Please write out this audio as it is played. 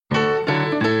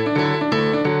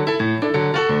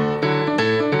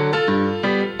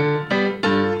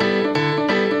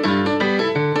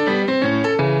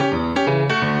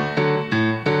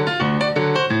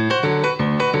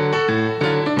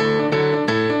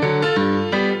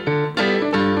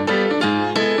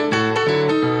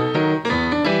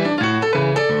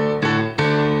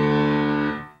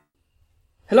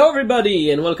Hello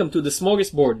everybody, and welcome to The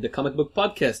Smorgasbord, the comic book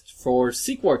podcast for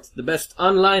Sequart, the best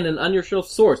online and on-your-shelf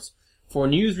source for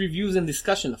news, reviews, and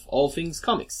discussion of all things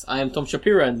comics. I am Tom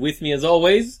Shapira, and with me as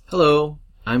always... Hello,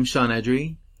 I'm Sean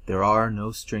Edry. There are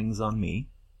no strings on me.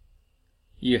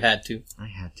 You had to. I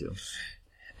had to.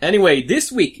 Anyway,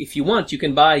 this week, if you want, you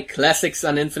can buy Classics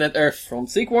on Infinite Earth from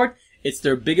Sequart. It's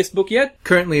their biggest book yet.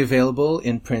 Currently available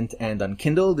in print and on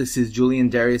Kindle. This is Julian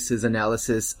Darius's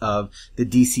analysis of the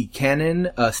DC canon,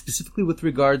 specifically with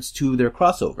regards to their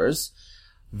crossovers.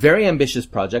 Very ambitious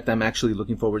project. I'm actually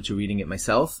looking forward to reading it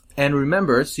myself. And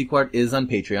remember, Sequart is on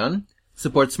Patreon.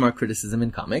 Support smart criticism in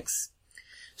comics.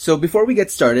 So before we get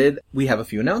started, we have a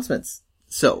few announcements.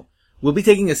 So, we'll be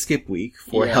taking a skip week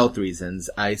for health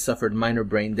reasons. I suffered minor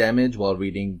brain damage while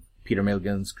reading Peter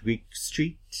Milligan's Greek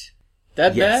Street.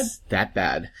 That yes, bad? That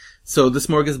bad. So the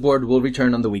Smorgasbord will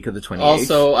return on the week of the 28th.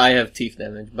 Also, I have teeth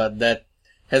damage, but that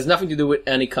has nothing to do with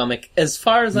any comic, as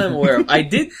far as I'm aware of. I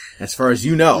did... As far as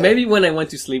you know. Maybe when I went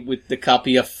to sleep with the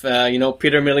copy of,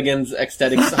 Peter Milligan's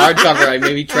Ecstatics hardcover, I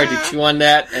maybe tried to chew on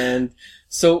that, and...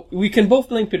 So, we can both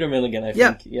blame Peter Milligan, I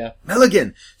think. Yeah.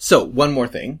 Milligan! So, one more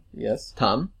thing. Yes.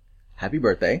 Tom, happy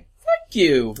birthday. Thank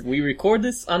you! We record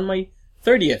this on my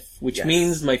 30th, which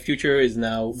means my future is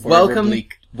now forever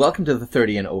bleak. Welcome to the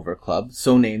 30 and over club,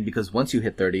 so named because once you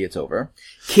hit 30, it's over.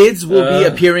 Kids will be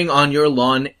appearing on your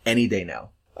lawn any day now.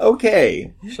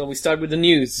 Okay. Shall we start with the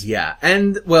news? Yeah,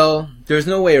 and, well, there's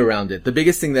no way around it. The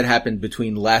biggest thing that happened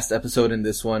between last episode and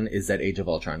this one is that Age of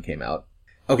Ultron came out.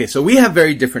 Okay, so we have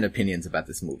very different opinions about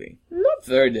this movie. Not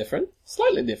very different.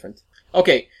 Slightly different.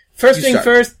 Okay, first thing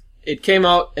first, it came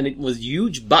out and it was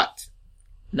huge, but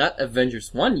not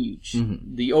Avengers 1 huge.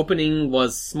 Mm-hmm. The opening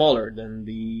was smaller than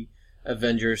the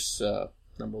Avengers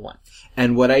number 1.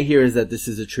 And what I hear is that this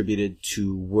is attributed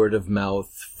to word of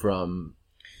mouth from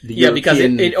the European because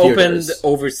it opened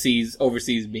overseas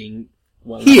being,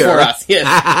 well, here. For us,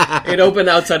 yes. It opened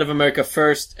outside of America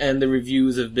first, and the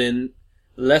reviews have been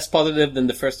less positive than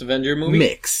the first Avenger movie.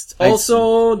 Mixed.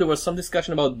 Also, there was some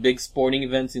discussion about big sporting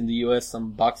events in the US,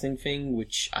 some boxing thing,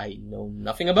 which I know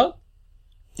nothing about.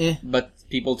 But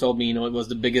people told me, it was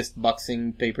the biggest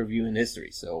boxing pay-per-view in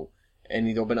history, so... And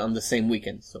it opened on the same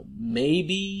weekend, so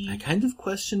maybe... I kind of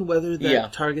question whether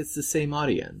that targets the same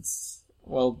audience.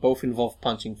 Well, both involve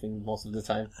punching things most of the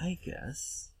time. I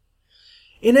guess.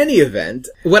 In any event,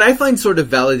 what I find sort of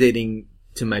validating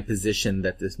to my position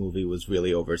that this movie was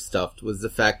really overstuffed was the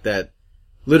fact that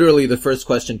literally the first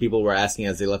question people were asking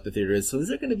as they left the theater is, so is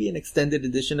there going to be an extended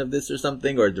edition of this or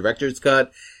something, or a director's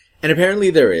cut? And apparently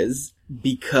there is,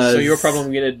 because... So your problem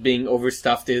with it being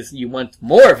overstuffed is you want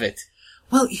more of it.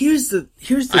 Well, here's the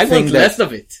I thing want less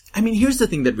of it. I mean, here's the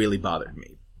thing that really bothered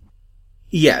me.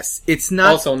 Yes, it's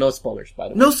not... Also, no spoilers, by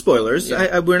the way. No spoilers.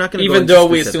 Yeah. We're not going to go Even though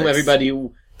we assume everybody...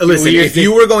 Listen, if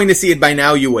you were going to see it by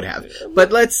now, you would have.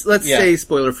 But let's say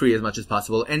spoiler-free as much as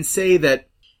possible and say that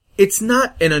it's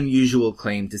not an unusual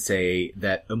claim to say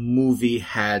that a movie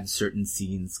had certain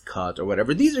scenes cut or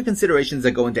whatever. These are considerations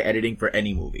that go into editing for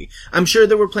any movie. I'm sure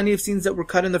there were plenty of scenes that were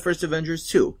cut in the first Avengers,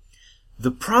 too. The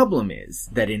problem is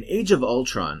that in Age of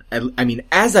Ultron, I mean,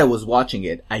 as I was watching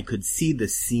it, I could see the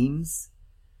seams.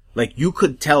 Like, you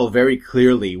could tell very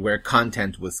clearly where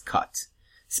content was cut.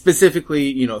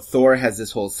 Specifically, Thor has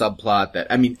this whole subplot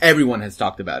that, I mean, everyone has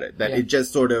talked about it. That it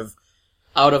just sort of...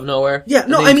 Out of nowhere? Yeah,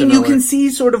 no, I mean, you can see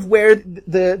sort of where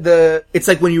the... It's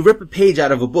like when you rip a page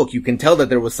out of a book, you can tell that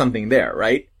there was something there,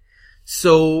 right?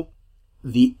 So,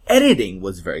 the editing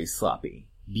was very sloppy.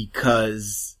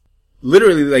 Because...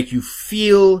 Literally, like, you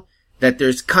feel that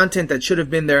there's content that should have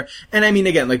been there. And I mean,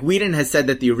 again, like, Whedon has said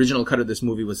that the original cut of this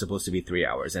movie was supposed to be 3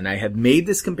 hours. And I have made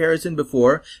this comparison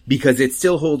before because it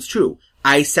still holds true.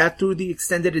 I sat through the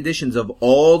extended editions of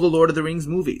all the Lord of the Rings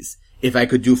movies. If I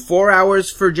could do 4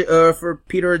 hours for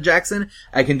Peter Jackson,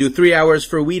 I can do 3 hours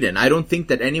for Whedon. I don't think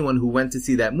that anyone who went to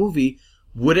see that movie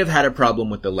would have had a problem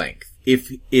with the length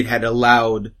if it had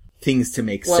allowed things to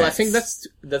make sense. Well, I think that's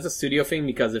a studio thing,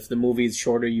 because if the movie is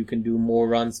shorter, you can do more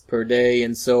runs per day,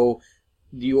 and so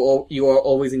you are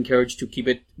always encouraged to keep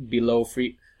it below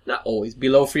 3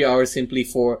 hours simply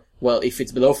for, well, if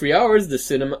it's below 3 hours, the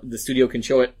cinema can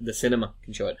show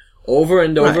it over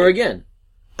and over again.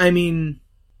 I mean,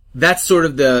 that's sort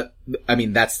of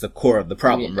that's the core of the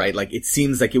problem, right? Like, it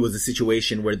seems like it was a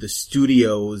situation where the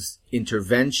studio's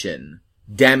intervention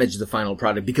damage the final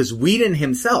product, because Whedon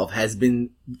himself has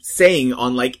been saying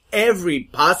on like every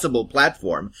possible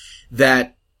platform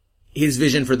that his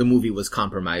vision for the movie was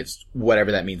compromised,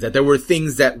 whatever that means, that there were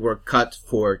things that were cut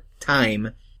for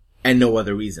time and no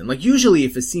other reason. Like, usually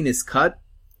if a scene is cut,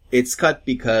 it's cut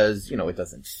because, it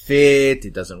doesn't fit,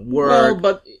 it doesn't work. Well,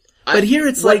 but But here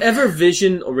it's like... Whatever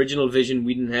original vision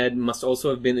Whedon had must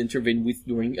also have been intervened with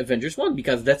during Avengers 1,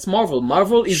 because that's Marvel.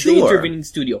 Marvel is the intervening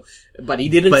studio. But he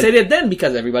didn't say that then,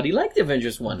 because everybody liked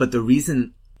Avengers 1. But the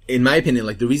reason, in my opinion,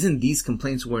 like the reason these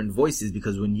complaints weren't voiced is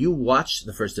because when you watch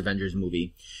the first Avengers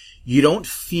movie, you don't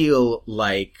feel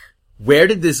like, where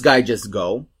did this guy just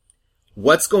go?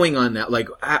 What's going on now? Like,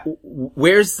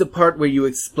 where's the part where you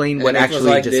explain what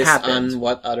actually just happened? On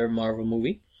what other Marvel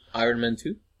movie? Iron Man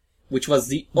 2? Which was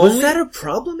the only... Was that a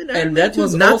problem in Iron Man 2? That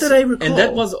was not also, that I recall. And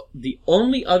that was the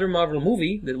only other Marvel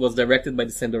movie that was directed by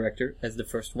the same director as the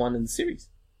first one in the series.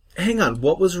 Hang on,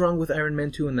 what was wrong with Iron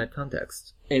Man 2 in that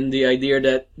context? In the idea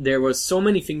that there were so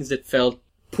many things that felt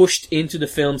pushed into the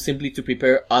film simply to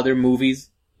prepare other movies.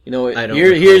 You know,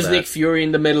 here's Nick Fury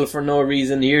in the middle for no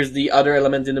reason. Here's the other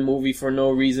element in the movie for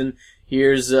no reason.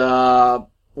 Here's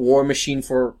War Machine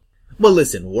for... Well,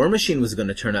 listen, War Machine was going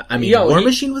to turn out... I mean, War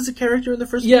Machine was a character in the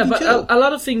first movie, but too. a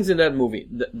lot of things in that movie,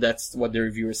 that's what the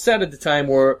reviewers said at the time,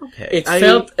 were... It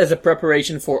felt as a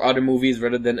preparation for other movies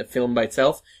rather than a film by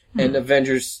itself. And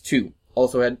Avengers 2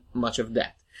 also had much of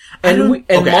that. Marvel,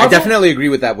 I definitely agree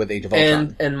with that with Age of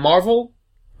Ultron. And Marvel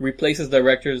replaces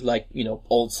directors like,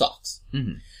 old socks.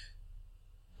 Mm-hmm.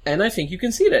 And I think you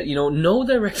can see that. No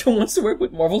director wants to work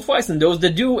with Marvel twice, and those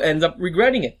that do end up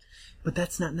regretting it. But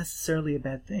that's not necessarily a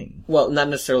bad thing. Well, not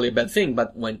necessarily a bad thing,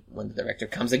 but when the director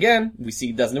comes again, we see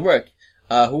it doesn't work.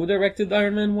 Who directed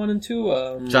Iron Man 1 and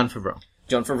 2? Jon Favreau.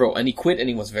 Jon Favreau. And he quit, and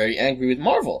he was very angry with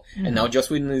Marvel. Mm-hmm. And now Joss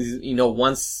Whedon is,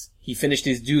 once he finished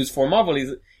his dues for Marvel,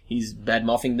 he's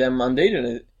bad-mouthing them on the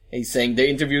internet. He's saying they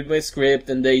interviewed my script,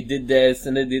 and they did this,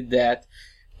 and they did that.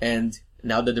 And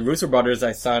now that the Russo brothers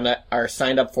are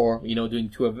signed up for,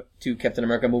 doing two Captain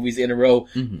America movies in a row,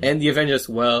 and the Avengers,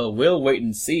 well, we'll wait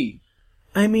and see.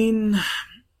 I mean,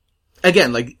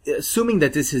 again, like, assuming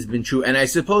that this has been true, and I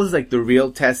suppose, like, the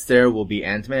real test there will be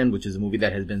Ant-Man, which is a movie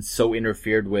that has been so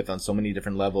interfered with on so many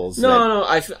different levels. No,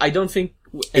 I don't think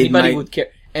anybody would care.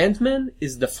 Ant-Man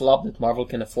is the flop that Marvel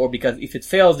can afford, because if it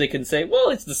fails, they can say, well,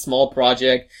 it's the small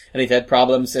project, and it had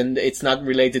problems, and it's not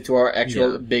related to our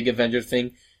actual big Avenger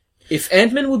thing. If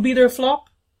Ant-Man would be their flop,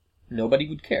 nobody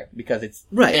would care, because it's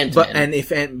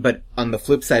Ant-Man. But on the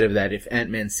flip side of that, if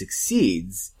Ant-Man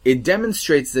succeeds, it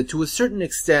demonstrates that to a certain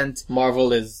extent,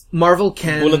 Marvel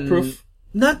can... Bulletproof?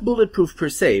 Not bulletproof per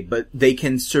se, but they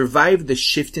can survive the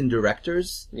shift in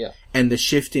directors and the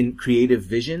shift in creative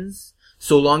visions,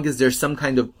 so long as there's some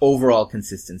kind of overall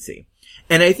consistency.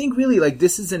 And I think really, like,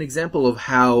 this is an example of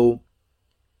how,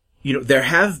 there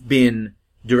have been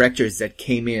directors that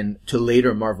came in to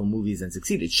later Marvel movies and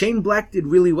succeeded. Shane Black did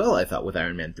really well, I thought, with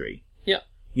Iron Man 3. Yeah.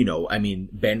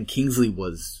 Ben Kingsley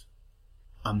was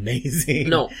amazing.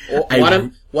 No,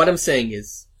 what I'm saying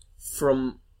is,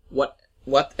 from what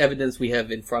evidence we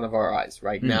have in front of our eyes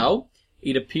right now,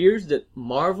 it appears that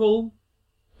Marvel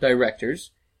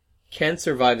directors can't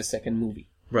survive a second movie.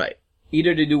 Right.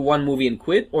 Either they do one movie and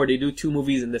quit, or they do two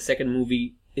movies and the second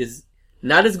movie is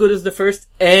not as good as the first,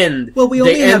 and well, we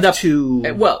only have two.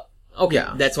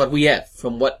 That's what we have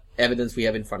from what evidence we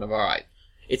have in front of our eyes.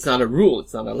 It's not a rule,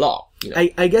 it's not a law.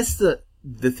 I guess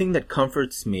the thing that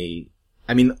comforts me,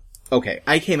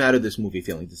 I came out of this movie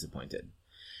feeling disappointed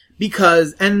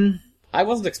because, and I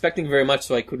wasn't expecting very much,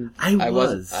 so I couldn't. I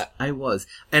was,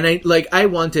 and I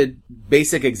wanted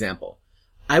basic example.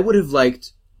 I would have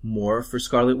liked more for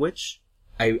Scarlet Witch.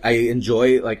 I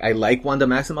like Wanda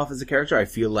Maximoff as a character. I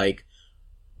feel like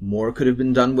more could have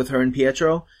been done with her and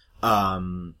Pietro.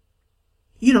 There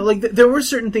were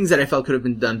certain things that I felt could have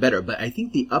been done better, but I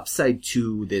think the upside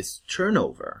to this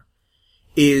turnover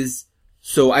is,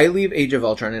 so I leave Age of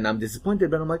Ultron and I'm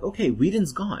disappointed, but I'm like, okay,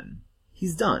 Whedon's gone.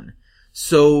 He's done.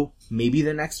 So maybe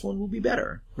the next one will be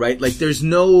better, right? Like there's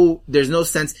no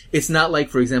sense. It's not like,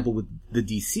 for example, with the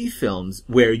DC films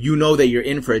where that you're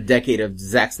in for a decade of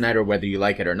Zack Snyder, whether you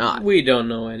like it or not. We don't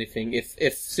know anything.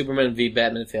 If Superman v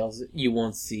Batman fails, you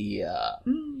won't see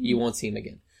him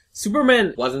again.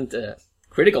 Superman wasn't a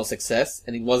critical success,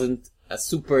 and it wasn't a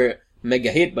super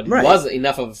mega hit, but it was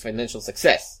enough of a financial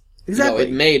success. Exactly.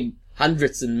 It made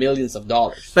hundreds and millions of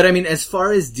dollars. But as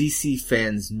far as DC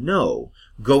fans know,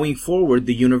 going forward,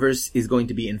 the universe is going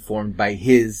to be informed by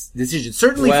his decisions.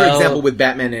 Certainly, for example, with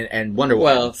Batman and Wonder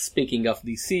Woman. Well, speaking of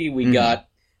DC, we got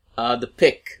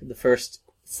the first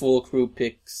full crew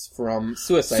picks from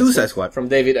Suicide Squad. From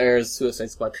David Ayer's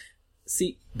Suicide Squad.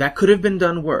 See, that could have been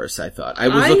done worse, I thought. I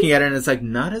was looking at it and it's like,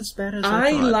 not as bad as I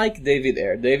thought. I like David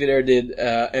Ayer. David Ayer did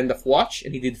End of Watch,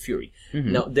 and he did Fury.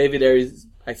 Mm-hmm. Now, David Ayer is,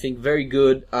 I think, very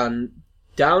good on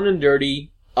down and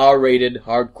dirty, R-rated,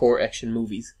 hardcore action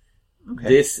movies. Okay.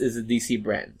 This is a DC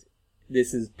brand.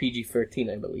 This is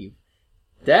PG-13, I believe.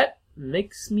 That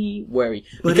makes me wary.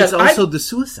 But because it's also the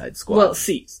Suicide Squad. Well,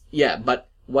 see, yeah, but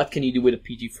what can you do with a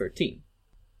PG-13?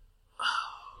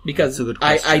 Because That's a good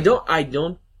question.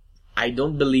 I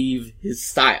don't believe his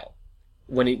style,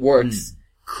 when it works,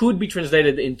 could be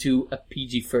translated into a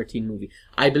PG-13 movie.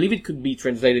 I believe it could be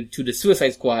translated to the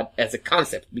Suicide Squad as a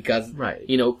concept, because, Right.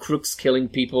 crooks killing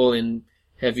people in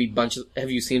heavy bunches. Have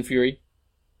you seen Fury?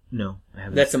 No, I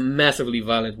haven't. That's a massively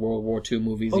violent World War II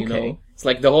movie, Okay. It's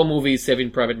like the whole movie is Saving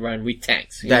Private Ryan with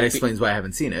tanks. That explains why I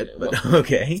haven't seen it, but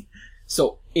okay.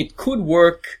 So, it could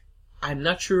work. I'm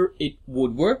not sure it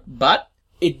would work, but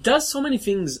it does so many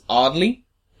things oddly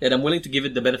that I'm willing to give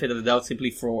it the benefit of the doubt simply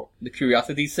for the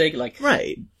curiosity's sake. Like,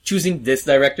 Right. choosing this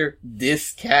director,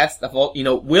 this cast of all,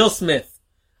 Will Smith.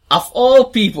 Of all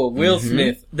people, Will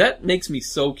Smith. That makes me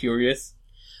so curious.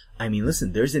 I mean,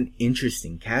 listen, there's an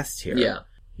interesting cast here. Yeah.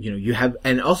 You have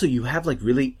like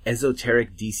really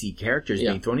esoteric DC characters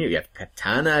Yeah. being thrown here. You have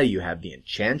Katana, you have the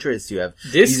Enchantress, you have,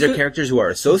 This these are could- characters who are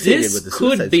associated This with the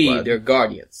could Suicide be Squad. their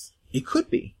Guardians. It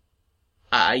could be.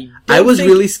 I I was think-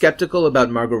 really skeptical about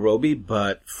Margot Robbie,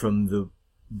 but from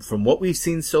what we've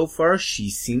seen so far, she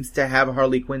seems to have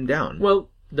Harley Quinn down. Well,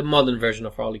 the modern version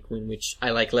of Harley Quinn, which I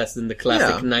like less than the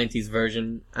classic Yeah. 90s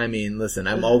version. I mean, listen,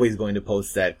 I'm always going to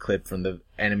post that clip from the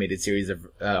animated series of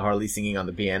Harley singing on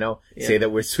the piano, say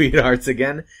that we're sweethearts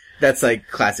again. That's like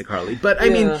classic Harley. But I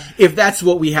mean, if that's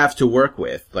what we have to work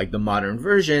with, like the modern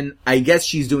version, I guess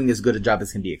she's doing as good a job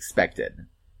as can be expected.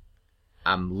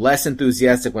 I'm less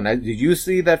enthusiastic did you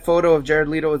see that photo of Jared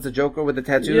Leto as the Joker with the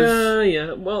tattoos?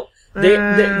 Yeah. Well,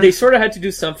 they sort of had to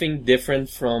do something different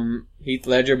from Heath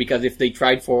Ledger, because if they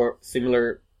tried for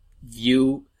similar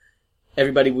view,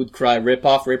 everybody would cry rip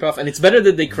off, and it's better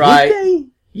that they cry. Would they?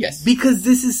 Yes. Because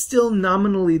this is still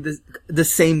nominally the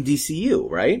same DCU,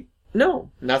 right?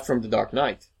 No, not from The Dark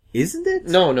Knight. Isn't it?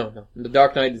 No. The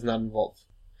Dark Knight is not involved.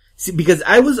 See, because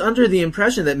I was under the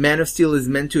impression that Man of Steel is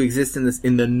meant to exist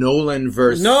in the Nolan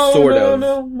verse, No.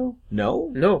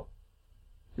 No? No.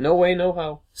 No way, no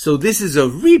how. So this is a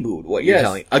reboot, what you're Yes,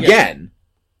 telling. yes. Again.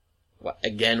 What?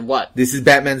 Again, what? This is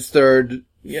Batman's third,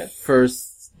 Yes.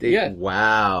 first, Yeah.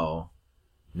 Wow.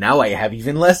 Now I have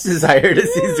even less desire to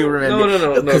see Superman.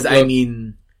 No. Because look. I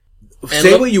mean, And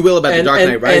say look- what you will about The Dark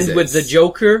Knight Rises. And with the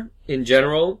Joker, in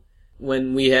general,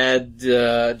 when we had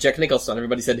Jack Nicholson,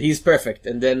 everybody said he's perfect.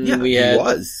 And then he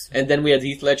was. And then we had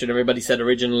Heath Ledger, and everybody said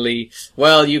originally,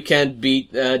 well, you can't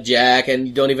beat Jack, and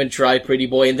you don't even try Pretty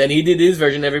Boy. And then he did his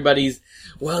version, everybody's,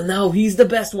 well, now he's the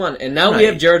best one. And now we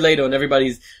have Jared Leto, and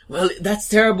everybody's, well, that's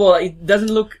terrible. It doesn't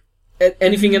look at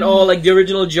anything at all like the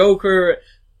original Joker.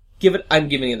 I'm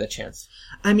giving it a chance.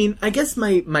 I mean, I guess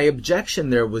my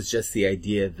objection there was just the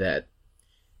idea that,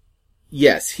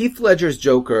 yes, Heath Ledger's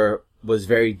Joker was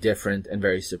very different and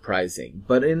very surprising,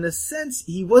 but in a sense,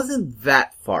 he wasn't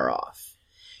that far off.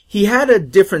 He had a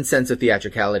different sense of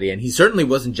theatricality, and he certainly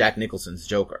wasn't Jack Nicholson's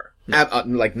Joker.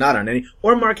 Like, not on any,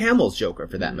 or Mark Hamill's Joker,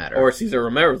 for that matter. Or Cesar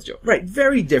Romero's Joker. Right,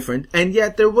 very different, and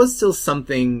yet there was still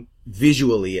something,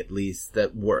 visually at least,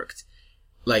 that worked.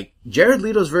 Like, Jared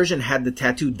Leto's version had the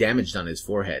tattoo damaged on his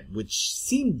forehead, which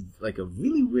seemed like a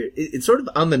really weird, it's sort of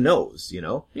on the nose,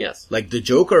 Yes. Like, the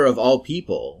Joker of all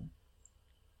people.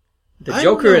 The I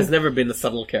Joker don't know. has never been a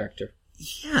subtle character.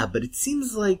 Yeah, but it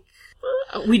seems like,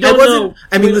 We don't know.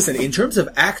 I mean, listen, in terms of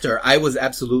actor, I was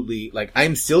absolutely,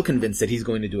 I'm still convinced that he's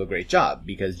going to do a great job,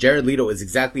 because Jared Leto is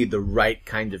exactly the right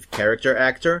kind of character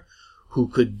actor who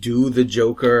could do the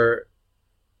Joker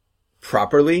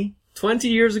properly. 20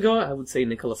 years ago, I would say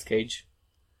Nicolas Cage.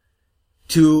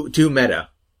 Too meta.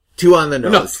 Too on the No,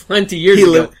 nose. 20 years He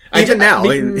ago. li- even now.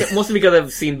 Mostly because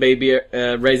I've seen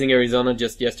Raising Arizona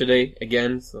just yesterday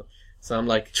again, so I'm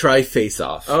like, Try Face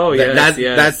Off. Oh, yes,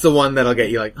 yes. That's the one that'll get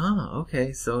you like, oh,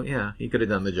 okay, so yeah, he could have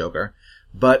done the Joker.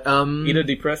 But, either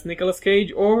depressed Nicolas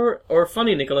Cage or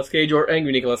funny Nicolas Cage or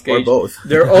angry Nicolas Cage. or both.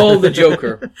 They're all the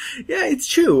Joker. Yeah, it's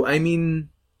true. I mean,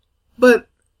 but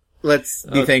let's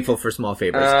be thankful for small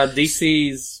favors.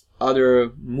 DC's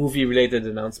other movie-related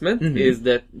announcement is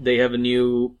that they have a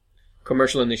new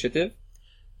commercial initiative.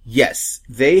 Yes,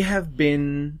 they have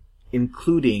been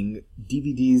including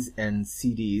DVDs and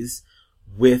CDs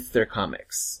with their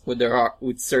comics. With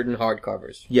certain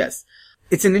hardcovers. Yes.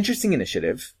 It's an interesting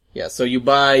initiative. Yeah, so you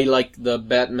buy, the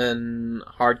Batman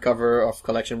hardcover of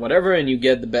collection, whatever, and you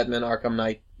get the Batman Arkham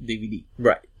Knight DVD.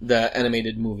 Right. The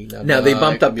animated movie. Now, they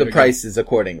bumped up the prices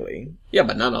accordingly. Yeah,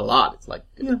 but not a lot. It's like,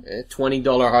 $20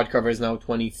 hardcover is now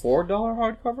 $24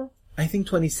 hardcover? I think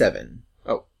 27.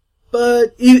 Oh.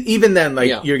 But even then,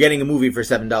 Yeah. you're getting a movie for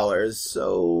 $7,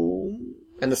 so...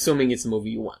 And assuming it's a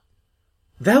movie you want.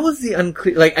 That was the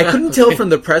unclear, like, I couldn't tell from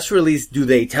the press release, do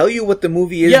they tell you what the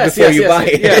movie is Yes, before yes, you yes, buy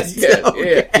it? yes,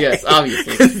 Okay. yes,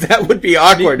 obviously. 'Cause that would be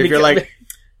awkward if you're like,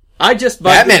 I just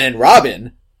bought Batman and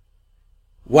Robin?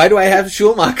 Why do I have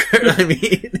Schumacher? I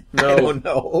mean, No. I don't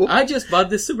know. I just bought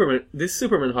this Superman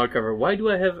hardcover. Why do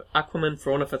I have Aquaman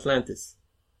Throne of Atlantis?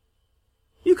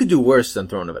 You could do worse than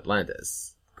Throne of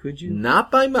Atlantis. Could you?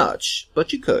 Not by much,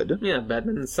 but you could. Yeah,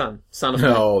 Batman and Son. Son of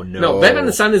No, Batman. no. No, Batman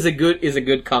and Son is a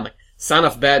good comic. Son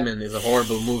of Batman is a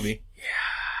horrible movie.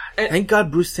 Thank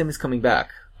God Bruce Timm is coming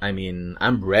back. I mean,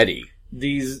 I'm ready.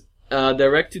 These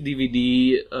direct to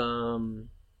DVD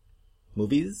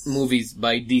Movies? movies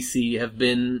by DC have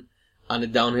been on a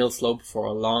downhill slope for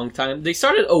a long time. They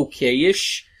started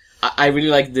okay-ish. I really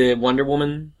liked the Wonder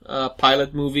Woman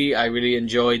pilot movie. I really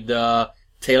enjoyed the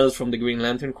Tales from the Green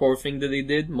Lantern Corps thing that they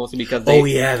did, mostly because they Oh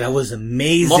yeah, that was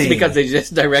amazing. mostly because they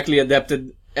just directly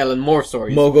adapted Alan Moore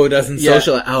stories. Mogo doesn't Yeah,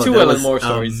 socialize. Oh, two that Alan was Moore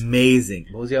stories. Amazing.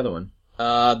 What was the other one?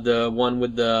 The one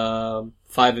with the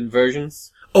 5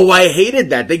 inversions. Oh, I hated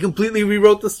that. They completely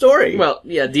rewrote the story. Well,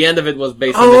 yeah, the end of it was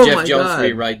based on Oh the my Jeff Jones God.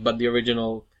 rewrite, but the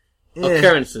original Eh.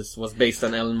 occurrences was based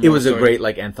on Alan Moore. It was a story. great,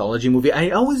 like, anthology movie.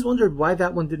 I always wondered why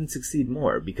that one didn't succeed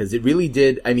more, because it really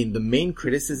did. I mean, the main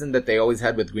criticism that they always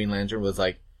had with Green Lantern was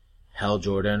like, Hal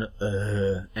Jordan,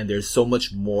 and there's so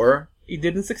much more. It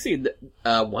didn't succeed.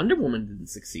 Wonder Woman didn't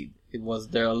succeed. It was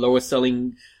their lowest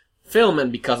selling film,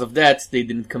 and because of that, they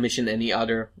didn't commission any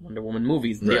other Wonder Woman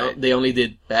movies. Right. They only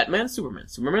did Batman, Superman,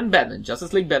 Superman, Batman,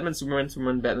 Justice League, Batman, Superman,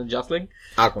 Superman, Batman, Justice League.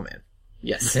 Aquaman.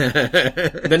 Yes.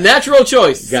 The natural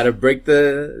choice Gotta break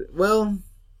the, well,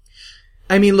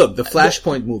 I mean, look, the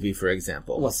Flashpoint movie, for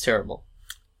example. was terrible.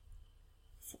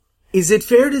 Is it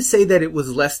fair to say that it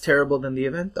was less terrible than the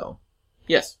event, though?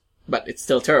 Yes, but it's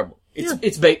still terrible. Yeah.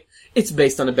 It's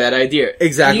based on a bad idea.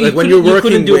 Exactly. You Like when couldn't- you're you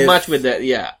couldn't working do with- much with that.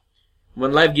 Yeah.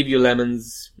 When life give you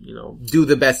lemons, you know. Do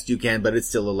the best you can, but it's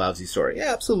still a lousy story.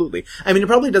 Yeah, absolutely. I mean, it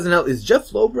probably doesn't help. Is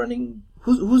Jeff Loeb running?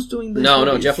 Who's doing this?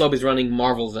 No, Jeff Loeb is running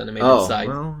Marvel's animated Oh, side.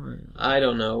 well, I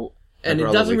don't know. And it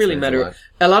probably doesn't really explains a matter. lot.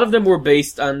 A lot of them were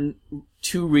based on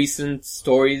two recent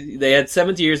stories. They had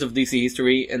 70 years of DC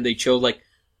history, and they chose like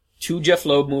 2 Jeff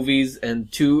Loeb movies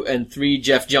and 2 and 3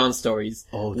 Jeff Johns stories.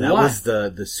 Oh, that Why? was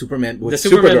the Superman with The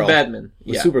Superman Supergirl. Batman.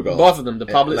 With Yeah. Supergirl. Both of them. The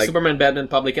public, like Superman Batman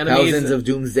Public Enemies. Thousands of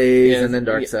Doomsdays, Yes, and then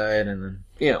yeah. Darkseid, and then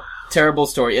You know, terrible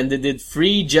story. And they did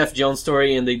 3 Jeff Jones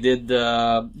story, and they did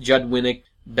Judd Winnick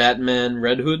Batman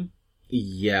Red Hood.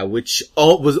 yeah, which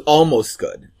was almost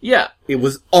good. Yeah. It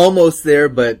was almost there,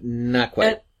 but not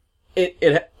quite.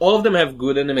 And all of them have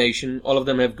good animation. All of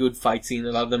them have good fight scene.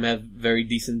 A lot of them have very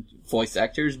decent voice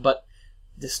actors, but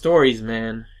the stories,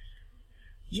 man,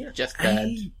 just bad.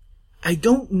 I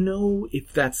don't know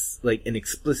if that's like an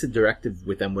explicit directive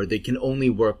with them where they can only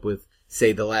work with,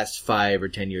 say, the last 5 or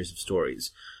 10 years of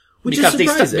stories. Which is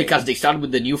surprising. Because they started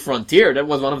with The New Frontier. That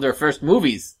was one of their first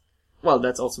movies. Well,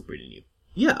 that's also pretty new.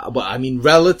 Yeah, but I mean,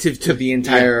 relative to the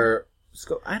entire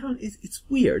scope, it's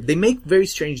weird. They make very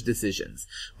strange decisions.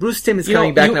 Bruce Timm is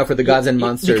coming back now for the Gods and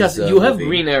Monsters. Because you have movie.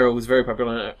 Green Arrow, who's very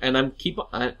popular, and I'm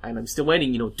still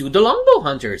waiting. Do the Longbow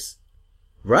Hunters.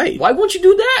 Right. Why won't you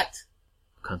do that?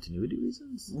 Continuity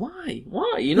reasons? Why?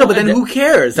 No, but then who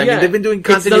cares? I mean, they've been doing it's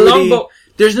the continuity. Longbow-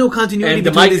 There's no continuity and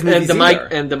the between Mike these movies either.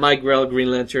 and the Mike Grell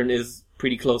Green Lantern is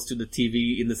pretty close to the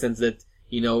TV in the sense that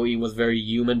he was very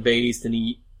human based and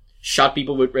he shot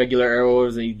people with regular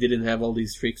arrows and he didn't have all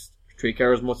these trick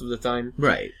arrows most of the time.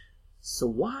 Right. So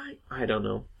why? I don't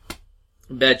know.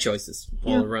 Bad choices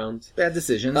all around. Bad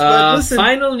decisions. But listen.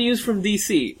 Final news from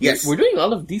DC. Yes. We're doing a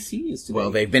lot of DC news today.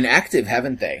 Well, they've been active,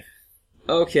 haven't they?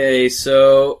 Okay,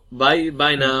 so by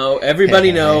now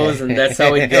everybody knows, and that's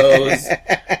how it goes.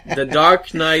 The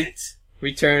Dark Knight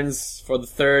returns for the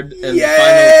third and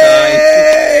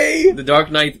final time. The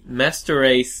Dark Knight Master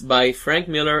Race by Frank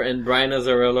Miller and Brian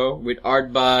Azzarello, with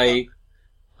art by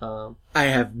I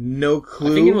have no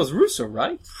clue. I think it was Russo,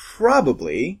 right?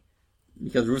 Probably.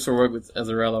 Because Russo worked with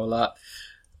Azzarello a lot.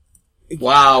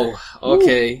 Wow.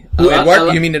 Okay.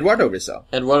 You mean Eduardo Russo?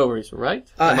 Eduardo Russo, right?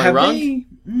 Am I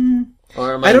wrong?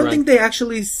 Or am I don't right? think they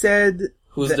actually said.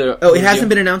 It hasn't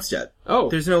been announced yet. Oh.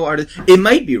 There's no artist. It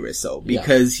might be Russo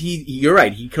because you're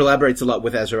right. He collaborates a lot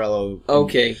with Azzarello.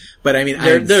 Okay. But I mean,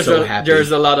 I'm so happy.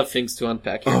 There's a lot of things to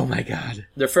unpack here. Oh my god.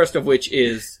 The first of which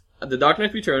is The Dark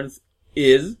Knight Returns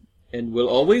is and will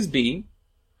always be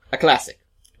a classic.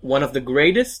 One of the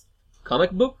greatest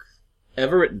comic books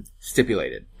ever written.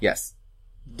 Stipulated. Yes.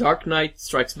 Dark Knight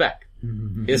Strikes Back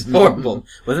is horrible.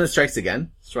 Wasn't it Strikes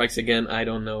Again? Strikes Again, I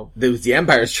don't know. There was The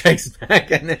Empire Strikes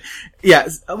Back. And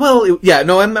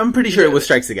I'm pretty sure it was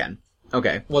Strikes Again.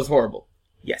 Okay. Was horrible.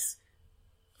 Yes.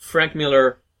 Frank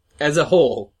Miller as a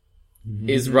whole,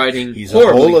 is writing He's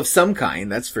horribly. a whole of some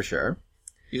kind, that's for sure.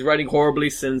 He's writing horribly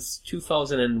since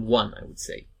 2001, I would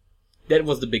say. That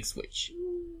was the big switch.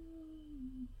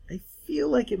 I feel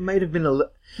like it might have been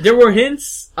There were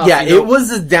hints. Of, yeah, you know, it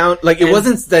was a down, like, it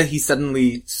wasn't that he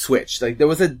suddenly switched. Like, there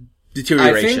was a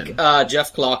deterioration. I think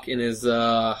Jeff Clark in his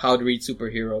How to Read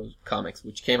Superheroes comics,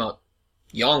 which came out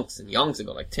yonks and yonks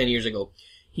ago, like 10 years ago,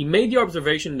 he made the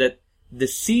observation that the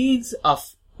seeds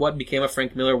of what became of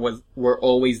Frank Miller were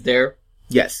always there.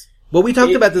 Yes. Well, we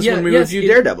talked about this when we reviewed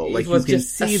Daredevil. Like, you can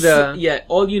see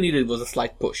all you needed was a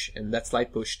slight push, and that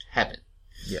slight push happened.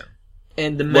 Yeah.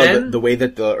 And the man... Well, the way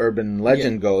that the urban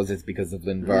legend goes is because of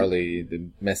Lynn Varley, the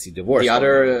messy divorce. The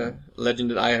other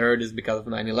legend that I heard is because of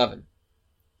 9/11.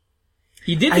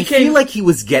 He did I feel like he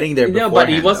was getting there beforehand, but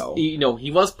he was, though.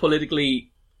 he was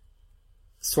politically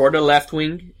sort of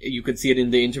left-wing. You could see it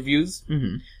in the interviews.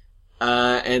 Mm-hmm.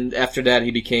 And after that,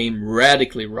 he became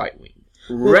radically right-wing.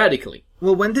 Radically.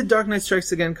 Well, when did Dark Knight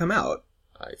Strikes Again come out?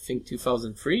 I think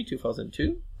 2003,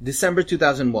 2002? December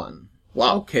 2001.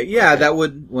 Wow. Okay, yeah, that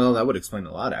would explain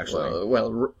a lot, actually.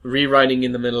 Well, rewriting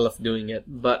in the middle of doing it,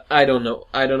 but I don't know,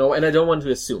 and I don't want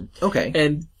to assume. Okay.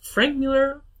 And Frank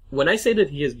Miller, when I say that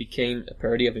he has become a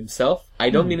parody of himself, I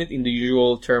don't mean it in the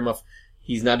usual term of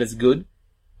he's not as good.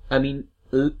 I mean,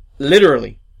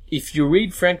 literally, if you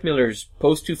read Frank Miller's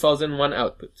post-2001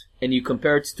 output, and you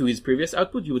compare it to his previous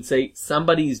output, you would say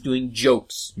somebody is doing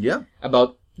jokes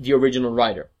about the original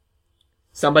writer.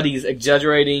 Somebody is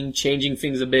exaggerating, changing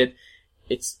things a bit.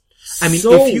 It's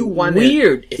so if you want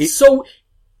weird. It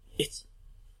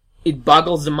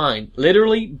boggles the mind.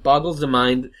 Literally boggles the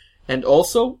mind. And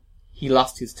also, he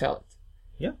lost his talent.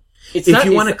 Yeah. If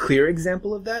you want a clear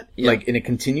example of that, like in a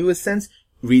continuous sense,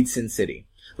 read Sin City.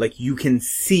 Like, you can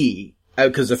see,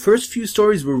 because the first few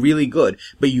stories were really good,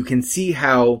 but you can see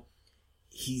how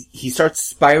he starts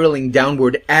spiraling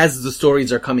downward as the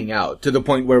stories are coming out, to the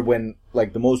point where when,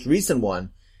 like, the most recent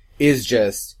one is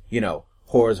just,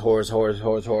 horrors,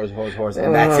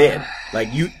 and that's it. Like,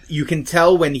 you can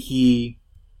tell when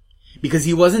because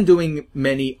he wasn't doing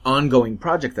many ongoing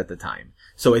projects at the time.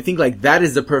 So I think, like, that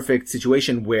is the perfect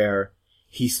situation where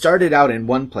he started out in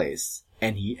one place,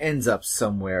 and he ends up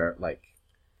somewhere, like,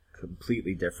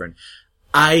 completely different.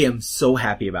 I am so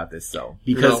happy about this, though,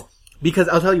 because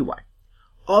I'll tell you why.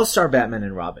 All-Star Batman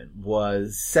and Robin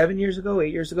was 7 years ago,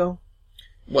 8 years ago?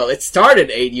 Well, it started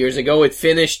 8 years ago. It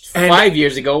finished 5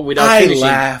 years ago without finishing. I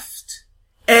laughed.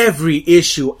 Every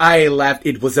issue, I laughed.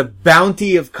 It was a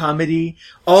bounty of comedy.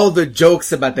 All the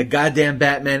jokes about the goddamn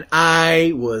Batman.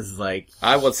 I was like...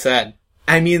 I was sad.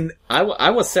 I mean... I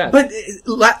was sad. But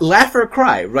laugh or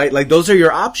cry, right? Like, those are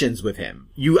your options with him.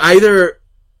 You either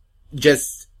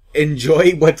just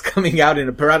enjoy what's coming out in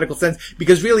a parodical sense,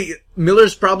 because really,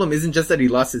 Miller's problem isn't just that he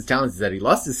lost his talents, it's that he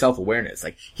lost his self-awareness.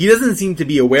 Like, he doesn't seem to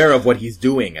be aware of what he's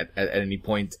doing at any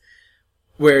point,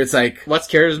 where it's like, what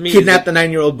scares me kidnap the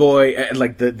 9-year-old boy, and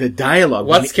like the dialogue.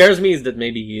 What scares me is that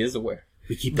maybe he is aware.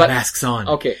 We keep the masks on.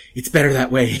 Okay. It's better that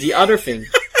way. The other thing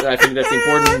that I think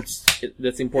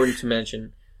that's important to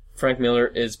mention, Frank Miller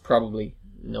is probably,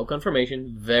 no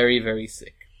confirmation, very, very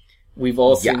sick. We've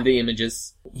all seen the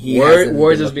images.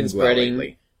 Word has been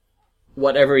spreading.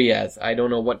 Whatever he has. I don't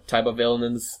know what type of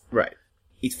illness. Right.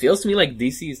 It feels to me like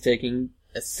DC is taking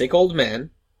a sick old man,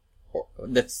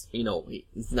 that's,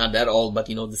 he's not that old, but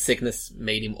the sickness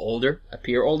made him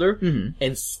appear older,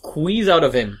 and squeeze out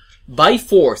of him, by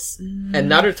force,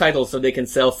 another title so they can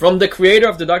sell from the creator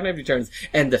of The Dark Knight Returns.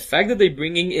 And the fact that they're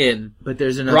bringing in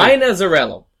Brian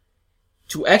Azzarello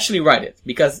to actually write it,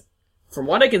 because from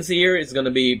what I can see here, it's going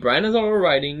to be Brian Azzarello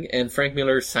writing and Frank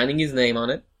Miller signing his name on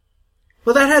it.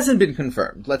 Well, that hasn't been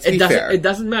confirmed. Let's be fair. It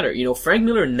doesn't matter. Frank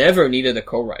Miller never needed a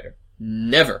co-writer.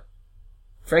 Never.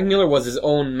 Frank Miller was his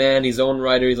own man, his own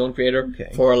writer, his own creator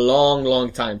for a long,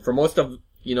 long time. For most of,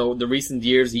 the recent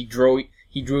years, he drew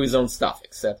his own stuff,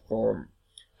 except for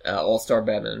All-Star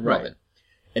Batman and Robin. Right.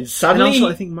 And suddenly... And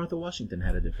also, I think Martha Washington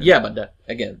had a different... Yeah, but that,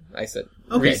 again, I said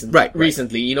recently.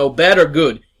 Recently, bad or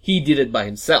good, he did it by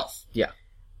himself. Yeah.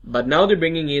 But now they're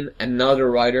bringing in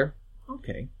another writer.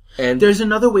 Okay. And there's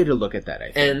another way to look at that,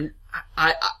 I think. And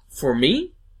I for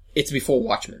me, it's before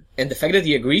Watchmen. And the fact that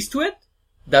he agrees to it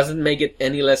doesn't make it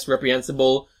any less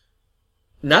reprehensible.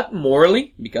 Not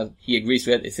morally, because he agrees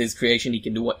to it. It's his creation. He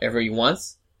can do whatever he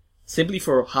wants. Simply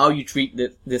for how you treat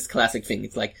this classic thing.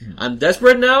 It's like, I'm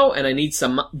desperate now and I need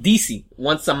some... DC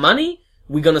wants some money.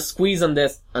 We're gonna squeeze on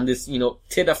this,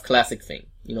 tit of classic thing.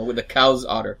 With the cow's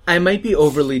otter. I might be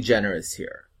overly generous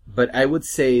here, but I would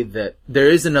say that there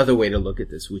is another way to look at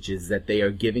this, which is that they are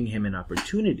giving him an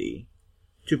opportunity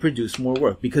to produce more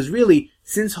work. Because really,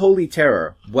 since Holy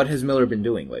Terror, what has Miller been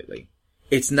doing lately?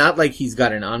 It's not like he's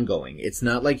got an ongoing. It's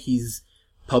not like he's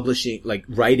publishing, like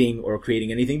writing or creating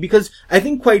anything. Because I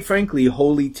think, quite frankly,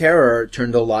 Holy Terror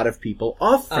turned a lot of people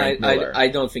off Frank Miller. I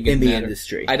don't think it in the matters.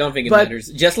 industry. I don't think it matters.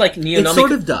 Just like Neonomicon. It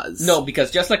sort of does. No,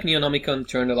 because just like Neonomicon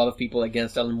turned a lot of people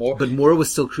against Alan Moore. But Moore was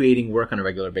still creating work on a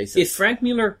regular basis. If Frank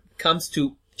Miller comes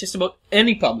to just about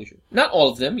any publisher, not all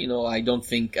of them, I don't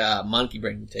think Monkey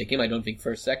Brain would take him. I don't think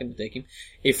First Second would take him.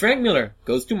 If Frank Miller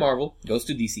goes to Marvel, goes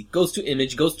to DC, goes to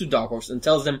Image, goes to Dark Horse, and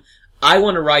tells them, I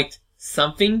want to write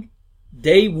something,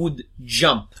 they would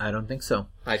jump. I don't think so.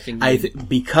 I think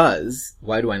because,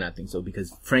 why do I not think so?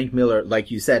 Because Frank Miller,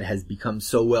 like you said, has become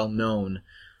so well known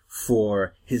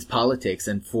for his politics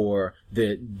and for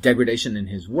the degradation in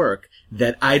his work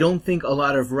that I don't think a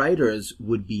lot of writers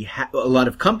would be, a lot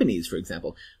of companies, for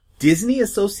example, Disney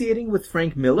associating with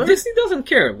Frank Miller? Disney doesn't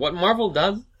care what Marvel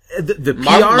does. The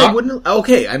PR wouldn't,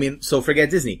 okay, I mean, so forget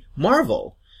Disney.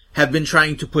 Marvel have been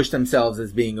trying to push themselves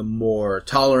as being a more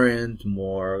tolerant,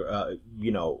 more,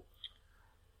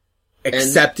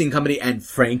 accepting company, and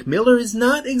Frank Miller is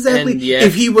not exactly. Yet,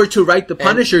 if he were to write The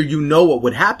Punisher, you know what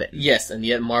would happen. Yes, and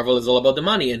yet Marvel is all about the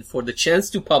money, and for the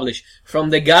chance to publish from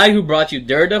the guy who brought you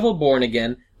Daredevil Born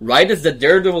Again, right as the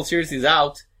Daredevil series is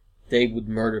out, they would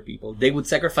murder people. They would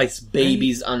sacrifice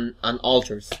babies on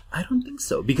altars. I don't think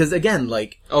so, because again,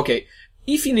 okay,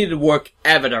 if he needed work,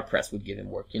 Avatar Press would give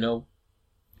him work,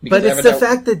 But it's the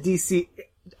fact that DC,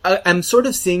 I'm sort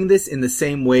of seeing this in the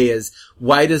same way as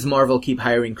why does Marvel keep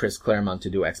hiring Chris Claremont to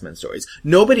do X-Men stories?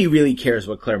 Nobody really cares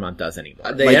what Claremont does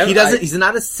anymore. He's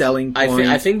not a selling point.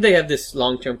 I think they have this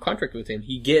long-term contract with him.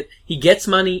 He gets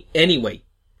money anyway.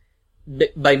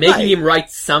 By making him write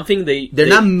something, they're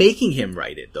not making him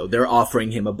write it though. They're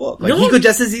offering him a book. He could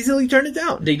just as easily turn it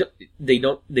down. They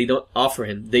don't offer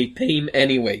him. They pay him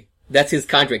anyway. That's his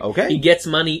contract. Okay. He gets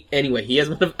money anyway. He has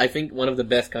one of the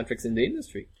best contracts in the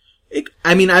industry.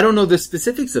 I don't know the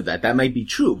specifics of that. That might be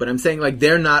true, but I'm saying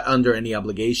they're not under any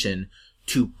obligation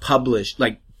to publish,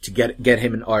 to get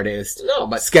him an artist. No,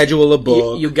 but schedule a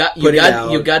book. You got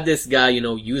this guy,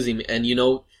 use him, and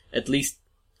at least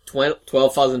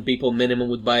 12,000 people minimum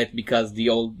would buy it because the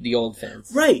old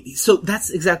fans. Right. So that's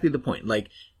exactly the point.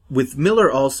 With Miller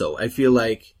also, I feel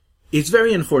like it's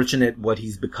very unfortunate what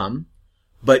he's become.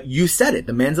 But you said it,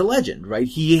 the man's a legend, right?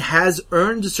 He has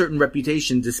earned a certain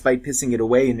reputation despite pissing it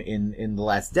away in the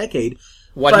last decade.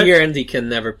 What he earned, he can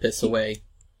never piss away.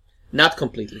 Not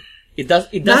completely. It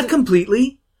doesn't. Not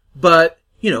completely, but,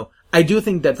 I do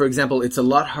think that, for example, it's a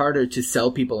lot harder to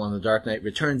sell people on The Dark Knight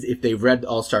Returns if they've read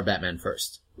All-Star Batman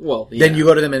first. Well, yeah. Then you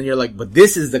go to them and you're like, but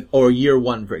this is or Year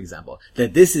One, for example,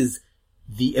 that this is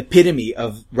the epitome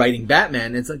of writing Batman.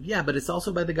 And it's like, yeah, but it's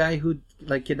also by the guy who,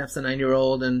 kidnaps a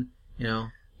 9-year-old and, yeah.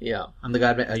 I'm the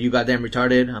goddamn, are you goddamn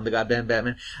retarded? I'm the goddamn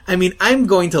Batman. I'm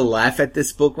going to laugh at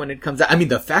this book when it comes out.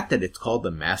 The fact that it's called The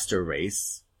Master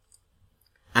Race.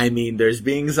 There's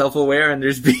being self-aware and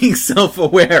there's being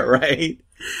self-aware, right?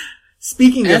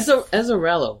 Speaking of...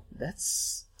 Azzarello,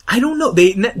 that's... I don't know.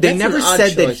 They never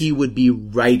said that he would be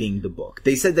writing the book.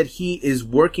 They said that he is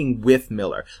working with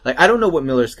Miller. I don't know what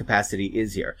Miller's capacity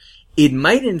is here. It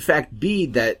might in fact be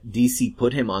that DC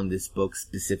put him on this book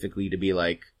specifically to be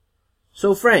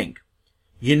so Frank,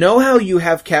 you know how you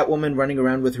have Catwoman running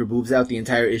around with her boobs out the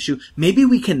entire issue? Maybe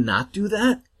we can not do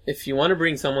that? If you want to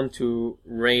bring someone to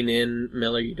rein in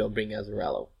Miller, you don't bring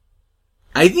Azzarello.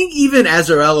 I think even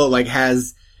Azzarello,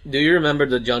 has... Do you remember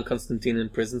the John Constantine in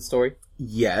prison story?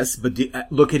 Yes, but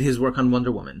look at his work on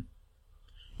Wonder Woman.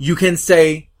 You can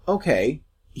say, okay,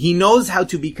 he knows how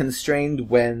to be constrained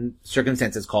when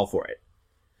circumstances call for it.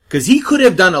 Because he could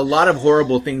have done a lot of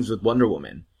horrible things with Wonder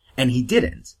Woman, and he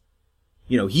didn't.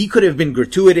 He could have been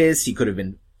gratuitous, he could have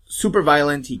been super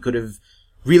violent, he could have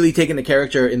really taken the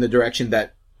character in the direction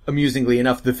that, amusingly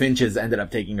enough, the Finches ended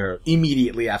up taking her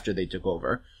immediately after they took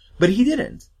over. But he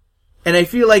didn't. And I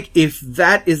feel like if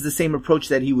that is the same approach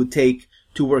that he would take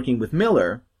to working with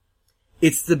Miller,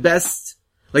 it's the best,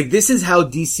 this is how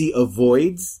DC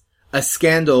avoids a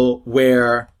scandal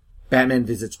where Batman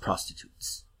visits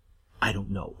prostitutes. I don't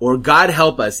know. Or God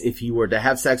help us if he were to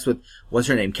have sex with, what's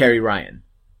her name? Carrie Ryan.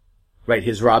 Right,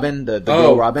 his Robin, the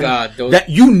girl Robin. God,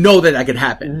 that could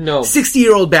happen. No.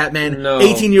 60-year-old Batman, no.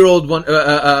 18-year-old one,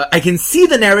 I can see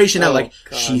the narration now, God.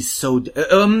 she's so,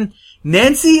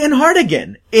 Nancy and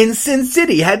Hardigan in Sin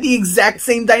City had the exact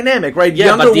same dynamic, right?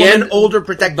 Yeah, Younger woman, older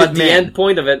protected man. But the end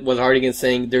point of it was Hardigan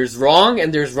saying, there's wrong,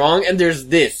 and there's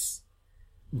this.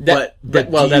 That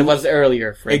was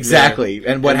earlier, Frank. Exactly.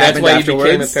 And what happened afterwards? That's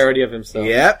why he became a parody of himself.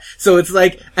 Yep. So it's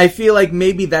I feel like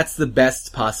maybe that's the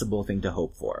best possible thing to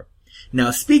hope for.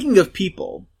 Now, speaking of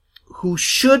people who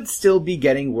should still be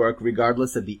getting work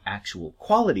regardless of the actual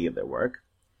quality of their work,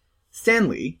 Stan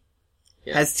Lee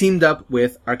has teamed up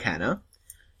with Arcana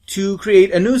to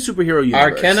create a new superhero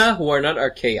universe. Arcana, who are not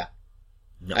Archaea.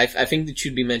 No. I think it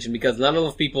should be mentioned because not a lot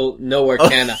of people know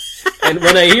Arcana. And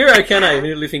when I hear Arcana, I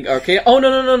immediately think Archaea. Oh,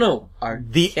 no. Arcana.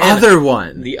 The other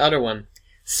one. The other one.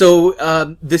 So,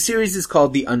 the series is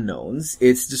called The Unknowns.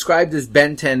 It's described as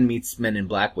Ben 10 meets Men in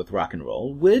Black with rock and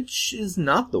roll, which is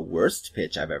not the worst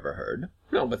pitch I've ever heard.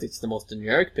 No, but it's the most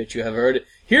generic pitch you have heard.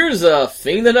 Here's a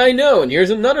thing that I know, and here's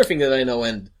another thing that I know,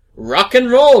 and rock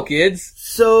and roll, kids!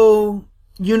 So,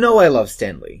 you know I love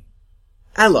Stan Lee.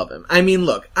 I love him. I mean,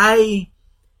 look,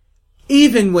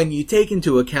 even when you take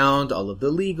into account all of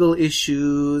the legal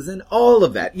issues and all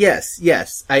of that,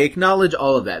 yes, I acknowledge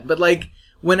all of that, but like,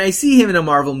 when I see him in a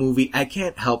Marvel movie, I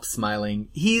can't help smiling.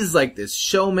 He's like this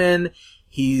showman.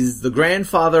 He's the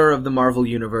grandfather of the Marvel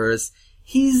Universe.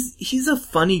 He's a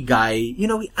funny guy. You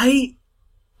know, I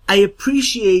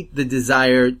appreciate the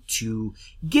desire to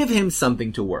give him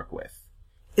something to work with.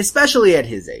 Especially at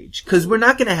his age. Cause we're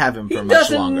not gonna have him for much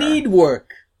longer. He doesn't need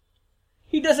work.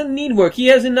 He doesn't need work. He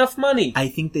has enough money. I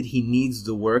think that he needs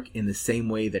the work in the same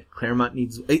way that Claremont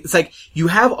needs. It's like, you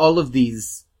have all of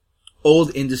these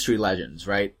old industry legends,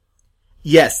 right?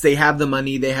 Yes, they have the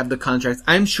money, they have the contracts.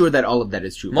 I'm sure that all of that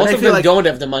is true. Most of them don't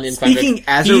have the money and contracts. Speaking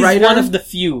as a writer, he's one of the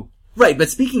few. Right, but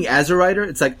speaking as a writer,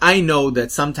 it's like, I know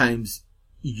that sometimes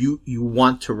you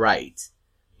want to write,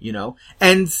 you know?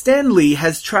 And Stan Lee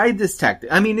has tried this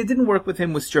tactic. I mean, it didn't work with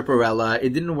him with Stripperella.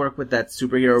 It didn't work with that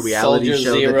superhero reality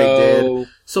show that they did.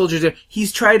 Soldier Zero.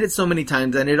 He's tried it so many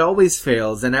times and it always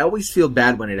fails, and I always feel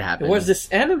bad when it happens. It was this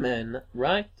anime,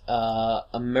 right?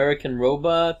 American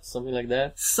Robot, something like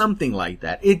that. Something like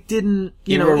that. It didn't,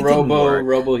 it Hero didn't Robo, work.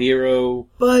 Robo Hero.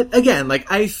 But again,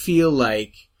 like, I feel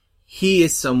like he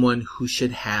is someone who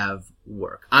should have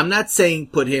work. I'm not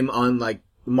saying put him on like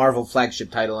the Marvel flagship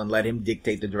title and let him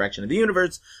dictate the direction of the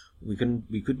universe. We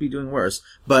could be doing worse,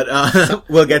 but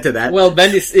we'll get to that. Well,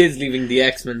 Bendis is leaving the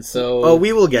X-Men, so... Oh,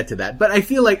 we will get to that. But I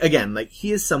feel like, again, like,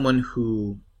 he is someone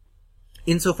who,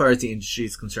 insofar as the industry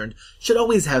is concerned, should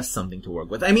always have something to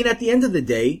work with. I mean, at the end of the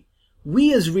day,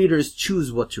 we as readers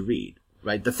choose what to read,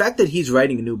 right? The fact that he's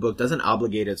writing a new book doesn't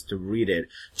obligate us to read it,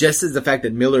 just as the fact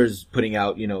that Miller's putting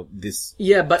out, this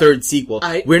third sequel.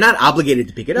 We're not obligated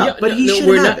to pick it up, but he should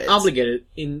we're have not it. obligated.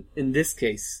 In this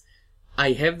case,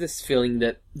 I have this feeling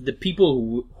that the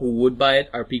people who would buy it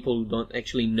are people who don't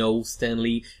actually know Stan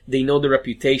Lee. They know the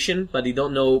reputation, but they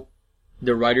don't know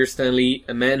the writer Stan Lee,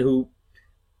 a man who,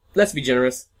 let's be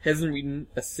generous, hasn't written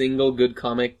a single good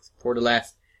comic for the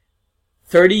last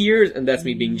 30 years, and that's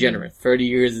me being generous. 30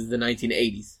 years is the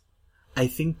 1980s. I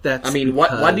think that's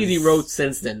what did he wrote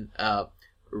since then?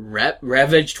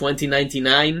 Ravage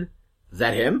 2099? Is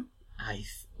that him? I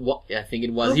think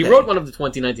it was. Okay. He wrote one of the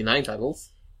 2099 titles.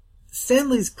 Stan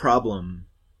Lee's problem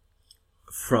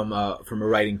from a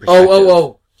writing perspective.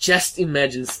 Oh. Just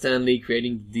imagine Stan Lee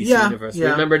creating the DC universe.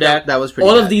 Remember that? That was pretty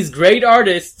all bad. of these great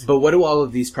artists. But what do all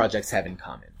of these projects have in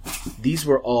common? These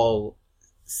were all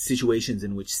situations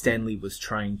in which Stan Lee was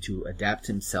trying to adapt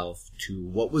himself to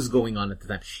what was going on at the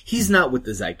time. He's not with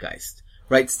the zeitgeist,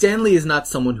 right? Stan Lee is not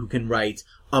someone who can write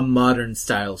a modern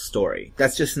style story.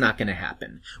 That's just not going to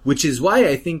happen. Which is why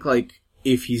I think, like,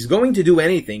 if he's going to do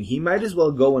anything, he might as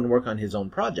well go and work on his own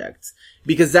projects.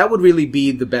 Because that would really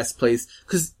be the best place.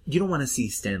 Because you don't want to see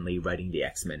Stan Lee writing the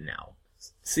X-Men now.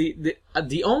 See,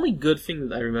 the only good thing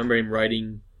that I remember him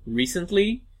writing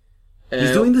recently...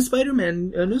 he's doing the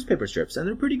Spider-Man newspaper strips, and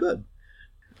they're pretty good.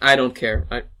 I don't care.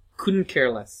 I couldn't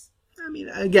care less. I mean,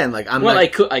 again, like,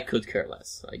 I could care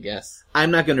less, I guess.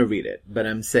 I'm not gonna read it, but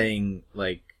I'm saying,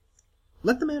 like,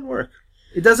 let the man work.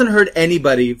 It doesn't hurt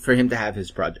anybody for him to have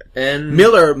his project. And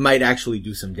Miller might actually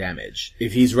do some damage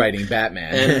if he's writing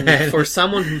Batman. And for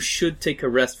someone who should take a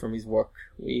rest from his work,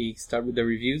 we start with the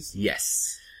reviews?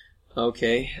 Yes.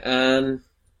 Okay,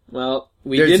 well,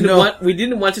 we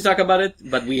didn't want to talk about it,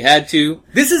 but we had to.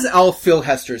 This is all Phil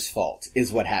Hester's fault,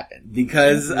 is what happened,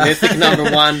 because Mythic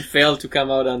 #1 failed to come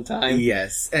out on time.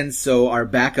 Yes, and so our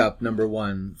backup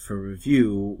 #1 for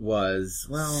review was,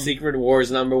 Secret Wars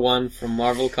 #1 from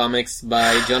Marvel Comics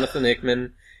by Jonathan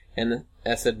Hickman and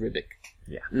Esad Ribic.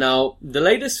 Yeah. Now, the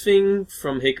latest thing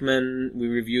from Hickman we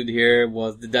reviewed here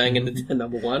was The Dying and the Dead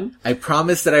 #1. I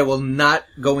promise that I will not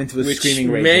go into a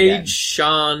screaming rage again. Which made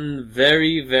Sean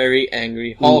very, very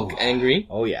angry. Hulk angry.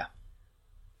 Oh yeah.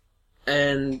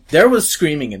 And there was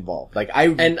screaming involved.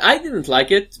 And I didn't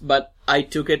like it, but I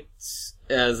took it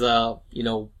as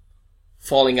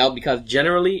falling out because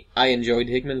generally I enjoyed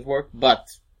Hickman's work,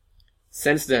 but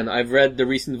Since then, I've read the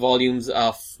recent volumes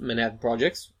of Manhattan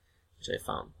Projects, which I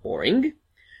found boring.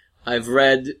 I've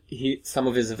read some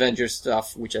of his Avengers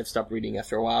stuff, which I've stopped reading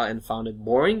after a while and found it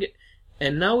boring.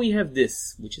 And now we have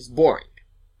this, which is boring.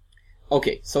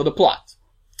 Okay, so the plot.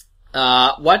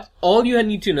 What all you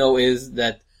need to know is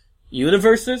that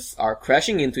universes are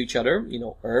crashing into each other,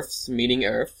 Earths meeting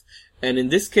Earth. And in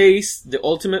this case, the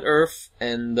Ultimate Earth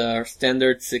and the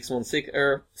standard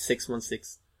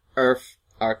 616 Earth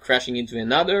are crashing into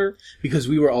another. Because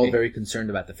we were all very concerned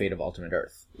about the fate of Ultimate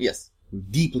Earth. Yes. We're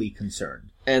deeply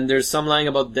concerned. And there's some lying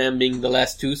about them being the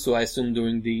last two, so I assume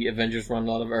during the Avengers run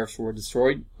a lot of Earths were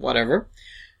destroyed, whatever.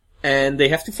 And they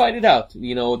have to fight it out.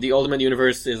 The Ultimate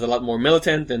Universe is a lot more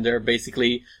militant, and they're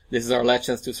basically, this is our last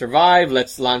chance to survive,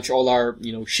 let's launch all our,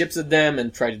 ships at them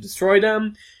and try to destroy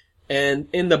them. And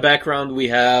in the background we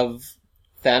have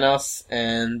Thanos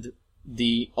and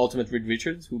the Ultimate Reed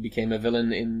Richards, who became a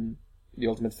villain in the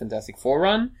Ultimate Fantastic Four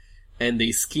run, and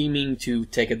they scheming to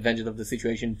take advantage of the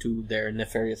situation to their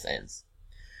nefarious ends.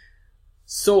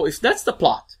 So if that's the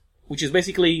plot, which is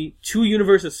basically two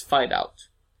universes fight out,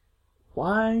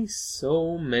 why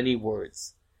so many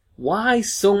words? Why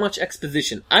so much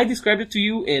exposition? I described it to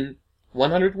you in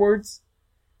 100 words.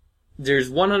 There's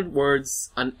 100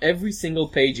 words on every single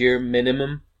page here,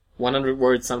 minimum. 100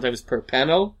 words sometimes per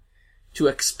panel, to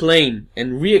explain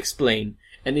and re-explain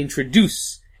and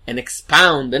introduce and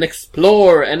expound and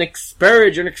explore and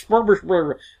exparage and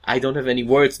explore. I don't have any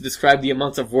words to describe the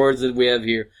amounts of words that we have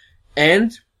here.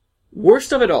 And,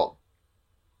 worst of it all,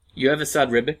 you have Assad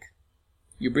Ribic.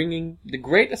 You're bringing the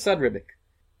great Assad Ribic,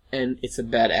 and it's a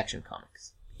bad Action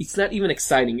Comics. It's not even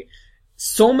exciting.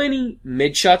 So many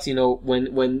mid-shots,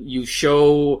 when you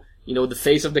show, the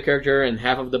face of the character and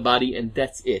half of the body, and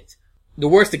that's it. The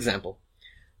worst example.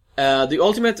 The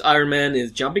Ultimate Iron Man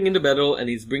is jumping into battle, and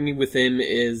he's bringing with him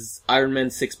is Iron Man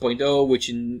 6.0, which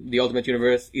in the Ultimate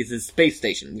Universe is his space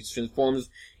station, which transforms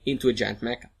into a giant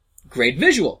mecha. Great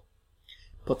visual.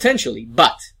 Potentially,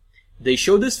 but they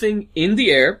show this thing in the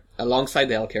air alongside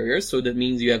the Helicarriers, so that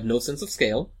means you have no sense of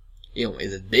scale.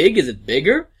 Is it big? Is it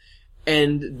bigger?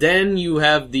 And then you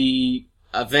have the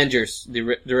Avengers, the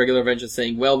regular Avengers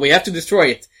saying, well, we have to destroy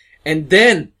it. And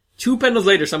then, 2 panels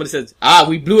later, somebody says,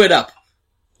 we blew it up.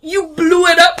 You blew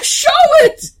it up? Show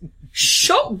it!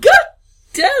 God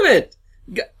damn it!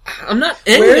 I'm not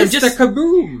angry, Where's the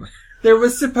kaboom? There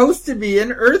was supposed to be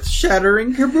an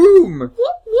earth-shattering kaboom.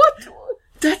 What?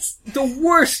 That's the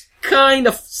worst kind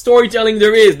of storytelling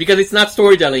there is, because it's not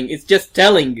storytelling, it's just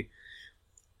telling.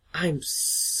 I'm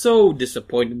so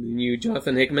disappointed in you,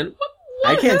 Jonathan Hickman. What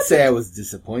I can't happened? say I was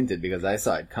disappointed because I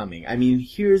saw it coming. I mean,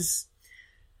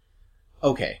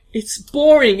 okay. It's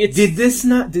boring. Did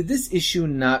this issue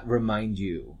not remind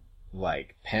you,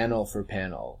 like, panel for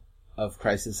panel, of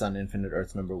Crisis on Infinite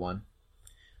Earths #1?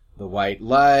 The white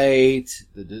light,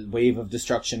 the wave of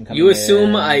destruction coming in. You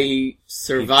assume I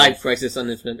survived Crisis on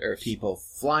Infinite Earths. People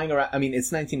flying around. I mean,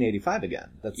 it's 1985 again.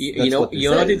 That's You know what this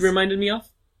what it is. reminded me of?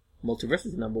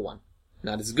 Multiversity #1.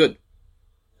 Not as good.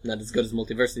 Not as good as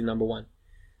Multiversity #1.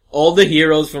 All the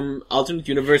heroes from alternate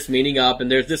universe meeting up, and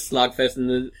there's this slugfest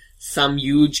and some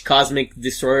huge cosmic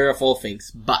destroyer of all things.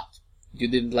 But you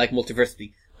didn't like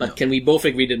Multiversity. But No. can we both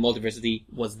agree that Multiversity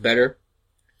was better?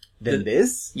 Than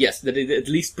this? Yes, that it at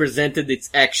least presented its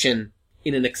action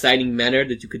in an exciting manner,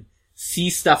 that you could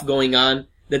see stuff going on,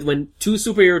 that when 2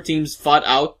 superhero teams fought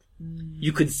out,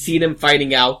 you could see them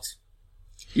fighting out.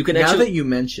 You can Now that you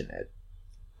mention it,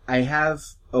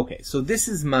 okay, so this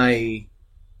is my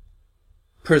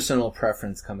personal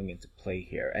preference coming into play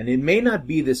here, and it may not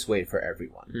be this way for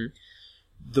everyone. Mm.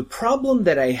 The problem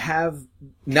that I have,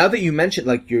 now that you mention,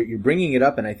 like, you're bringing it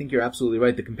up, and I think you're absolutely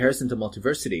right, the comparison to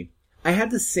Multiversity, I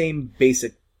had the same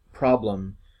basic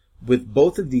problem with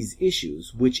both of these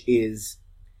issues, which is,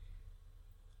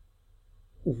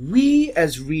 we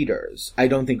as readers, I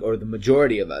don't think, or the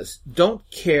majority of us, don't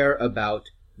care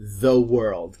about the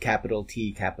world, capital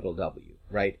T, capital W,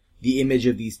 right? The image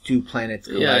of these 2 planets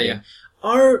colliding. Yeah.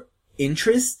 Our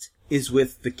interest is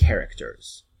with the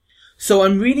characters. So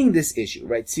I'm reading this issue,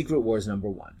 right? Secret Wars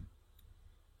 #1.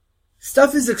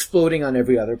 Stuff is exploding on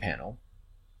every other panel.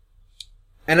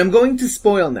 And I'm going to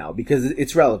spoil now because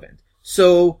it's relevant.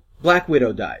 So, Black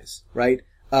Widow dies, right?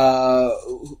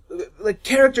 Like,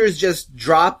 characters just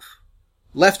drop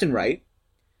left and right.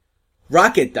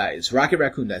 Rocket dies. Rocket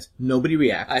Raccoon dies. Nobody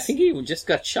reacts. I think he just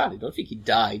got shot. I don't think he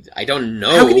died. I don't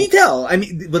know. How can you tell? I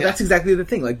mean, but Yeah. that's exactly the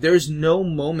thing. Like, there's no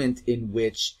moment in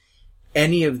which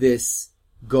any of this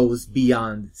goes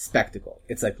beyond spectacle.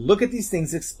 It's like, look at these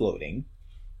things exploding.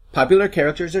 Popular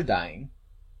characters are dying.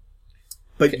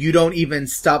 but you don't even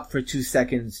stop for 2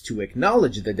 seconds to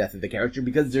acknowledge the death of the character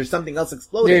because there's something else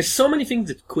exploding. There's so many things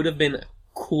that could have been a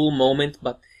cool moment,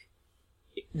 but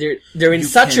they're in You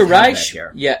such a can't have rush. that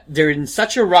here. Yeah, they're in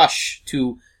such a rush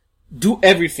to do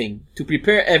everything, to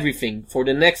prepare everything for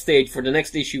the next stage, for the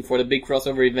next issue, for the big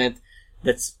crossover event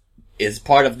is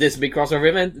part of this big crossover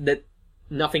event, that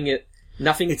nothing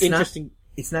It's interesting.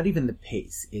 It's not even the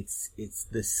pace. It's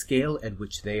the scale at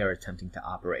which they are attempting to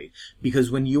operate. Because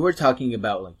when you were talking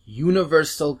about like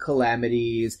universal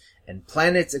calamities and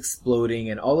planets exploding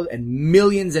and and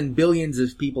millions and billions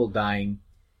of people dying,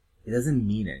 it doesn't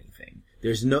mean anything.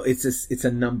 It's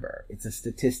a number. It's a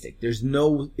statistic. There's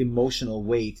no emotional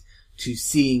weight to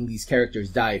seeing these characters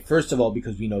die. First of all,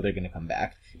 because we know they're going to come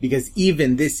back. Because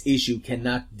even this issue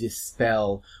cannot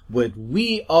dispel what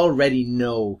we already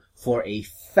know for a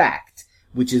fact,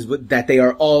 which is that they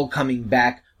are all coming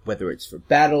back, whether it's for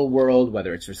Battle World,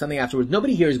 whether it's for something afterwards.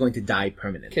 Nobody here is going to die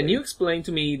permanently. Can you explain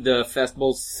to me the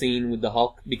fastball scene with the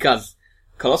Hulk? Because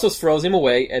Colossus throws him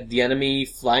away at the enemy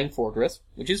flying fortress,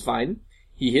 which is fine.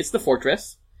 He hits the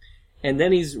fortress, and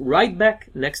then he's right back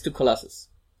next to Colossus.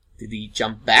 Did he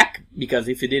jump back? Because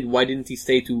if he did, why didn't he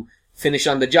stay to finish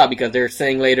on the job? Because they're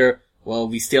saying later, well,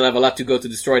 we still have a lot to go to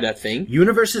destroy that thing.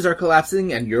 Universes are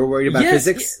collapsing and you're worried about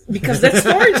physics? Because that's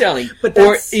storytelling. But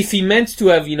or if he meant to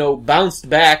have, bounced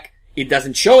back, it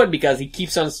doesn't show it because he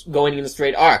keeps on going in a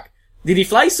straight arc. Did he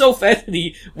fly so fast that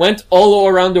he went all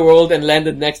around the world and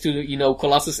landed next to,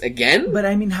 Colossus again? But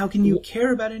I mean, how can you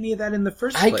care about any of that in the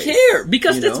first I place? care,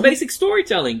 because that's basic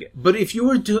storytelling. But if you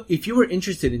were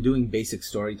interested in doing basic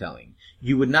storytelling,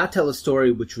 you would not tell a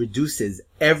story which reduces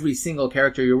every single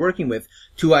character you're working with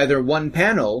to either one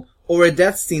panel or a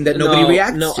death scene that nobody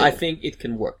reacts to. No, I think it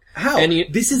can work. How?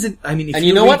 This isn't, I mean, if and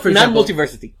you know read, what? for example,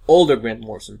 Non-multiversity. Older Grant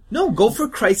Morrison. No, go for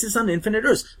Crisis on Infinite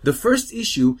Earths. The first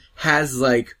issue has,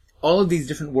 all of these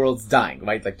different worlds dying,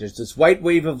 right? Like, there's this white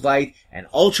wave of light, and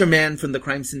Ultraman from the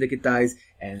Crime Syndicate dies,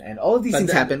 and all of these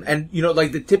things happen. And,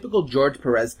 like the typical George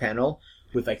Perez panel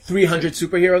with, 300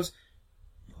 superheroes.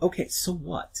 Okay, so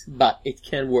what? But it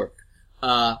can work.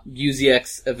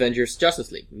 UZX Avengers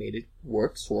Justice League made it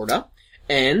work, sorta.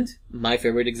 And, my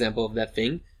favorite example of that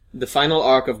thing, the final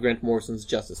arc of Grant Morrison's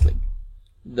Justice League.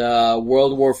 The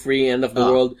World War III end of the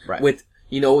world right. with,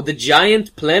 the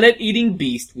giant planet-eating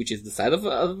beast, which is the side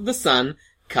of the sun,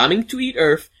 coming to eat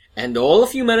Earth, and all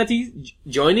of humanity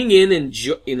joining in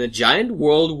a giant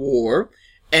world war,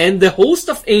 and the host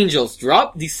of angels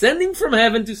descending from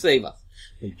heaven to save us.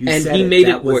 And he made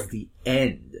it work. That was the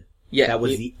end. Yeah. That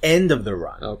was the end of the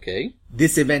run. Okay.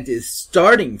 This event is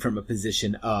starting from a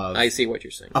position of... I see what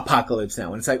you're saying. Apocalypse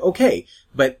now. And it's like, okay,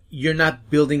 but you're not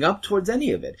building up towards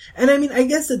any of it. And I mean, I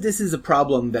guess that this is a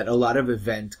problem that a lot of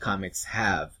event comics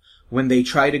have when they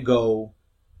try to go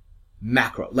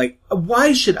macro. Like,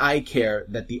 why should I care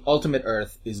that the Ultimate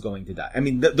Earth is going to die? I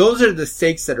mean, those are the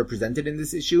stakes that are presented in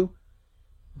this issue.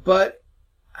 But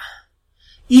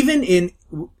even in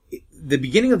the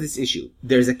beginning of this issue,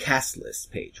 there's a cast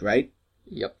list page, right?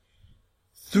 Yep.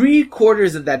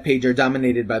 3/4 of that page are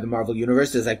dominated by the Marvel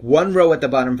Universe. There's one row at the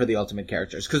bottom for the Ultimate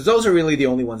characters. Because those are really the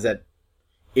only ones that,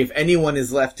 if anyone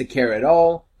is left to care at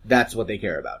all, that's what they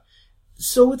care about.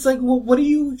 So it's well, what are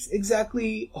you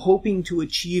exactly hoping to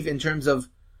achieve in terms of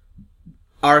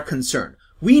our concern?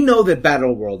 We know that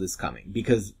Battle World is coming,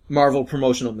 because Marvel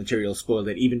promotional material spoiled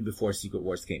it even before Secret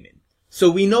Wars came in.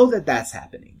 So we know that that's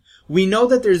happening. We know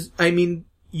that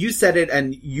you said it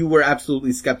and you were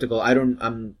absolutely skeptical.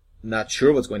 I'm not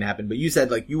sure what's going to happen, but you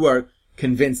said you are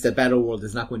convinced that Battle World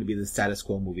is not going to be the status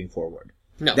quo moving forward.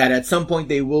 No. That at some point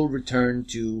they will return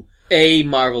to a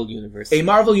Marvel universe. A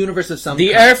Marvel universe of some kind.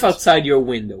 The Earth outside your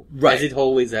window. Right. As it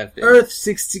always has been. Earth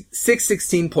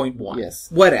 616.1.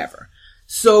 Yes. Whatever.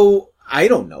 So, I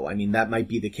don't know. I mean, that might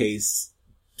be the case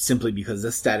simply because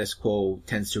the status quo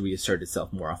tends to reassert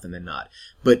itself more often than not.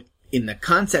 But in the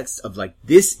context of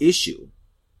this issue,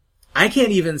 I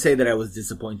can't even say that I was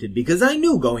disappointed because I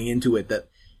knew going into it that,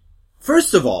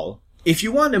 first of all, if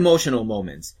you want emotional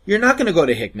moments, you're not going to go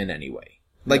to Hickman anyway.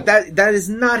 That is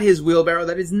not his wheelbarrow.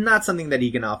 That is not something that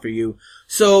he can offer you.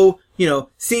 So,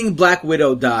 seeing Black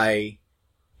Widow die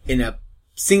in a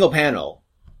single panel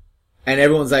and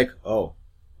everyone's like, oh,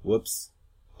 whoops.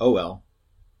 Oh well.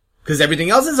 Cause everything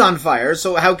else is on fire.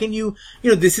 So how can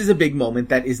this is a big moment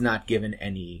that is not given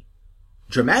any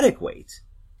dramatic weight.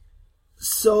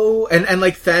 So, and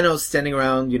Thanos standing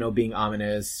around, being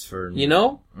ominous for...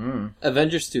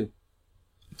 Avengers 2.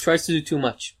 It tries to do too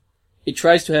much. It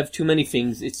tries to have too many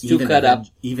things. It's too cut up.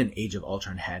 Even Age of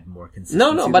Ultron had more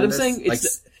consistency. No, but I'm saying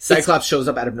Cyclops shows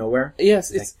up out of nowhere.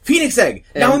 Yes, it's Phoenix Egg!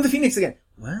 Now I'm the Phoenix again!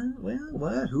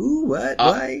 What? Who? What?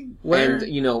 Uh, Why? Where?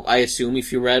 And, I assume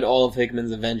if you read all of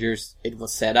Hickman's Avengers, it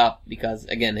was set up because,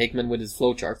 again, Hickman with his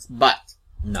flowcharts, but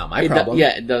Not my problem.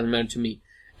 it doesn't matter to me.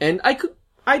 And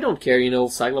I don't care,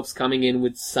 Cyclops coming in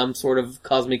with some sort of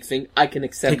cosmic thing. I can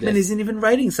accept Hickman this. isn't even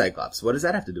writing Cyclops. What does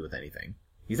that have to do with anything?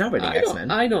 He's not writing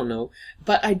X-Men. I don't know.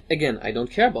 But I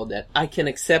don't care about that. I can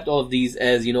accept all of these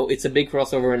as, it's a big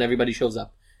crossover and everybody shows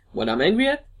up. What I'm angry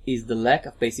at is the lack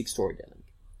of basic storytelling.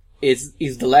 Is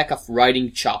the lack of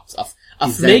writing chops, of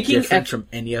Is that making different from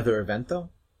any other event, though?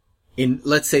 In,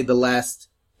 let's say, the last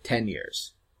 10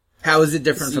 years. How is it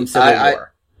different from Civil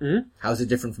War? How is it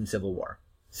different from Civil War?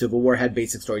 Civil War had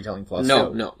basic storytelling flaws,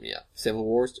 too. Civil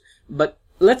Wars. But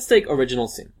let's take Original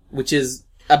Sin, which is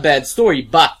a bad story,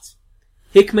 but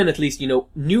Hickman at least,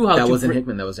 knew how to... That wasn't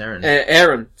Hickman, that was Aaron.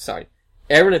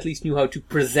 Aaron at least knew how to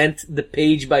present the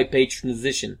page-by-page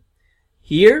transition.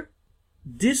 Here,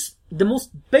 the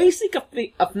most basic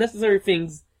of necessary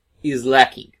things is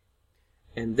lacking.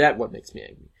 And that's what makes me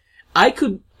angry. I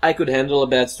could handle a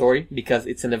bad story because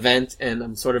it's an event and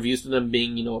I'm sort of used to them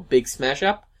being, a big smash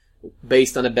up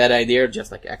based on a bad idea,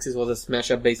 just like Axis was a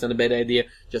smash up based on a bad idea,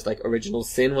 just like Original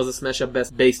Sin was a smash up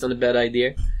based on a bad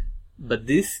idea. But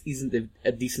this isn't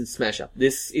a decent smash up.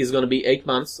 This is gonna be 8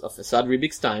 months of Asad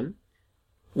Ribik's time.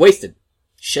 Wasted.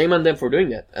 Shame on them for doing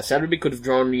that. Asad Ribik could have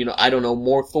drawn,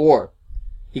 more Thor.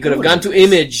 He could have gone to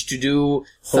Image to do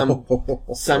some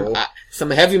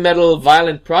heavy metal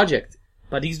violent project.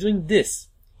 But he's doing this.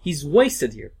 He's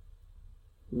wasted here.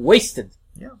 Wasted.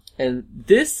 Yeah. And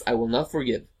this I will not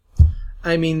forgive.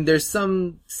 I mean, there's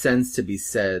some sense to be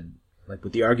said, like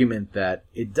with the argument that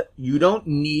you don't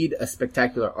need a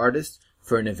spectacular artist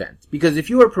for an event. Because if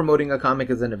you are promoting a comic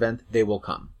as an event, they will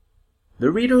come.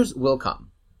 The readers will come.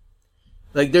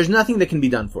 Like, there's nothing that can be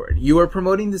done for it. You are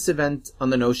promoting this event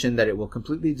on the notion that it will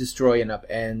completely destroy and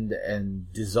upend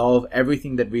and dissolve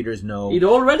everything that readers know. It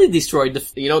already destroyed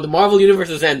the Marvel Universe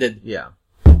has ended. Yeah.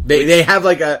 They have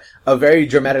like a very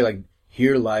dramatic, like,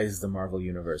 here lies the Marvel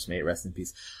Universe, may it rest in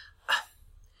peace.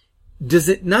 Does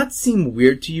it not seem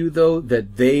weird to you, though,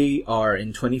 that they are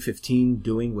in 2015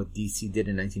 doing what DC did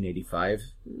in 1985?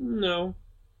 No.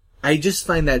 I just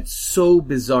find that so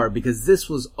bizarre because this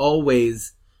was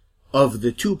always... Of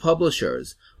the two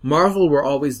publishers, Marvel were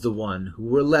always the one who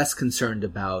were less concerned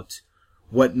about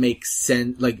what makes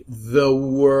sense, like the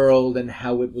world and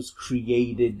how it was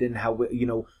created and how,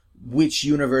 which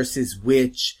universe is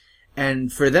which.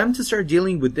 And for them to start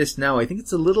dealing with this now, I think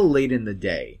it's a little late in the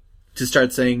day to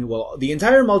start saying, well, the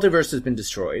entire multiverse has been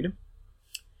destroyed,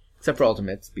 except for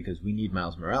Ultimates, because we need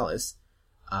Miles Morales.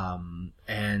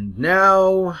 And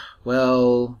now,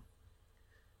 well,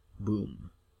 boom.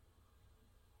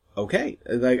 Okay,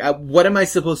 like, what am I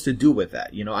supposed to do with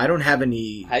that? I don't have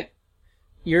any...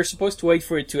 You're supposed to wait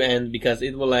for it to end because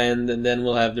it will end and then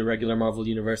we'll have the regular Marvel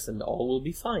Universe and all will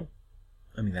be fine.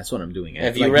 I mean, that's what I'm doing.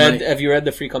 Have you read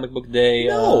the Free Comic Book Day?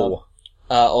 No.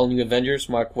 All New Avengers,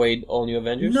 Mark Waid, All New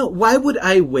Avengers? No, why would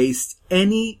I waste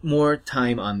any more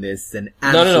time on this than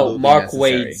absolutely No, Mark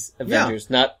necessary? Waid's Avengers,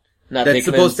 not That's Hickman's.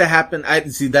 supposed to happen.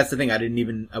 See, that's the thing.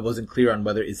 I wasn't clear on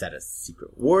whether is that a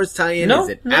Secret Wars tie-in? No, is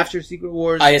it no. after Secret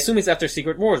Wars? I assume it's after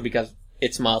Secret Wars because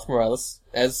it's Miles Morales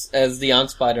as the young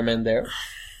Spider-Man there.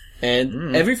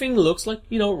 And everything looks like,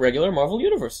 regular Marvel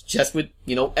Universe. Just with,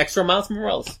 extra Miles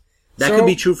Morales. That could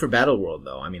be true for Battleworld,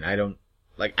 though. I mean, I don't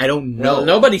know. Well,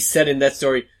 nobody said in that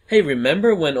story, hey,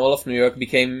 remember when all of New York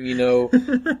became,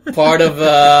 part of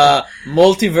a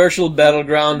multiversal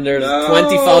battleground? There's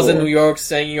 20,000 New Yorks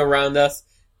hanging around us.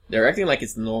 They're acting like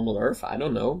it's normal Earth. I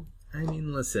don't know. I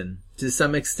mean, listen, to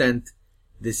some extent,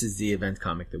 this is the event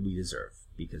comic that we deserve.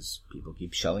 Because people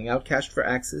keep shelling out cash for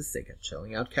Axis, they kept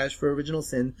shelling out cash for Original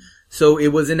Sin. So it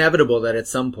was inevitable that at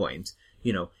some point,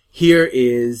 here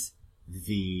is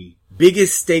the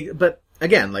biggest stake, but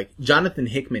again, like, Jonathan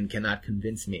Hickman cannot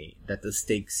convince me that the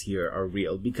stakes here are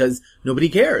real because nobody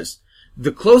cares.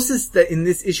 The closest that in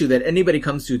this issue that anybody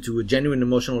comes to a genuine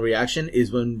emotional reaction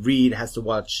is when Reed has to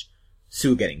watch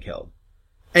Sue getting killed.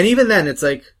 And even then, it's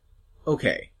like,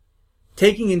 okay.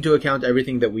 Taking into account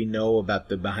everything that we know about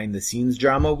the behind-the-scenes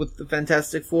drama with the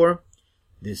Fantastic Four,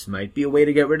 this might be a way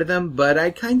to get rid of them, but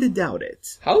I kinda doubt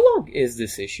it. How long is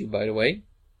this issue, by the way?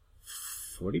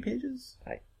 40 pages?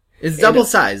 It's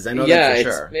double-sized, I know that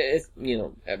for sure.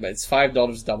 It's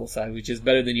 $5 double-sized, which is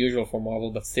better than usual for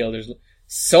Marvel, but still, there's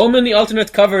so many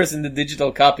alternate covers in the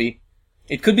digital copy.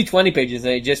 It could be 20 pages,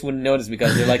 and I just wouldn't notice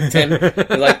because they're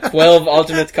like 12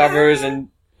 alternate covers and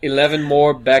 11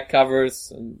 more back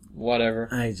covers and whatever.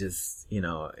 I just,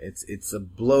 it's a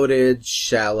bloated,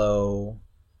 shallow,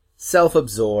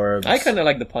 self-absorbed. I kind of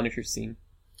like the Punisher scene.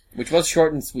 which was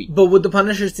short and sweet. But would the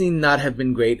Punisher scene not have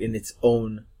been great in its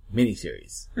own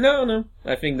miniseries? No.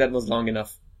 I think that was long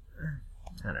enough.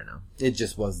 I don't know. It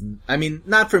just wasn't. I mean,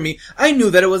 not for me. I knew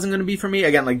that it wasn't going to be for me.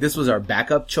 Again, like, this was our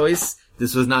backup choice.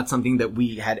 This was not something that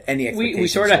we had any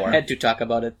expectations for. We sort of had to talk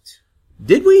about it.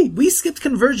 Did we? We skipped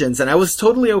Convergence, and I was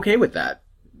totally okay with that.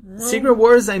 Well, Secret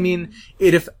Wars, I mean,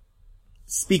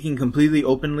 speaking completely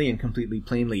openly and completely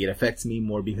plainly, it affects me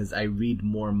more because I read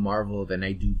more Marvel than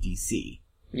I do DC.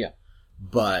 Yeah.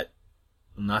 But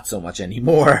not so much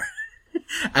anymore.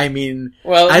 I mean,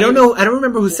 well, I don't know. I don't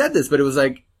remember who said this, but it was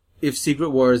like, if Secret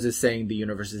Wars is saying the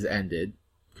universe has ended,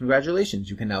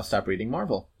 congratulations, you can now stop reading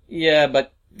Marvel. Yeah,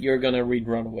 but you're gonna read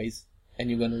Runaways. And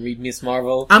you're gonna read Miss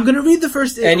Marvel. I'm gonna read the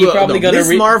first... And you're probably gonna read...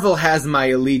 Miss Marvel has my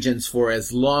allegiance for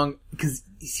as long...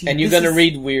 And you're gonna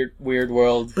read Weird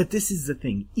World. But this is the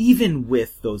thing. Even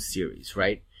with those series,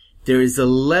 right? There is a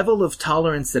level of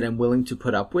tolerance that I'm willing to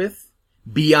put up with,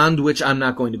 beyond which I'm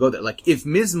not going to go there. Like, if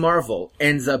Ms. Marvel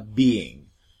ends up being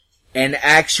an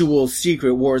actual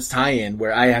Secret Wars tie-in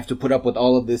where I have to put up with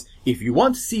all of this, if you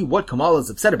want to see what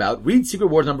Kamala's upset about, read Secret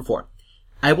Wars number 4.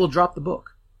 I will drop the book.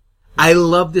 I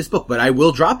love this book, but I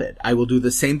will drop it. I will do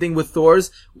the same thing with Thor's.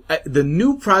 The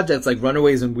new projects like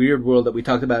Runaways and Weird World that we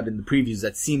talked about in the previews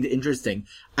that seemed interesting,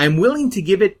 I'm willing to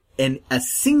give it a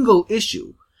single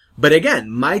issue. But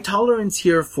again, my tolerance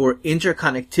here for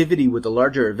interconnectivity with a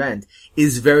larger event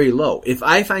is very low. If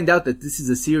I find out that this is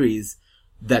a series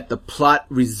that the plot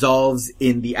resolves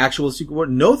in the actual Secret War,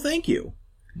 no thank you.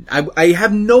 I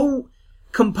have no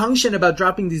compunction about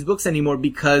dropping these books anymore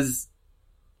because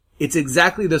it's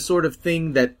exactly the sort of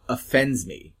thing that offends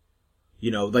me.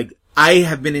 You know, like, I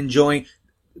have been enjoying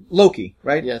Loki,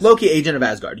 right? Yes. Loki, Agent of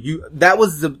Asgard. That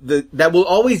was that will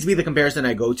always be the comparison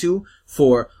I go to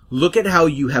for, look at how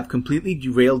you have completely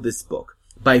derailed this book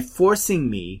by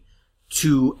forcing me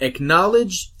to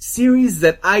acknowledge series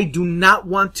that I do not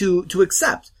want to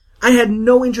accept. I had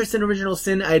no interest in Original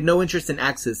Sin. I had no interest in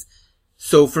Axis.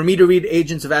 So for me to read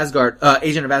Agent of Asgard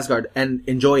and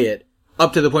enjoy it,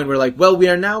 up to the point where, like, well, we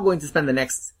are now going to spend the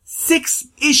next 6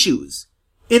 issues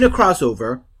in a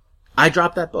crossover, I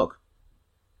dropped that book.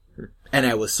 And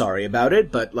I was sorry about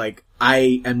it, but, like,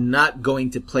 I am not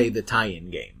going to play the tie-in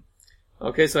game.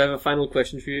 Okay, so I have a final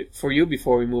question for you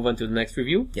before we move on to the next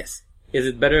review. Yes. Is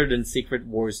it better than Secret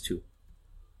Wars 2?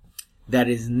 That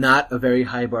is not a very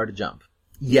high bar to jump.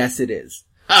 Yes, it is.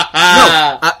 Ha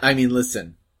ha! I mean,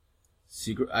 listen.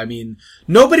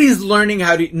 Nobody's learning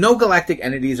no galactic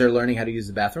entities are learning how to use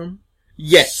the bathroom.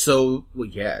 Yes. So, well,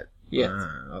 yeah. Yes.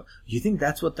 You think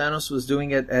that's what Thanos was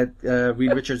doing at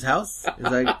Reed Richards' house? It's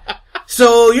like,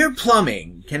 so you're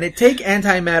plumbing. Can it take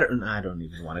antimatter? I don't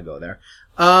even want to go there.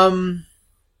 Shall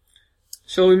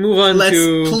we move on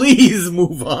please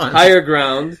move on. Higher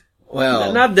ground.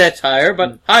 Well, not that higher,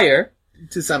 but higher.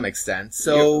 To some extent.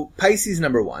 So, Pisces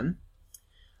number 1.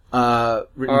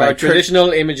 Our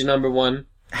traditional image number 1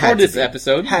 for this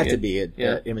episode. Had to be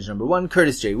image number 1.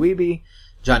 Curtis J. Wiebe,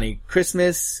 Johnny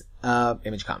Christmas,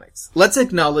 Image Comics. Let's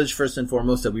acknowledge first and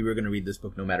foremost that we were going to read this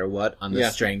book no matter what on the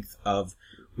strength of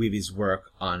Wiebe's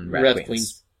work on Red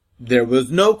Queens. There was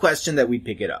no question that we'd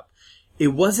pick it up. It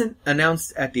wasn't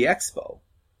announced at the expo.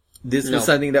 This was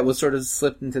something that was sort of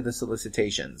slipped into the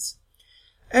solicitations.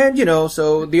 And,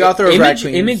 so the author of Red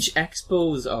Queens... Image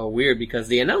expos are weird because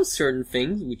they announce certain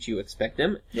things, which you expect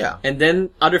them. Yeah. And then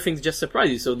other things just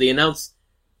surprise you. So they announce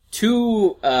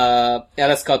 2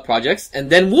 LS Scout projects, and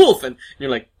then Wolf, and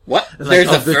you're like, what? There's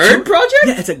a third project?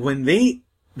 Yeah, it's like when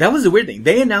that was the weird thing.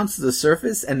 They announced The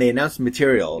Surface and they announced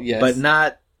Material, but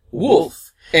not Wolf.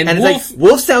 And it's like,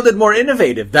 Wolf sounded more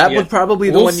innovative. That would probably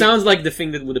the Wolf one... sounds like the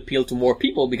thing that would appeal to more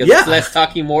people because it's less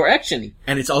talky, more actiony.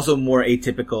 And it's also more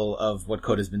atypical of what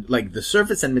Code has been... Like, The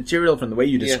Surface and Material, from the way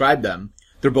you describe them,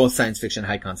 they're both science fiction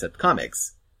high-concept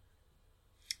comics.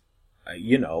 It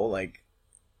can go either way.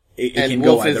 And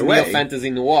Wolf is real fantasy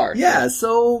noir. Yeah,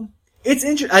 so... It's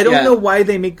interesting. I don't know why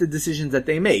they make the decisions that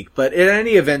they make, but in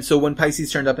any event, so when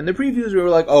Pisces turned up in the previews, we were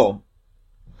like,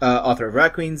 author of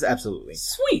Rat Queens, absolutely.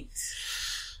 Sweet.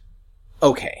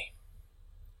 Okay.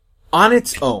 On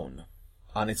its own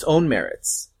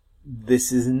merits,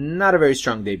 this is not a very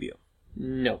strong debut.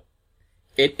 No.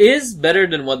 It is better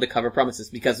than what the cover promises,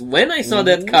 because when I saw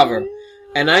that cover,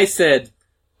 and I said,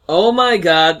 oh my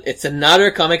god, it's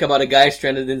another comic about a guy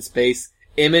stranded in space,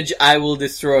 Image, I will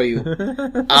destroy you.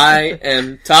 I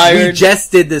am tired. We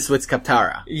just did this with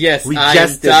Kaptara. Yes, I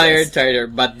am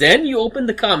tired. But then you open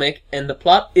the comic, and the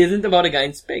plot isn't about a guy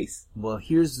in space. Well,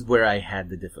 here's where I had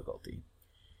the difficulty.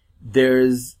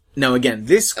 Now again,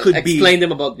 this could Explain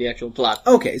them about the actual plot.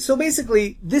 Okay, so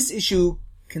basically, this issue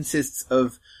consists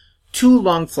of two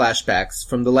long flashbacks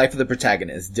from the life of the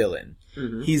protagonist, Dylan.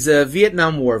 Mm-hmm. He's a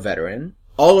Vietnam War veteran,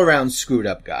 all-around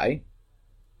screwed-up guy,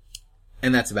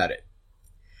 and that's about it.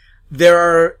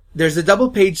 There's a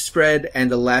double-page spread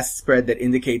and a last spread that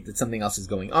indicate that something else is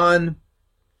going on,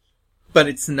 but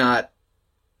it's not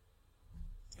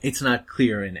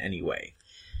clear in any way.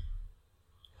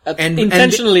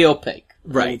 Intentionally opaque,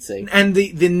 right. I would say. And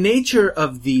the nature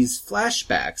of these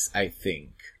flashbacks, I think,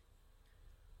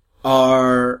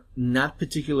 are not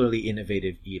particularly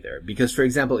innovative either. Because, for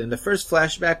example, in the first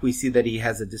flashback, we see that he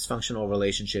has a dysfunctional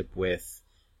relationship with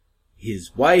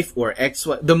his wife or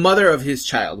ex-wife, the mother of his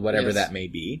child, whatever Yes. that may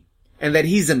be, and that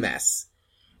he's a mess.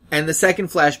 And the second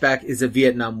flashback is a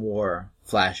Vietnam War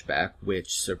flashback,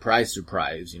 which, surprise,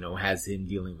 surprise, has him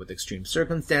dealing with extreme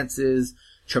circumstances,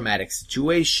 traumatic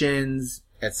situations,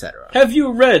 etc. Have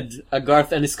you read a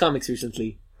Garth Ennis comics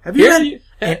recently? Have you Here's-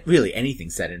 read? Really, anything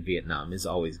set in Vietnam is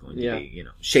always going to Yeah. be,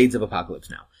 shades of Apocalypse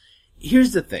Now.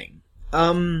 Here's the thing.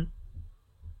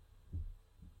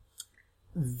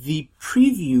 The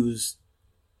previews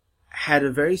had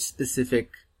a very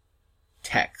specific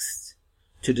text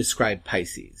to describe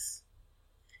Pisces.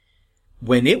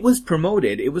 When it was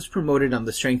promoted on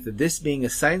the strength of this being a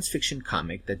science fiction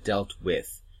comic that dealt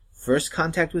with first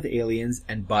contact with aliens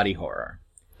and body horror.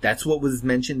 That's what was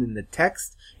mentioned in the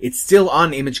text. It's still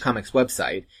on Image Comics'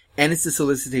 website, and it's the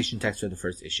solicitation text for the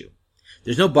first issue.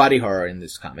 There's no body horror in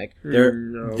this comic.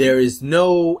 No. There is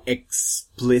no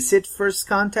explicit first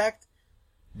contact.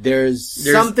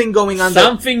 There's something going on.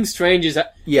 Something strange is...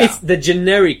 Yeah. It's the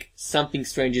generic something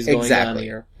strange is going on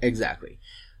here. Exactly.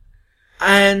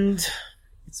 And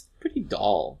It's pretty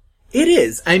dull. it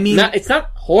is. I mean, It's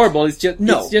not horrible, it's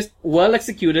just well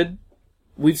executed.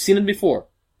 We've seen it before.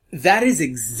 that is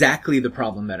exactly the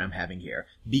problem that I'm having here.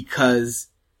 Because,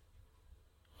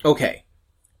 okay,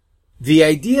 the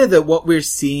idea that what we're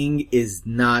seeing is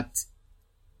not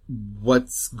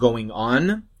what's going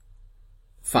on,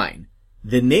 fine.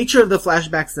 The nature of the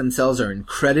flashbacks themselves are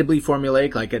incredibly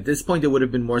formulaic. Like, at this point, it would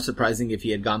have been more surprising if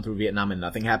he had gone through Vietnam and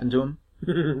nothing happened to him.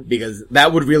 Because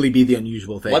that would really be the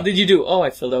unusual thing. What did you do? Oh, I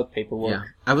filled out paperwork. Yeah.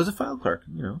 I was a file clerk,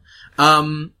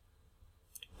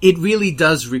 It really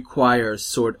does require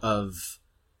sort of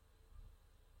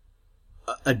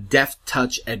a deft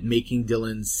touch at making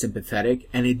Dylan sympathetic,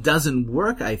 and it doesn't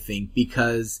work, I think,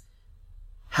 because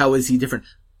how is he different?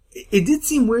 It did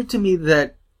seem weird to me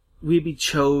that Weeby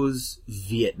chose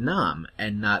Vietnam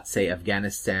and not, say,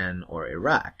 Afghanistan or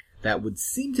Iraq. That would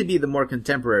seem to be the more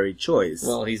contemporary choice.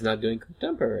 Well, he's not doing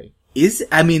contemporary. Is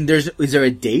there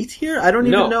a date here? I don't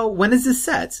even No. know. When is this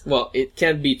set? Well, it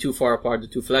can't be too far apart, the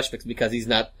two flashbacks, because he's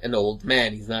not an old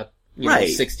man. He's not, Right.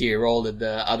 60-year-old at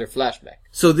the other flashback.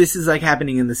 So this is like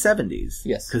happening in the 70s.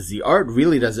 Yes. Because the art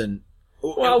really doesn't...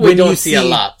 Well, we don't see a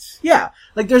lot. Yeah.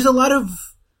 Like there's a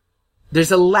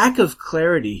lack of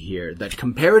clarity here that,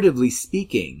 comparatively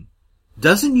speaking,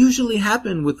 doesn't usually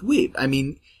happen with Weeb. I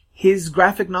mean, his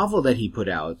graphic novel that he put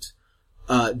out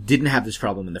didn't have this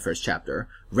problem in the first chapter.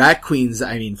 Rat Queens,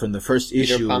 from the first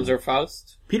issue... Peter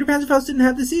Panzerfaust? Peter Panzerfaust didn't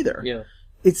have this either. Yeah.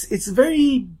 It's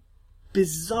very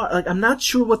bizarre. Like, I'm not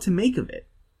sure what to make of it.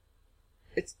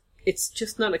 It's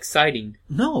just not exciting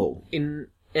No. in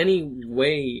any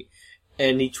way.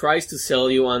 And he tries to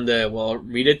sell you on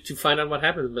read it to find out what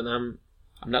happens, but I'm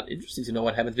not interested to know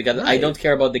what happens because I Right. don't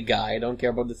care about the guy, I don't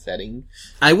care about the setting.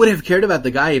 I would have cared about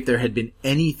the guy if there had been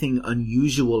anything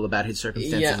unusual about his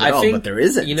circumstances at all, but there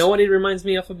isn't. You know what it reminds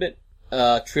me of a bit?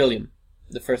 Trillium.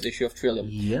 The first issue of Trillium.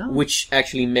 Yeah. Which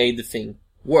actually made the thing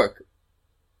work.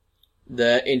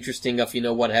 The interesting of,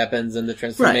 what happens and the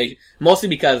transformation. Mostly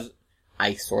because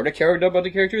I sort of cared about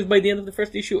the characters by the end of the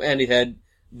first issue, and it had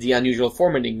the unusual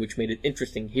formatting, which made it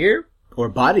interesting. Here, Or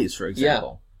Bodies, for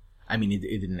example. I mean, it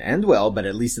didn't end well, but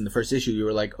at least in the first issue you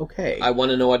were like, okay. I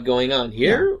want to know what's going on.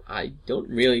 Here, I don't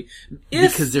really.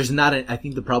 Because there's not I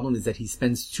think the problem is that he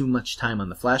spends too much time on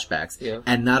the flashbacks,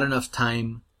 and not enough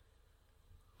time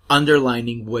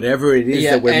underlining whatever it is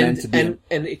that we're meant to be.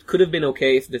 And it could have been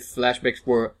okay if the flashbacks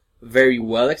were very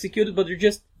well executed, but they're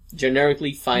just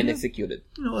generically fine executed.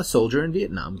 A soldier in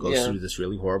Vietnam goes through this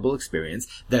really horrible experience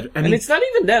and it's not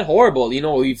even that horrible.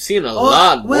 We've seen a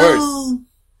lot worse.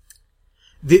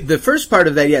 The first part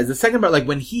of that, the second part, like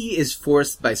when he is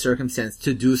forced by circumstance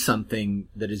to do something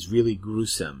that is really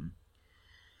gruesome.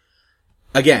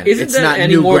 Again, Isn't it's that not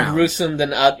any new more ground. gruesome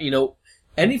than,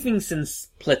 anything since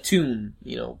Platoon,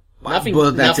 nothing.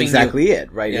 Well, that's nothing exactly new.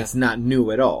 it, right? Yeah. It's not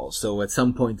new at all. So at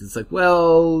some point it's like,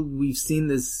 well, we've seen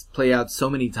this play out so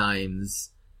many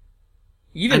times.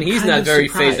 Even I'm he's kind not of very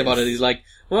surprised. phased about it. He's like,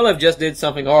 well, I've just did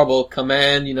something horrible.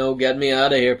 Command, get me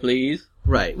out of here, please.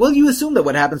 Right. Well, you assume that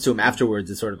what happens to him afterwards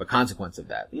is sort of a consequence of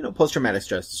that. You know, post-traumatic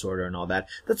stress disorder and all that.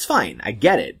 That's fine. I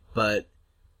get it. But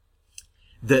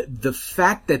the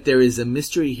fact that there is a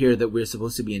mystery here that we're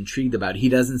supposed to be intrigued about, he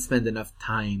doesn't spend enough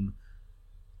time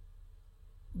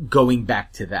going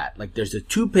back to that. Like, there's a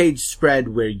 2-page spread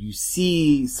where you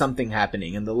see something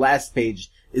happening, and the last page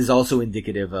is also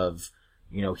indicative of,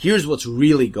 you know, here's what's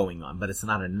really going on, but it's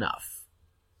not enough.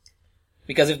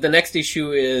 Because if the next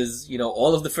issue is, you know,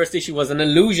 all of the first issue was an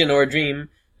illusion or a dream,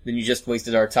 then you just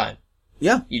wasted our time.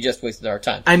 Yeah. You just wasted our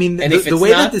time. I mean, and the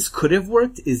way that this could have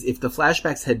worked is if the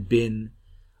flashbacks had been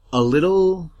a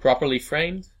little... properly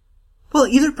framed? Well,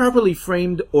 either properly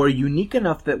framed or unique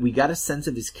enough that we got a sense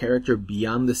of his character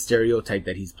beyond the stereotype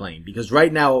that he's playing. Because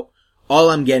right now, all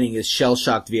I'm getting is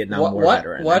shell-shocked Vietnam War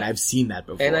veteran, and I've seen that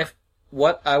before. And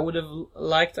what I would have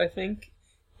liked, I think,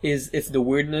 is if the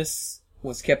weirdness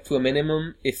was kept to a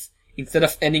minimum, if instead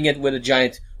of ending it with a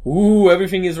giant, ooh,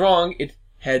 everything is wrong, it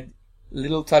had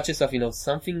little touches of, you know,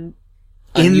 something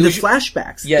in the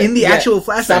flashbacks. Yeah, in the actual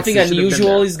flashbacks. Something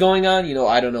unusual is going on, you know,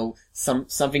 I don't know,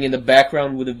 something in the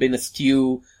background would have been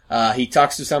askew, he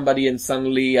talks to somebody and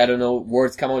suddenly, I don't know,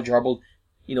 words come out garbled,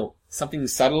 you know, something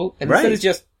subtle, and instead it's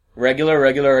just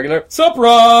regular,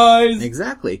 surprise!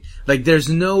 Exactly. Like, there's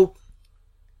no...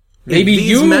 Maybe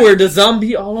you were the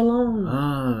zombie all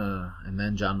along. And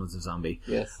then John was a zombie.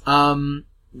 Yes.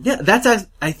 Yeah,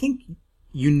 I think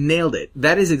you nailed it.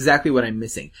 That is exactly what I'm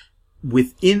missing.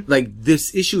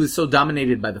 This issue is so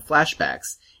dominated by the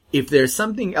flashbacks. If there's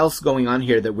something else going on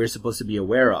here that we're supposed to be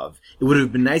aware of, it would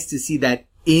have been nice to see that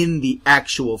in the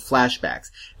actual flashbacks.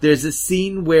 There's a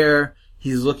scene where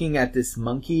he's looking at this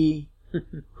monkey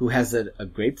who has a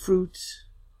grapefruit.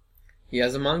 He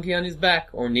has a monkey on his back,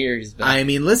 or near his back. I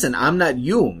mean, listen, I'm not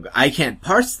Jung. I can't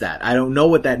parse that. I don't know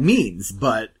what that means,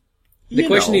 but... The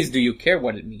question is, do you care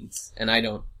what it means? And I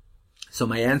don't. So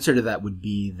my answer to that would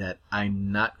be that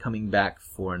I'm not coming back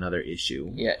for another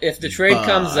issue. Yeah, if the trade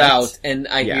comes out and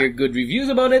I hear good reviews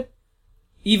about it,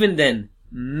 even then,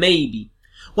 maybe.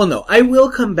 Well, no, I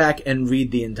will come back and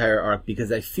read the entire arc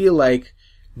because I feel like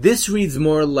this reads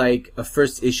more like a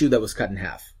first issue that was cut in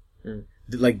half.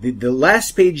 Like, the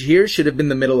last page here should have been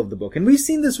the middle of the book. And we've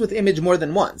seen this with Image more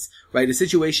than once, right? A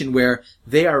situation where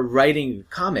they are writing a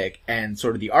comic and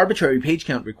sort of the arbitrary page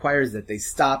count requires that they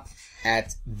stop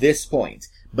at this point.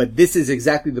 But this is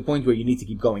exactly the point where you need to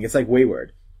keep going. It's like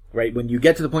Wayward, right? When you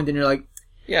get to the point and you're like...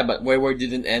 Yeah, but Wayward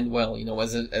didn't end well, you know,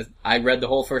 as I read the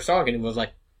whole first arc and it was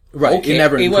like... Right, okay. It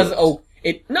never improved.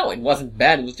 It wasn't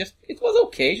bad, it was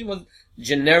okay. It was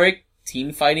generic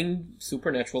teen fighting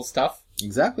supernatural stuff.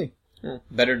 Exactly.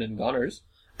 Better than Goners.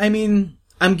 I mean,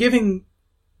 I'm giving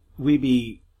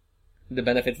Weeby... the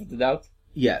benefit of the doubt?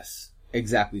 Yes,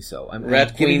 exactly so.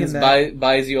 Rat Queens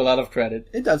buys you a lot of credit.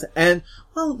 It does. And,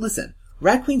 well, listen,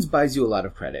 Rat Queens buys you a lot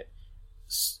of credit.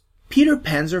 Peter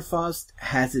Panzerfaust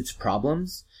has its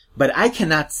problems, but I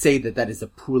cannot say that is a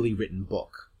poorly written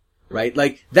book. Right?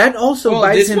 Like, that also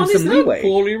buys him some leeway. It's not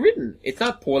poorly written. It's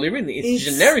not poorly written. It's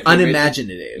generically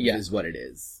unimaginative is what it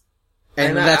is.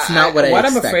 And that's not what I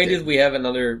expected. What I'm afraid is we have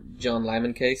another John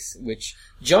Lyman case, which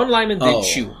John Lyman did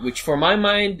Chew, which for my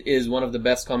mind is one of the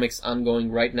best comics ongoing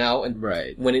right now, and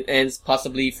when it ends,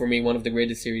 possibly for me one of the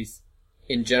greatest series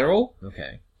in general.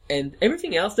 Okay. And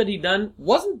everything else that he done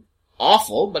wasn't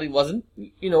awful, but it wasn't,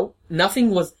 you know,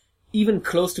 nothing was even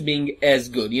close to being as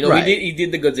good. You know, he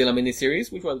did the Godzilla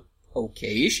miniseries, which was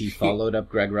okay-ish. He followed up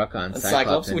Greg Rucka on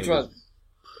Cyclops, which was...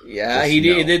 Yeah, he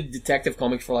did Detective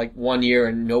Comics for like 1 year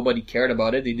and nobody cared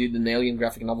about it. He did an Alien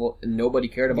graphic novel and nobody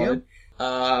cared about it.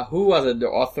 Who was it? The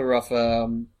author of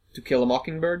To Kill a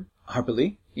Mockingbird? Harper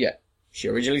Lee? Yeah. She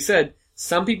originally said,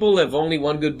 some people have only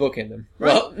one good book in them.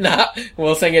 Right. Well,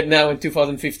 we'll saying it now in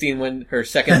 2015 when her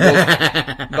second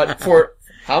book. But for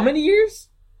how many years?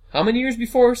 How many years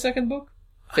before her second book?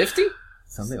 50?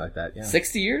 Something like that, yeah.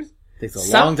 60 years? Takes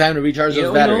a long time to recharge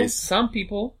those batteries. Some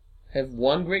people have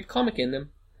one great comic in them.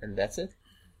 And that's it.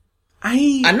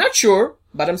 I'm not sure,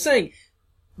 but I'm saying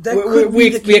we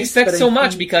expect so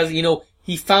much because, you know,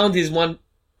 he found his one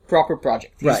proper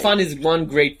project. He found his one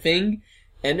great thing,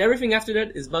 and everything after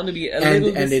that is bound to be a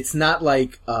little... And it's not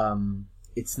like,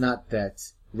 it's not that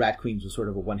Rat Queens was sort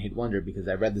of a one-hit wonder, because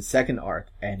I read the second arc,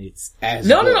 and it's as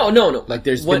No. Like,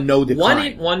 there's been no decline.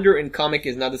 One-hit wonder in comic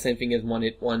is not the same thing as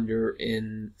one-hit wonder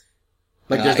in...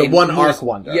 Like, there's a one-arc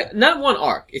wonder. Yeah, not one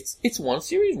arc. It's one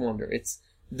series wonder. It's...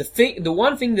 The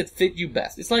one thing that fit you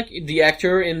best. It's like the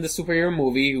actor in the superhero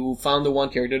movie who found the one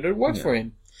character that worked for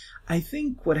him. I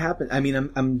think what happened, I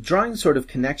mean, I'm drawing sort of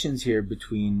connections here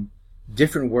between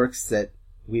different works that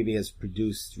Weeby has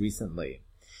produced recently.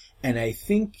 And I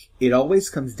think it always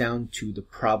comes down to the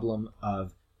problem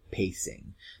of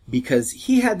pacing. Because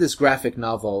he had this graphic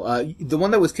novel, the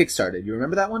one that was kickstarted. You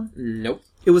remember that one? Nope.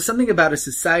 It was something about a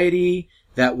society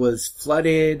that was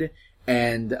flooded,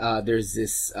 and there's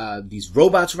these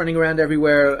robots running around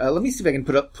everywhere. Let me see if I can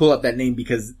pull up that name,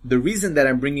 because the reason that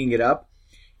I'm bringing it up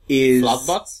is...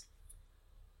 Flopbots?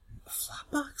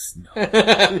 Flopbox?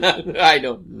 No. I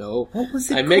don't know. What was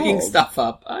it I'm called? making stuff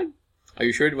up. Are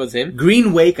you sure it was him?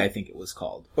 Green Wake, I think it was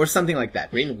called. Or something like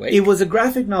that. Green Wake? It was a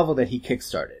graphic novel that he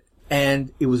kickstarted.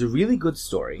 And it was a really good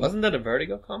story. Wasn't that a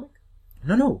Vertigo comic?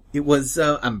 No. It was,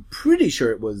 I'm pretty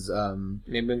sure it was,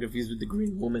 Maybe I'm confused with the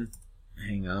Green Woman.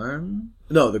 hang on.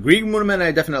 No, the Green Woman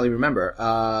I definitely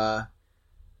remember.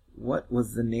 What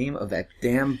was the name of that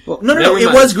damn book? No, Never it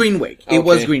mind. was Green Wake. It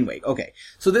was Okay. Green Wake. Okay.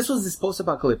 So this was this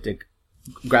post-apocalyptic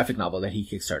graphic novel that he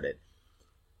kickstarted.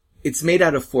 It's made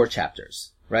out of 4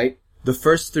 chapters, right? The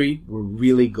first 3 were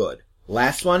really good.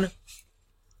 Last one,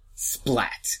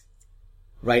 splat.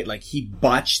 Right? Like, he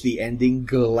botched the ending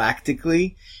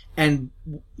galactically. And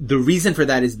the reason for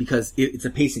that is because it's a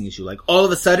pacing issue. Like, all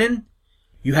of a sudden,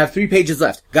 you have 3 pages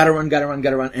left. Gotta run.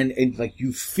 And like,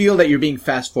 you feel that you're being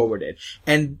fast forwarded.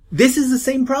 And this is the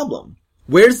same problem.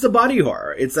 Where's the body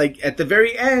horror? It's like, at the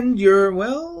very end, you're,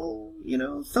 well, you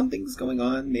know, something's going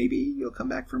on. Maybe you'll come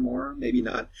back for more. Maybe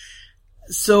not.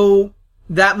 So,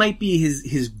 that might be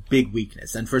his big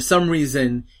weakness. And for some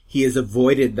reason, he has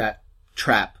avoided that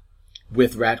trap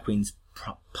with Rat Queens,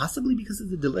 possibly because of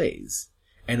the delays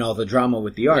and all the drama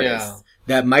with the artist. Yeah.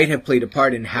 That might have played a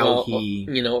part in how Well, he...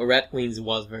 You know, Rat Queens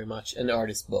was very much an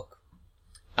artist book.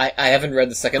 I haven't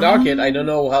read the second arc yet. I don't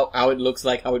know how it looks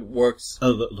like, how it works.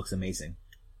 Oh, it looks amazing.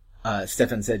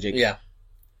 Stefan Sejic. Yeah.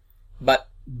 But,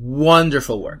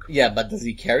 Wonderful work. but does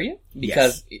he carry it?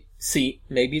 Because, see,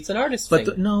 maybe it's an artist But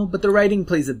thing. but the writing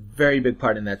plays a very big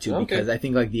part in that too, Okay. because I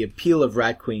think like the appeal of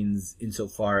Rat Queens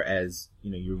insofar as,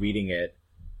 you know, you're reading it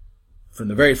from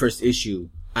the very first issue,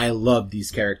 I love these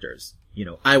characters. You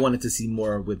know, I wanted to see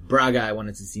more with Braga, I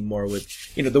wanted to see more with,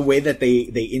 you know, the way that they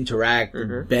interact,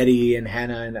 with Betty and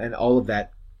Hannah and all of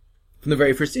that from the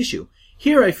very first issue.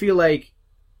 Here I feel like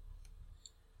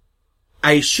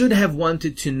I should have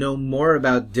wanted to know more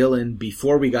about Dylan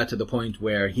before we got to the point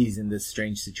where he's in this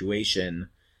strange situation,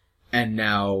 and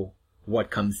now what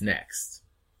comes next.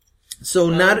 So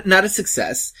not a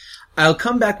success. I'll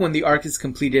come back when the arc is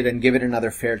completed and give it another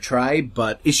fair try,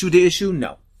 but issue to issue,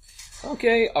 no.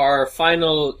 Okay, our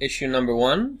final issue number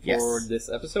 1 Yes. for this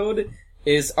episode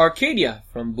is Arcadia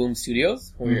from Boom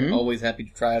Studios. We're always happy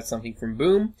to try out something from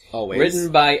Boom. Always.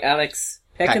 Written by Alex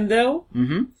Heckendell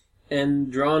Mm-hmm.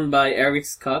 and drawn by Eric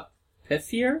Scott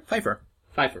Pfeiffer.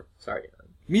 Pfeiffer. Sorry.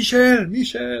 Michel!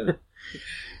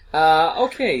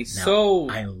 Okay, Now, so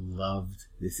I loved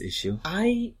this issue.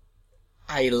 I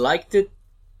liked it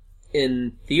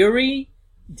in theory.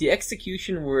 The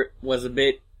execution was a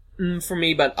bit for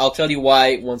me, but I'll tell you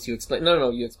why once you explain. No,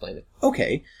 you explain it.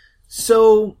 Okay.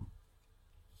 So,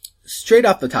 straight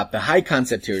off the top, the high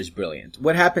concept here is brilliant.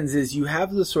 What happens is you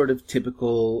have the sort of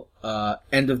typical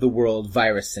end of the world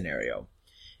virus scenario.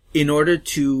 In order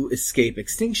to escape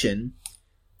extinction,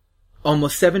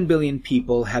 almost 7 billion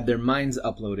people had their minds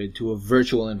uploaded to a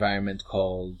virtual environment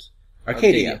called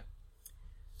Arcadia.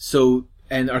 So,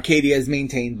 and Arcadia is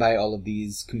maintained by all of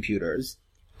these computers.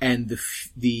 And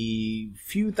the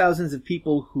few thousands of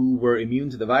people who were immune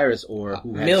to the virus or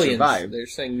who had Millions. survived. They're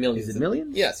saying millions. Is it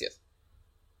millions? Yes.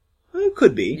 It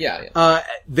could be. Yeah.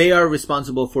 They are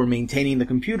responsible for maintaining the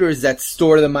computers that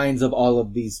store the minds of all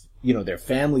of these, you know, their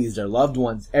families, their loved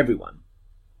ones, everyone.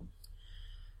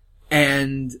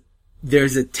 And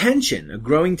there's a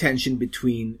growing tension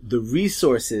between the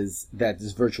resources that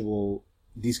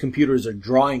these computers are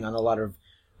drawing on a lot of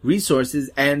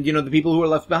resources and, you know, the people who are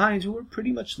left behind who are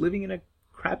pretty much living in a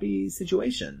crappy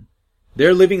situation.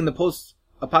 They're living in the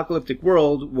post-apocalyptic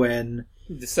world when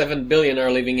The 7 billion are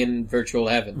living in virtual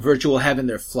heaven.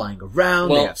 They're flying around,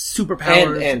 they have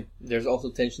superpowers. And there's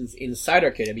also tensions inside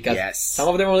Arcadia because Yes. some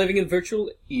of them are living in virtual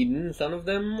Eden, some of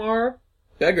them are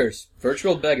beggars,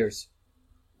 virtual beggars.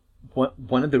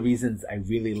 One of the reasons I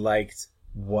really liked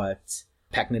what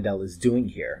Packnadel is doing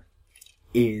here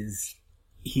is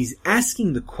he's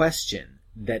asking the question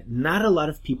that not a lot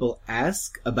of people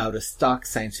ask about a stock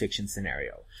science fiction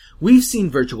scenario. We've seen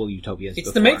virtual utopias It's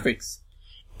before. the Matrix.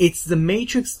 It's the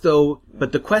Matrix, though,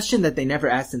 but the question that they never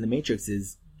asked in the Matrix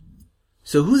is,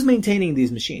 so who's maintaining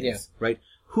these machines? Yeah. Right?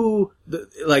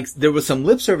 There was some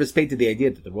lip service paid to the idea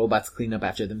that the robots clean up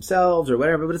after themselves or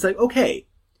whatever, but it's like, okay,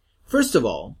 first of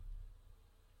all,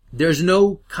 there's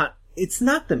it's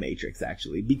not the Matrix,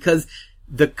 actually, because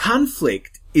the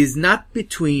conflict is not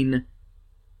between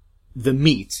the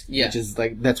meat, Yeah. which is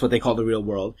like, that's what they call the real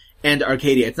world, and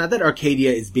Arcadia. It's not that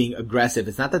Arcadia is being aggressive.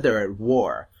 It's not that they're at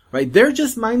war, right? They're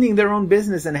just minding their own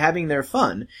business and having their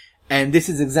fun. And this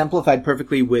is exemplified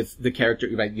perfectly with the character,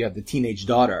 right? You have the teenage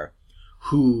daughter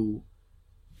who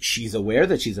she's aware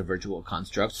that she's a virtual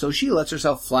construct, so she lets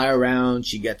herself fly around,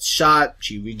 she gets shot,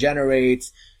 she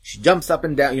regenerates, she jumps up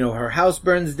and down, her house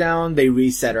burns down, they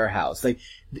reset her house. Like,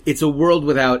 it's a world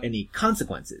without any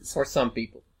consequences For some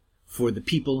people. for the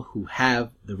people who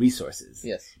have the resources.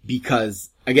 Yes. Because,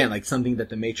 again, like something that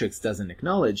the Matrix doesn't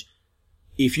acknowledge,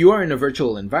 if you are in a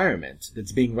virtual environment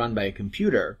that's being run by a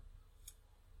computer,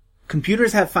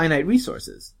 computers have finite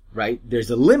resources, right? There's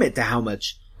a limit to how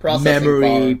much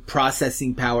memory,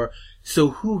 processing power. So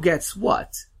who gets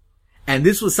what? And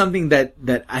this was something that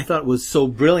I thought was so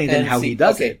brilliant in how he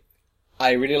does it.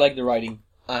 I really like the writing.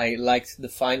 I liked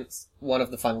one of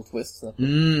the final twists,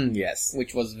 Yes.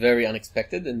 which was very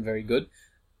unexpected and very good.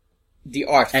 The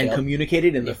art And failed.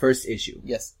 communicated in the first issue.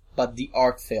 Yes, but the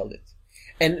art failed it.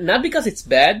 And not because it's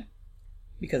bad,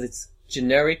 because it's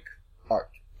generic art.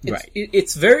 Right.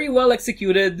 It's very well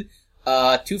executed,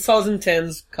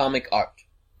 2010s comic art.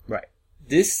 Right.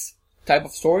 This type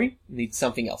of story needs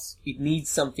something else. It needs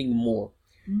something more.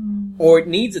 Or it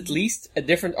needs at least a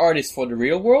different artist for the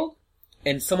real world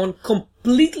and someone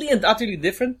completely and utterly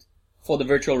different for the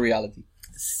virtual reality.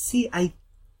 See,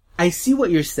 I see what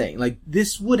you're saying. Like,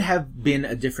 this would have been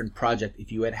a different project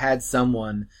if you had had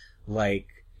someone like,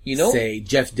 say,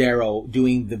 Jeff Darrow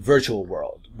doing the virtual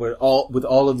world, with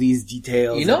all of these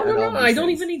details. No, and I don't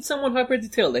even need someone hyper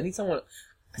detailed. I need someone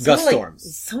Gus like,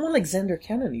 Storms. Someone like Xander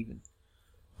Cannon even.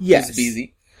 Yes. Who's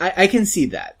busy. I can see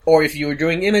that. Or if you were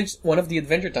doing Image, one of the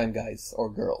Adventure Time guys or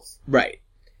girls. Right.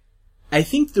 I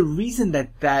think the reason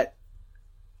that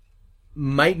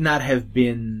might not have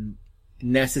been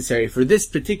necessary for this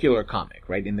particular comic,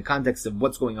 right, in the context of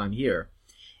what's going on here,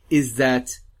 is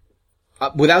that,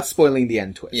 without spoiling the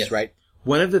end twist, Yes. right,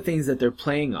 one of the things that they're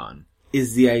playing on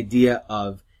is the idea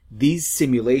of these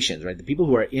simulations, right, the people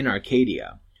who are in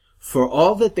Arcadia, for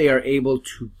all that they are able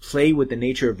to play with the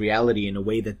nature of reality in a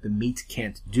way that the meat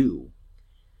can't do,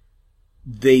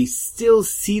 they still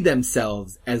see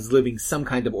themselves as living some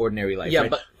kind of ordinary life. Yeah,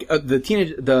 right? but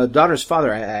the daughter's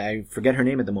father, I forget her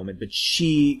name at the moment, but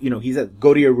she, he said,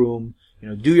 go to your room,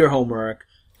 do your homework,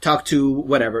 talk to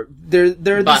whatever. They're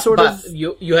the sort of,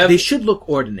 you have, they should look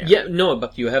ordinary. yeah, no,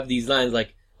 but you have these lines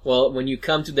like, well, when you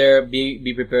come to there,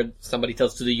 be prepared, somebody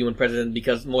tells to the UN president,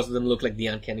 because most of them look like the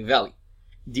Uncanny Valley.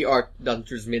 The art doesn't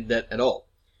transmit that at all.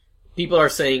 People are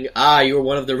saying, you're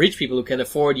one of the rich people who can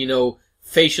afford,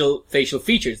 facial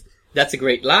features. That's a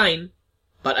great line,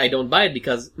 but I don't buy it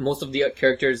because most of the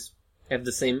characters have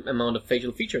the same amount of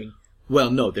facial featuring. Well,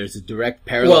 no, there's a direct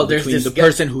parallel between the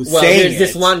person who's saying there's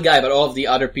this it. one guy, but all of the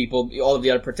other people, all of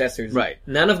the other protesters, Right.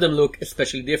 none of them look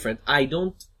especially different.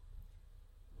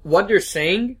 What they're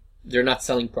saying, they're not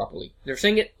selling properly. They're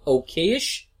saying it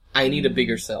okay-ish. I need a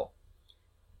bigger sell.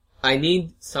 I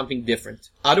need something different.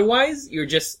 Otherwise, you're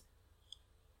just,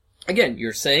 again,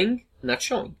 you're saying, not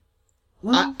showing.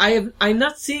 Well, I'm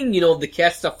not seeing, the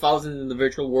cast of thousands in the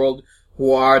virtual world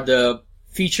who are the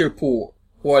feature poor,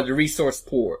 who are the resource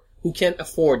poor, who can't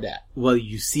afford that. well,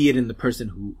 you see it in the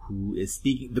person who is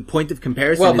speaking. The point of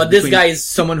comparison Well, is but this between guy is-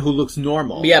 someone who looks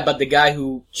normal. Yeah, but the guy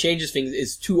who changes things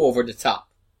is too over the top.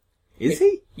 Is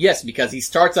he? Yes, because he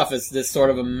starts off as this sort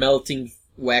of a melting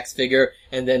wax figure,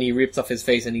 and then he rips off his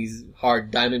face and he's hard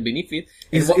diamond beneath it.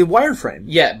 And Is it wireframe?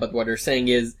 yeah, but what they're saying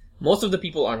is, most of the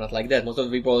people are not like that. Most of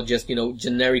the people are just,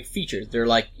 generic features. They're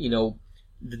like,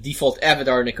 the default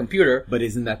avatar in a computer, But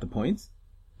isn't that the point?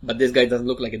 but this guy doesn't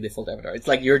look like a default avatar. It's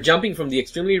like you're jumping from the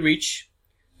extremely rich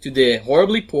to the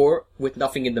horribly poor with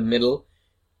nothing in the middle.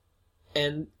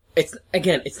 And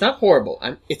it's not horrible.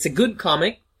 It's a good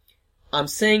comic. I'm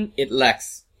saying it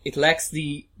lacks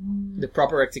the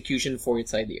proper execution for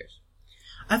its ideas.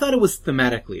 I thought it was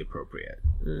thematically appropriate.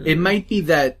 It might be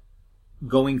that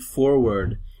going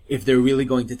forward, if they're really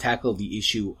going to tackle the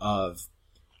issue of,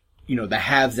 the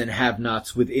haves and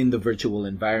have-nots within the virtual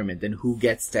environment and who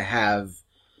gets to have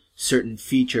certain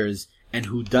features and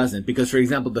who doesn't. Because, for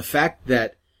example, the fact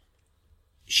that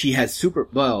she has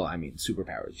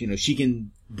superpowers, she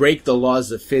can break the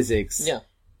laws of physics Yeah.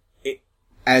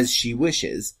 as she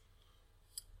wishes,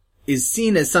 is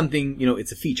seen as something,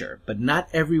 it's a feature. But not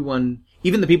everyone,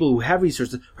 even the people who have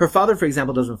resources, her father, for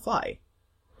example, doesn't fly,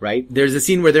 right? There's a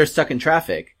scene where they're stuck in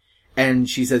traffic, and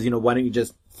she says, why don't you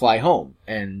just fly home?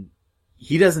 And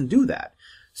he doesn't do that.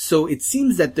 So it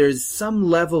seems that there's some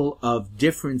level of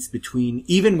difference between,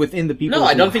 even within the people No,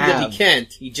 I who don't think that have- he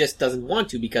can't. He just doesn't want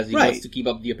to because he Right. wants to keep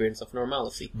up the appearance of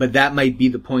normalcy. But that might be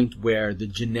the point where the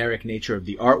generic nature of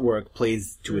the artwork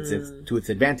plays to its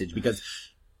advantage. Because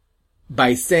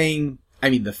by saying, I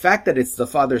mean, the fact that it's the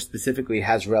father specifically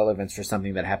has relevance for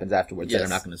something that happens afterwards that Yes. I'm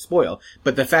not going to spoil.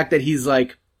 But the fact that he's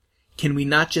like, can we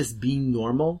not just be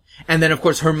normal? And then, of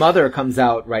course, her mother comes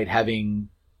out, right, having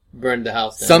Burn the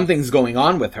house down. something's going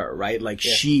on with her, right? Like,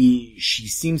 Yeah. she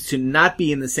seems to not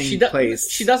be in the same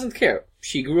place. She doesn't care.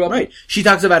 She grew up... Right. She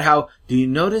talks about how, do you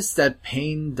notice that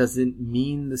pain doesn't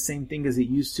mean the same thing as it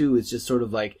used to? It's just sort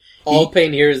of like... All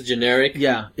pain here is generic.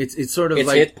 Yeah, it's sort of It's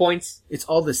like... hit points. It's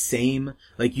all the same.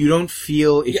 Like, you don't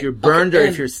feel if Yeah, you're burned or okay,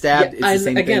 if you're stabbed, it's the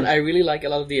same again, thing. I really like a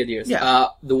lot of the ideas. Yeah.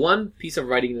 The one piece of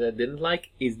writing that I didn't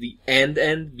like is the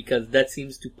end, because that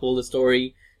seems to pull the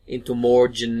story into more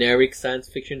generic science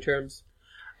fiction terms.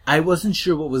 I wasn't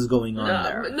sure what was going on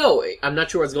there. No, I'm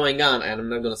not sure what's going on, and I'm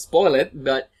not going to spoil it,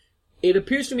 but it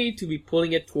appears to me to be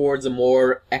pulling it towards a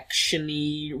more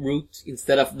action-y route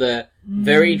instead of the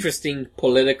very interesting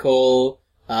political,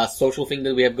 social thing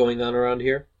that we have going on around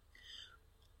here.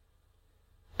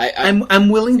 I'm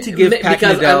willing to give Pat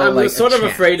because Nadell, I'm like, sort a of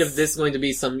afraid chance. of this going to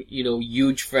be some,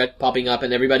 huge threat popping up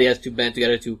and everybody has to band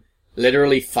together to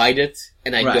literally fight it,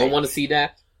 and I Right. don't want to see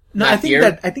that. No, Not I think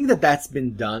here. that that's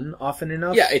been done often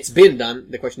enough. Yeah, it's been done.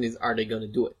 The question is, are they going to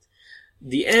do it?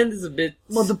 The end is a bit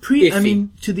Well, I iffy.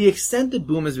 mean, to the extent that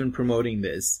Boom has been promoting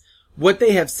this, what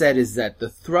they have said is that the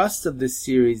thrust of this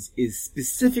series is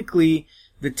specifically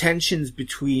the tensions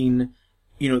between,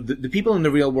 the people in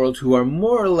the real world who are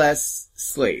more or less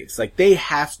slaves. Like,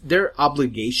 their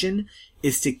obligation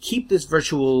is to keep this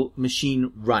virtual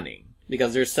machine running.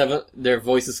 Because their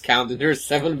voices count, and there's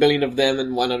 7 billion of them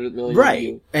and 100 million of Right.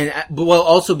 you. But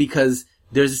also because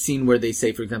there's a scene where they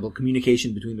say, for example,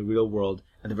 communication between the real world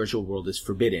and the virtual world is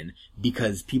forbidden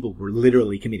because people were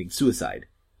literally committing suicide.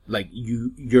 Like,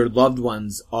 your loved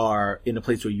ones are in a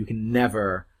place where you can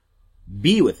never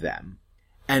be with them.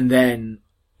 And then,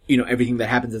 everything that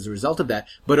happens as a result of that.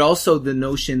 But also the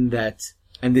notion that,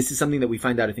 and this is something that we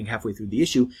find out, I think, halfway through the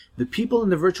issue, the people in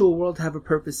the virtual world have a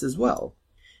purpose as well.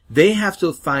 They have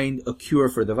to find a cure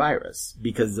for the virus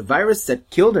because the virus that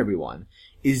killed everyone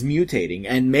is mutating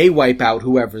and may wipe out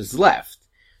whoever's left.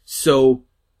 So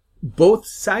both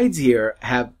sides here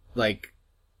have like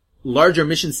larger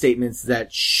mission statements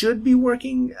that should be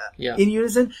working in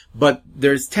unison, but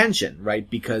there's tension, right?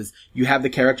 Because you have the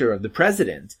character of the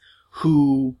president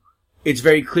who it's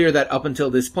very clear that up until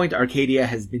this point, Arcadia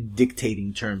has been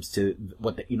dictating terms to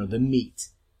what the meat.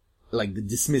 Like the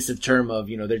dismissive term of,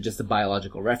 they're just a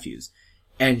biological refuse.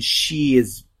 And she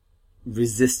is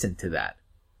resistant to that.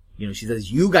 She says,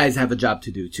 you guys have a job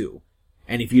to do too.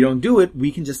 And if you don't do it,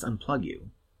 we can just unplug you.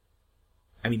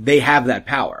 I mean, they have that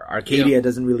power. Arcadia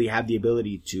doesn't really have the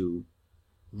ability to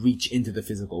reach into the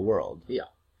physical world. Yeah.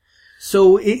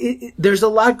 So there's a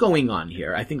lot going on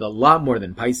here. I think a lot more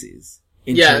than Pisces.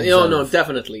 No,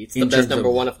 definitely. It's the best number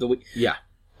one of the week. Yeah.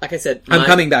 Like I said, I'm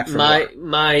coming back from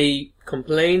my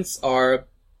complaints are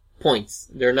points.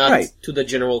 They're not to the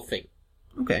general thing.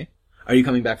 Okay. Are you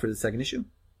coming back for the second issue?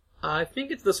 I think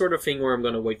it's the sort of thing where I'm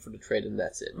going to wait for the trade and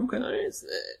that's it. Okay. It's,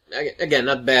 again,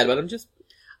 not bad, but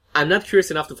I'm not curious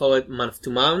enough to follow it month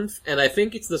to month, and I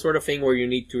think it's the sort of thing where you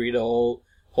need to read the whole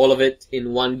of it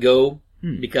in one go,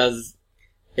 because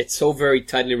it's so very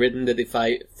tightly written that if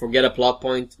I forget a plot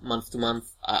point month to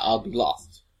month, I'll be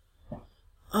lost.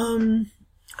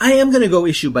 I am gonna go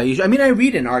issue by issue. I mean, I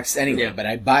read in arcs anyway, Yeah. but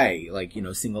I buy,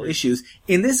 single issues.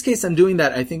 In this case, I'm doing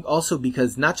that, I think, also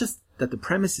because not just that the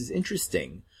premise is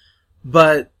interesting,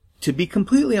 but to be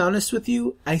completely honest with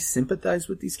you, I sympathize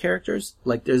with these characters.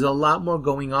 Like, there's a lot more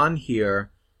going on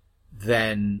here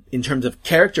than, in terms of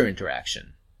character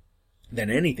interaction,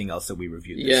 than anything else that we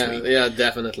reviewed this week. Yeah,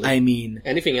 definitely. I mean,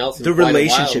 anything else in the quite a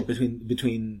relationship while.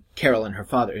 between Carol and her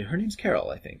father. Her name's Carol,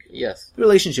 I think. Yes. The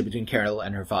relationship between Carol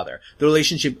and her father. The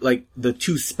relationship, like, the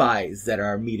two spies that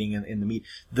are meeting in the meet.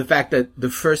 The fact that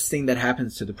the first thing that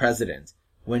happens to the president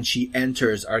when she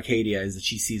enters Arcadia is that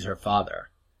she sees her father,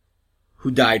 who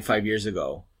died 5 years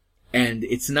ago. And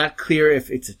it's not clear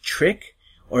if it's a trick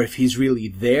or if he's really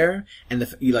there. And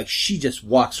she just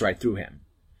walks right through him.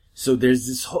 So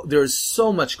there's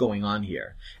so much going on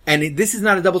here. And this is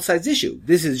not a double-sized issue.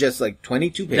 This is just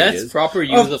 22 pages. That's proper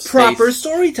use of proper space.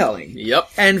 storytelling. Yep.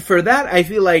 And for that, I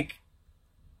feel like,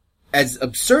 as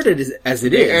absurd as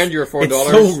it You is, earned your $4.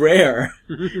 it's so rare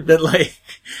that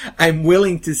I'm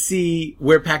willing to see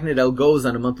where Pat Nadell goes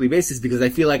on a monthly basis because I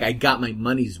feel like I got my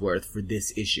money's worth for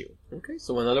this issue. Okay,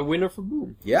 so another winner for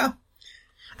Boom. Yeah.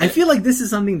 I feel like this is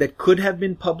something that could have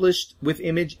been published with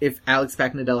Image if Alex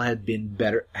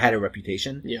Packnadell had a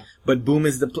reputation. Yeah. But Boom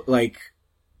is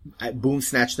Boom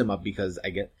snatched him up because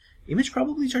Image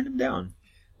probably turned him down.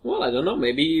 Well, I don't know.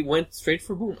 Maybe he went straight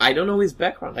for Boom. I don't know his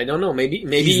background. I don't know. Maybe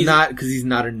he's not, because he's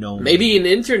not a known. Maybe an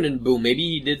intern in Boom. Maybe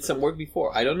he did some work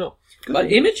before. I don't know.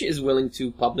 But Image is willing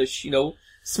to publish,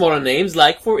 smaller names,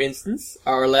 like, for instance,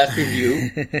 our last review.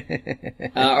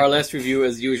 Our last review,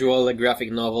 as usual, a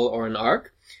graphic novel or an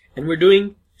arc. And we're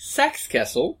doing Sax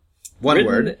Castle. One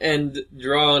word. And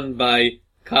drawn by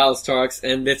Kyle Starks.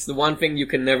 And it's the one thing you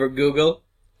can never Google.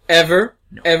 Ever.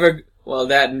 No. Ever. Well,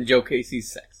 that and Joe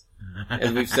Casey's sex.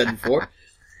 As we've said before.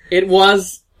 It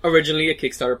was originally a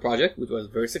Kickstarter project, which was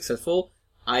very successful.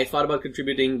 I thought about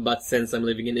contributing, but since I'm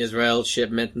living in Israel,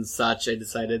 shipment and such, I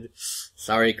decided,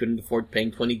 sorry, I couldn't afford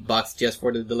paying $20 just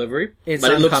for the delivery. It's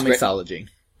but on it looks Comixology.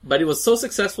 But it was so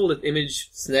successful that Image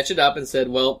snatched it up and said,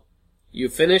 well,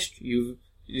 you've finished, you've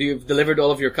delivered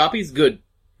all of your copies, good.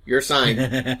 You're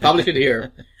signed. Publish it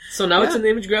here. So now it's an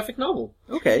Image graphic novel.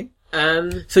 Okay.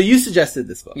 And so you suggested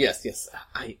this book. Yes.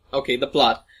 Okay, the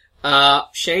plot.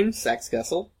 Shane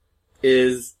Saxcastle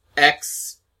is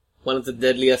one of the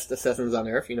deadliest assassins on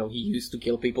Earth. He used to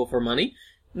kill people for money.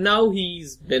 Now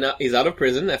he's out of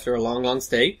prison after a long, long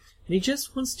stay, and he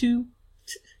just wants to,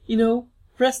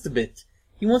 rest a bit.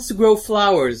 He wants to grow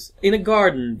flowers in a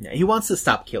garden. Yeah, he wants to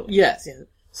stop killing. Yes.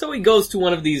 So he goes to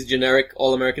one of these generic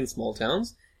all-American small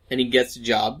towns, and he gets a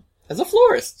job as a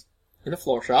florist in a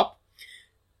flower shop.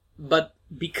 But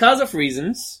because of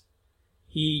reasons,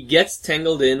 he gets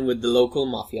tangled in with the local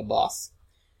mafia boss,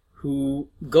 who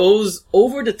goes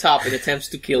over the top and attempts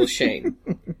to kill Shane.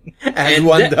 As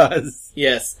one does.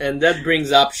 Yes, and that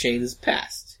brings up Shane's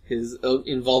past, his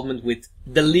involvement with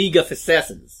the League of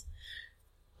Assassins.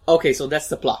 Okay, so that's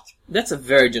the plot. That's a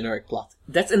very generic plot.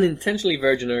 That's an intentionally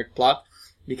very generic plot,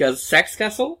 because Sax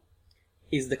Castle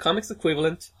is the comics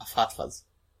equivalent of Hot Fuzz.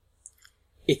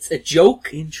 It's a joke.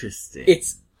 Interesting.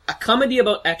 It's a comedy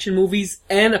about action movies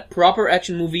and a proper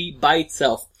action movie by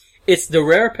itself. It's the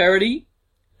rare parody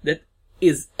that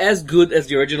is as good as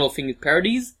the original thing it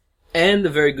parodies, and a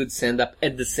very good stand-up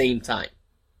at the same time.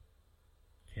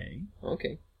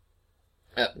 Okay.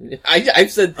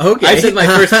 I've said my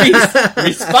first piece.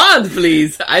 Respond,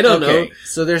 please. I don't know.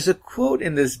 So there's a quote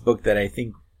in this book that I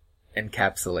think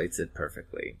encapsulates it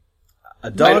perfectly.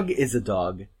 A dog is a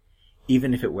dog,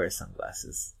 even if it wears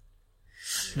sunglasses.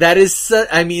 That is,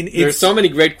 there's so many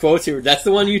great quotes here. That's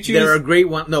the one you choose? There are great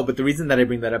ones. No, but the reason that I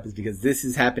bring that up is because this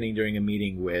is happening during a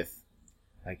meeting with,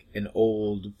 an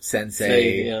old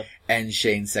sensei and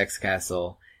Shane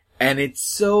Saxcastle. And it's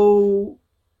so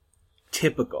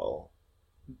typical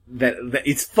that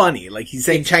it's funny. Like, he's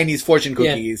saying Chinese fortune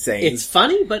cookie. He's saying. It's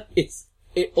funny, but it's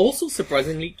also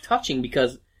surprisingly touching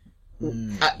because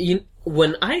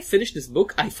when I finish this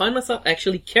book, I find myself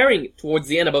actually caring towards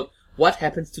the end about what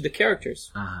happens to the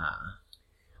characters.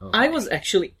 Okay. I was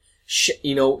actually,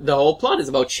 the whole plot is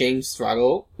about Shane's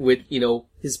struggle with,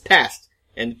 his past.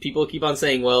 And people keep on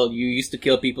saying, well, you used to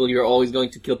kill people, you're always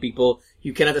going to kill people,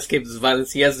 you cannot escape this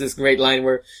violence. He has this great line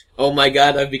where, oh my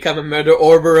god, I've become a murder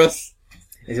Ouroboros.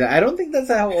 I don't think that's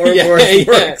how Ouroboros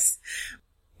works.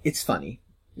 It's funny.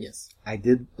 Yes. I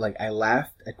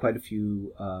laughed at quite a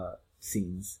few,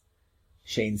 scenes.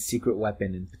 Shane's secret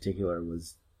weapon in particular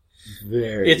was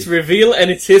its reveal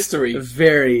and its history.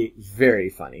 Very, very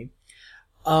funny.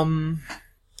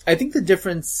 I think the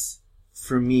difference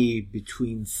for me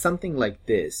between something like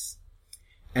this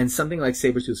and something like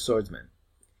Sabretooth Swordsman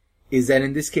is that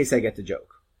in this case I get the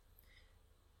joke.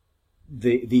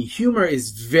 The humor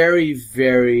is very,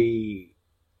 very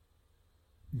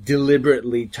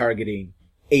deliberately targeting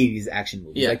 80s action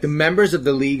movies. Yes. Like, the members of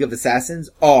the League of Assassins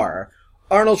are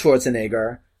Arnold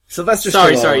Schwarzenegger, Sylvester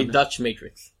Stallone. Sorry, Dutch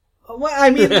Matrix.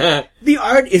 Well, the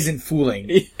art isn't fooling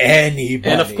anybody.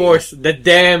 And of course, the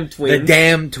damn twins. The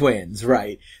damn twins,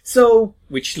 right. So,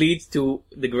 which leads to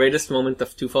the greatest moment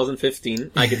of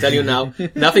 2015. I can tell you now,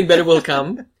 nothing better will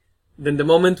come than the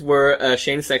moment where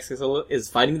Shane Saxcastle is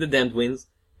fighting the damn twins,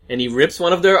 and he rips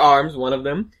one of their arms, one of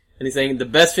them, and he's saying, the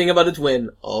best thing about a twin,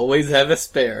 always have a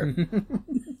spare.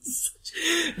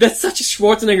 That's such a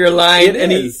Schwarzenegger line,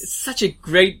 and he's such a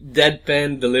great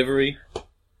deadpan delivery.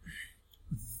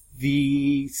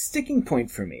 The sticking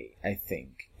point for me, I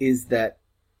think, is that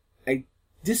I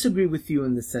disagree with you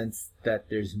in the sense that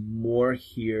there's more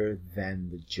here than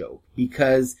the joke.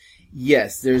 Because,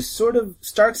 yes, there's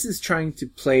Starks is trying to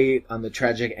play on the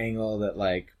tragic angle that,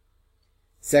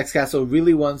 Saxcastle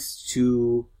really wants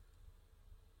to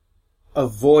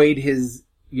avoid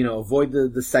avoid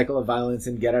the cycle of violence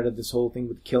and get out of this whole thing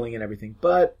with killing and everything.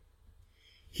 But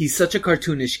he's such a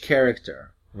cartoonish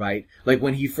character, right? Like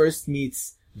when he first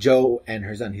meets Joe and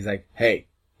her son, he's like, "Hey,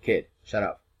 kid, shut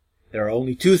up. There are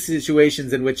only 2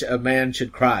 situations in which a man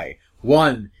should cry.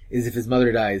 1 is if his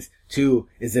mother dies. 2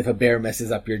 is if a bear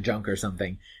messes up your junk or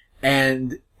something."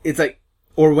 And it's like,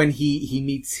 or when he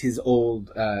meets his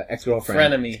old,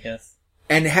 ex-girlfriend. Frenemy, yes.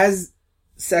 And has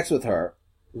sex with her,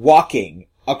 walking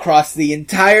across the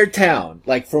entire town,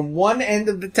 like from one end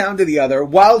of the town to the other,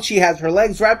 while she has her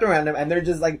legs wrapped around him, and they're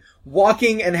just like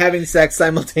walking and having sex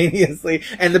simultaneously,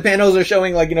 and the panels are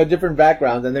showing like, different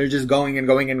backgrounds, and they're just going and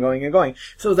going and going and going.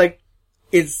 So it's like,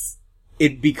 it's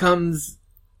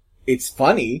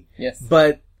funny. Yes.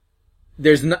 But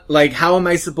there's not, like, how am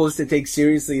I supposed to take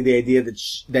seriously the idea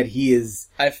that he is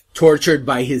tortured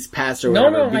by his past or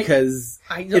whatever? Because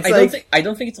I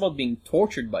don't think it's about being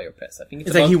tortured by your past. I think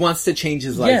it's like he wants to change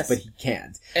his life, yes, but he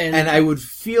can't. And I would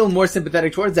feel more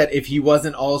sympathetic towards that if he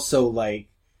wasn't also like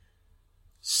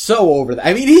so over the.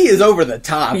 I mean, he is over the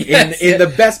top in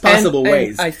the best possible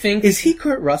ways. I think, is he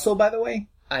Kurt Russell, by the way?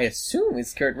 I assume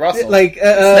it's Kurt Russell. Like,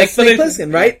 Snake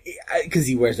Plissken, right? Because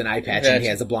he wears an eye patch and he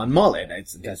has a blonde mullet.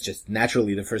 That's just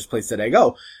naturally the first place that I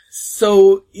go.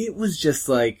 So, it was just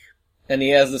like... And he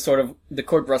has the sort of, the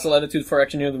Kurt Russell attitude for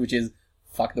action heroes, which is,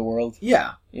 fuck the world.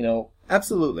 Yeah.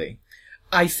 Absolutely.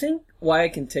 I think why I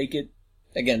can take it,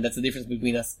 again, that's the difference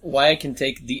between us, why I can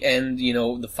take the end,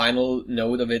 the final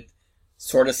note of it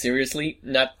sort of seriously,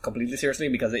 not completely seriously,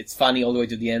 because it's funny all the way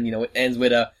to the end, it ends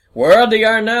with a, "Where they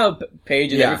are now"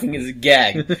 page, and everything is a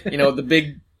gag.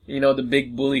 The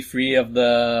big bully free of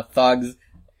the thugs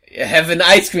have an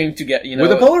ice cream to get,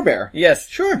 with a polar bear. Yes.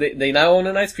 Sure. They now own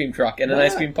an ice cream truck and an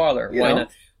ice cream parlor. Why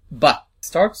not? But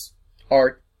Stark's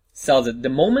art sells it. The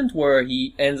moment where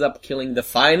he ends up killing the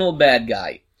final bad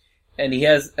guy, and he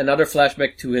has another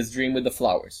flashback to his dream with the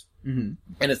flowers. Mm-hmm.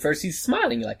 And at first he's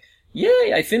smiling like,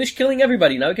 "Yay, I finished killing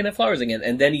everybody, now I can have flowers again."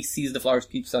 And then he sees the flowers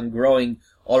keeps on growing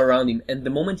all around him, and the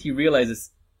moment he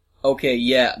realizes, okay,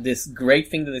 yeah, this great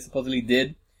thing that I supposedly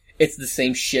did, it's the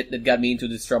same shit that got me into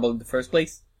this trouble in the first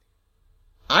place.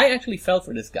 I actually felt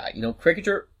for this guy.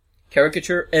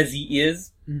 Caricature as he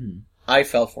is, I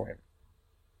felt for him.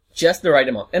 Just the right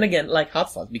amount. And again, like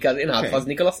Hot Fuzz, because in Hot Fuzz,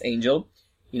 Nicholas Angel,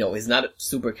 is not a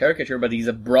super caricature, but he's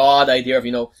a broad idea of,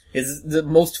 he's the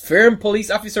most firm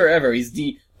police officer ever. He's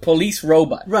the police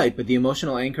robot. Right, but the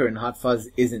emotional anchor in Hot Fuzz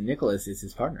isn't Nicholas, it's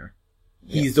his partner.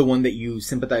 He's the one that you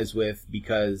sympathize with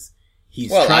because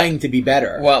he's trying to be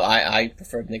better. Well, I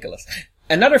preferred Nicholas.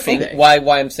 Another thing, why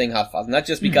I'm saying Hot Fuzz, not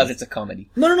just because it's a comedy.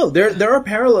 No. There are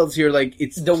parallels here, like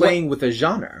it's playing with a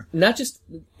genre. Not just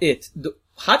it.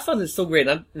 Hot Fuzz is so great,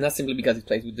 not simply because it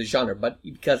plays with the genre, but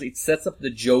because it sets up the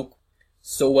joke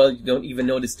so well you don't even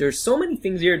notice. There's so many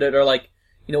things here that are like,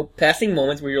 passing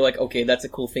moments where you're like, okay, that's a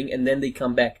cool thing, and then they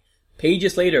come back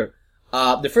pages later.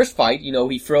 The first fight, he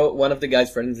one of the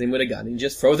guys threatens him with a gun and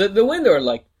just throws it at the window and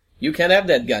like, "You can't have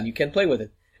that gun, you can't play with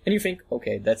it." And you think,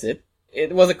 okay, that's it.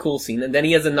 It was a cool scene. And then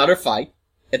he has another fight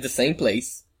at the same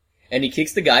place, and he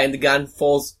kicks the guy and the gun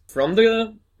falls from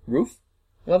the roof,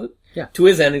 was it? Yeah. To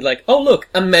his hand. He's like, "Oh look,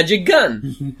 a magic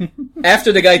gun."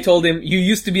 After the guy told him, "You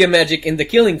used to be a magic in the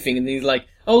killing thing," and he's like,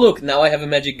 "Oh look, now I have a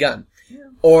magic gun." Yeah.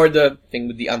 Or the thing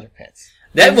with the underpants.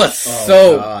 That was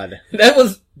that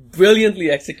was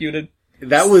brilliantly executed.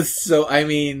 That was so, I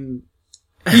mean...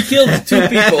 He killed 2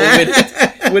 people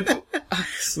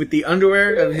with the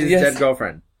underwear of his dead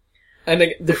girlfriend. And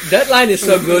that line is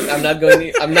so good, I'm not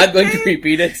going to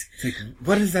repeat it. It's like,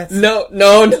 what is that? No.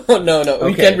 Okay.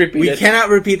 We can't repeat it. We cannot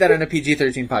repeat that on a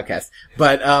PG-13 podcast.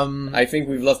 But, I think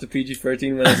we've lost the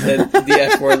PG-13 when I said the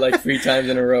F word like 3 times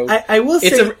in a row. I will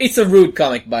say... It's a rude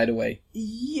comic, by the way.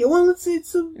 Yeah, well, it's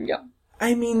a... Yeah.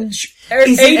 I mean, is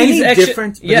 80s it any action,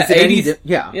 different? Yeah, 80s,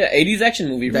 yeah, 80s action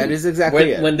movie. That is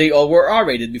exactly it. When they all were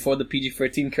R-rated before the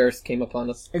PG-13 curse came upon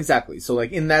us. Exactly. So,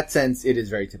 like, in that sense, it is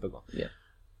very typical. Yeah.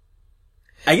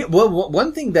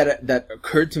 One thing that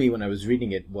occurred to me when I was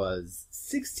reading it was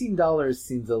 $16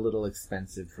 seems a little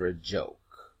expensive for a joke.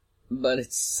 But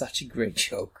it's such a great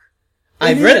joke.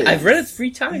 I've read it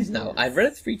 3 times now. I've read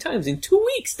it 3 times in 2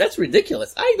 weeks. That's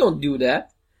ridiculous. I don't do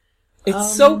that.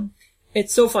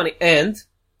 It's so funny. And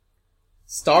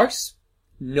Starks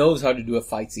knows how to do a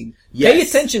fight scene. Yes. Pay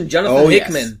attention, Jonathan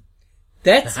Hickman. Yes.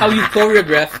 That's how you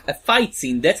choreograph a fight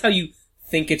scene. That's how you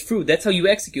think it through. That's how you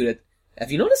execute it. Have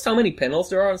you noticed how many panels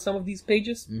there are on some of these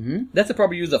pages? Mm-hmm. That's a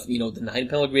proper use of, the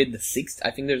 9-panel grid, the 6th,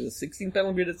 I think there's a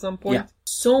 16-panel grid at some point. Yeah.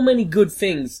 So many good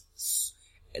things.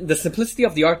 The simplicity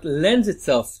of the art lends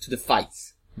itself to the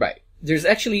fights. Right. There's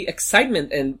actually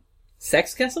excitement, and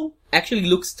Sex Castle actually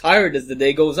looks tired as the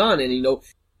day goes on, and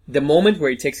the moment where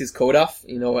he takes his coat off,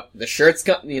 the shirt's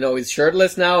he's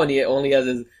shirtless now and he only has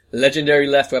his legendary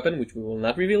last weapon, which we will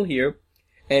not reveal here.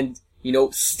 And,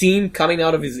 steam coming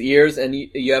out of his ears and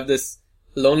you have this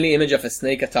lonely image of a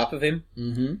snake atop of him.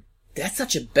 Mm-hmm. That's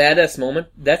such a badass moment.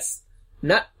 That's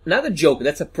not a joke.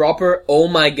 That's a proper, oh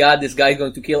my god, this guy's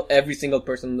going to kill every single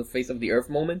person on the face of the earth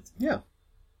moment. Yeah.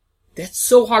 That's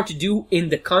so hard to do in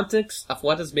the context of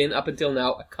what has been up until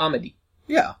now a comedy.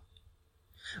 Yeah.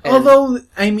 And Although,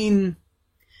 I mean,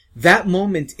 that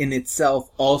moment in itself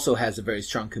also has a very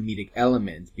strong comedic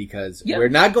element because we're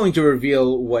not going to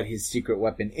reveal what his secret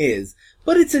weapon is,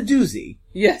 but it's a doozy.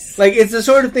 yes. Like, it's the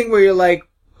sort of thing where you're like,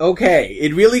 okay,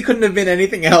 it really couldn't have been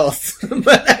anything else.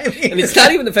 But I mean, And it's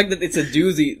not even the fact that it's a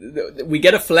doozy. We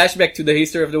get a flashback to the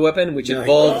history of the weapon, which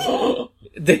involves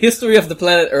the history of the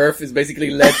planet Earth is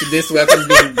basically led to this weapon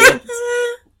being built.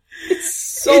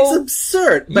 It's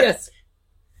absurd. But yes.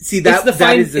 see, that is the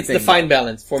thing. It's the fine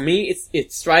balance. For me,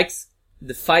 it strikes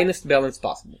the finest balance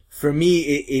possible. For me,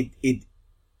 it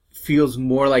feels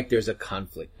more like there's a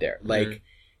conflict there. Like,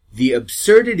 the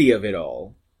absurdity of it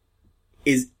all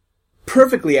is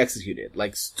perfectly executed.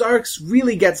 Like, Starks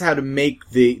really gets how to make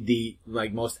the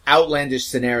most outlandish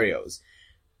scenarios.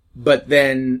 But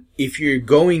then, if you're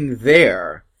going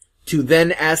there, to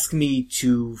then ask me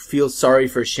to feel sorry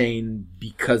for Shane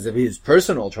because of his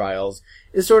personal trials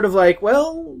is sort of like,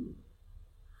 well,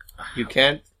 You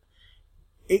can't.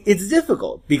 it's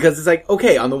difficult because it's like,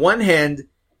 okay, on the one hand,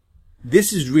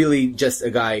 this is really just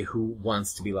a guy who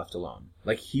wants to be left alone.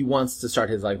 Like, he wants to start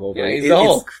his life over. Yeah, he's the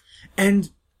Hulk. And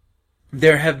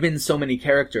there have been so many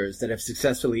characters that have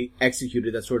successfully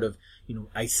executed that sort of,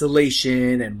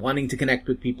 isolation and wanting to connect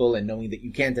with people and knowing that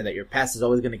you can't and that your past is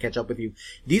always going to catch up with you.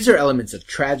 These are elements of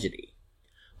tragedy.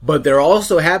 But they're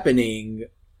also happening,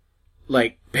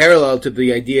 like, parallel to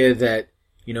the idea that,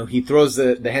 he throws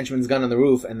the henchman's gun on the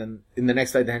roof and then in the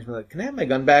next fight the henchman's like, can I have my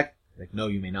gun back? Like, no,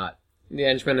 you may not. The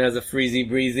henchman has a freezy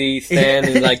breezy stand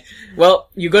and like, well,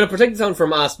 you're gonna protect the town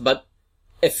from us, but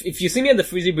if you see me at the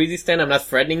freezy breezy stand, I'm not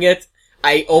threatening it.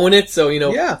 I own it, so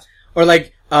Yeah. Or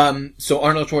like, so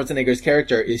Arnold Schwarzenegger's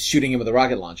character is shooting him with a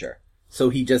rocket launcher. So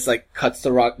he just like cuts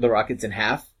the rockets in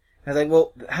half. I was like,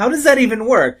 well, how does that even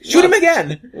work? Shoot him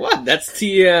again! What? That's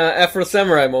the Afro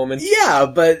Samurai moment. Yeah,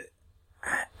 but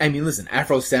I mean, listen,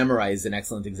 Afro Samurai is an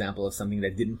excellent example of something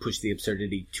that didn't push the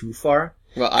absurdity too far.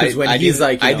 Well, when he's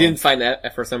like, I didn't find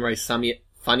Afro Samurai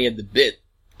funny at the bit.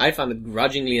 I found it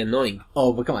grudgingly annoying.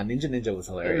 Oh, but come on, Ninja was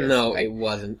hilarious. No, it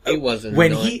wasn't. It wasn't.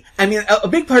 When a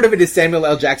big part of it is Samuel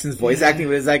L. Jackson's voice acting,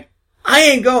 but it's like, I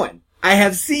ain't going. I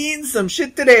have seen some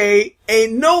shit today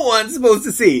ain't no one supposed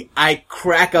to see. I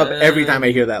crack up every time I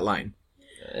hear that line.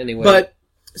 Anyway. But,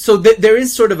 so there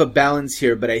is sort of a balance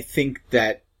here, but I think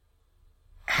that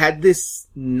had this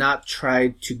not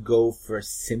tried to go for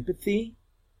sympathy,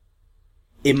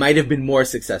 it might have been more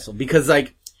successful. Because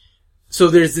like, so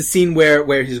there's the scene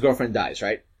where his girlfriend dies,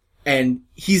 right? And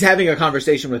he's having a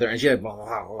conversation with her and she's like, blah,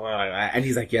 blah, blah, and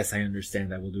he's like, yes, I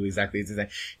understand. I will do exactly the same.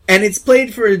 And it's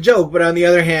played for a joke, but on the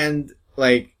other hand,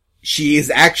 like, she is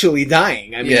actually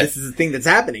dying. I mean, This is the thing that's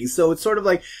happening. So it's sort of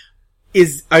like,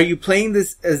 are you playing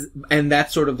this as, and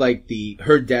that's sort of like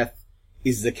her death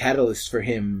is the catalyst for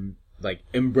him, like,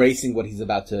 embracing what he's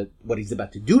about to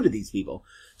do to these people.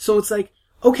 So it's like,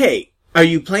 okay, are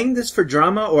you playing this for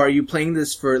drama or are you playing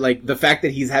this for, like, the fact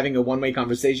that he's having a one-way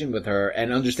conversation with her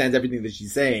and understands everything that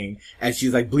she's saying as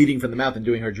she's, like, bleeding from the mouth and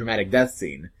doing her dramatic death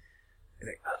scene?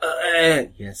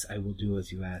 Like, yes, I will do as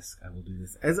you ask. I will do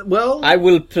this. I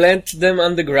will plant them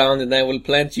on the ground and I will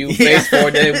plant you face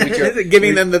forward with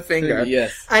giving them the finger.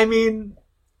 Yes. I mean,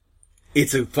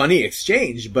 it's a funny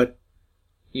exchange, but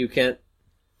you can't.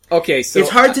 Okay, so it's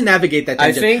hard to navigate that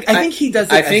tangent. I think he does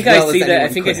it as well as anyone I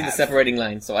think I see the separating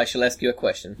line, so I shall ask you a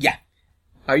question. Yeah.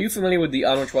 Are you familiar with the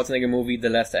Arnold Schwarzenegger movie, The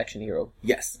Last Action Hero?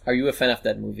 Yes. Are you a fan of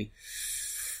that movie?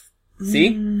 See?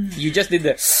 You just did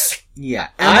the... Yeah.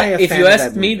 If you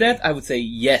asked me that, I would say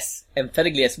yes.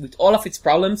 Emphatically yes. With all of its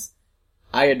problems,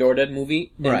 I adore that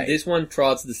movie. And right. This one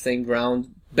trots the same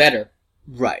ground better.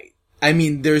 Right. I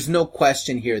mean, there's no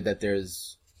question here that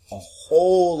there's a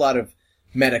whole lot of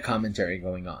meta commentary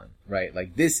going on, right?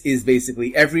 Like, this is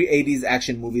basically every 80s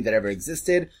action movie that ever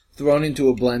existed thrown into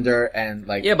a blender and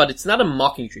like... Yeah, but it's not a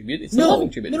mocking tribute. It's a loving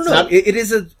tribute. No. It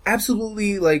is a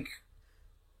absolutely, like,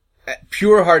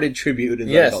 pure-hearted tribute.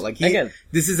 Yes. Like,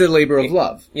 this is a labor of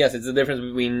love. Yes, it's the difference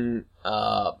between,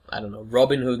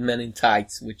 Robin Hood Men in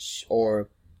Tights, what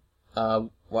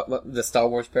the Star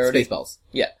Wars parody? Spaceballs.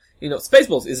 Yeah.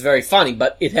 Spaceballs is very funny,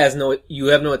 but you have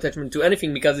no attachment to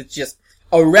anything because it's just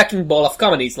a wrecking ball of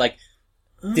comedy. It's like,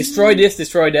 destroy this,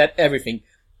 destroy that, everything.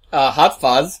 Hot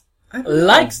Fuzz, I don't know.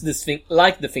 likes this thing,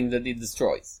 like the thing that it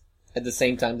destroys, at the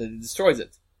same time that it destroys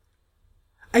it.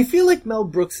 I feel like Mel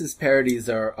Brooks's parodies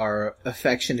are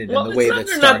affectionate in the it's way not, that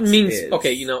they're Starks not mean. is.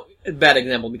 Okay, a bad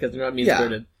example because they're not mean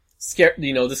spirited.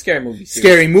 The scary movies.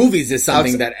 Scary movies is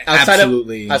something that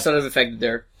absolutely... outside of the fact that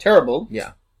they're terrible.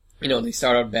 Yeah. They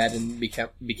start out bad and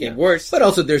became worse. But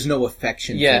also there's no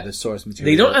affection for the source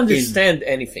material. They don't understand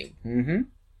anything. Mm-hmm.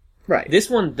 Right. This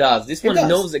one does. This one does.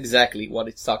 knows exactly what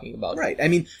it's talking about. Right. I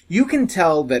mean, you can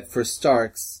tell that for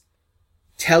Starks,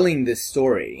 telling this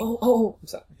story I'm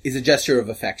sorry. is a gesture of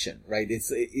affection, right?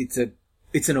 It's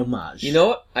an homage. You know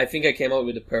what? I think I came up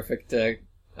with a perfect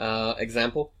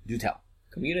example. Do tell.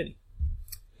 Community.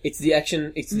 It's the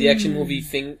action movie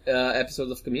thing,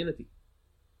 episodes of Community.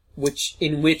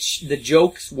 In which the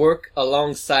jokes work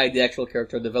alongside the actual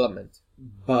character development.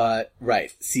 But,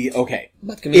 right. See, okay.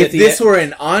 But Community... If this were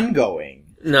an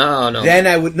ongoing... No. Then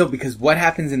I would... No, because what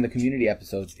happens in the Community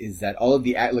episodes is that all of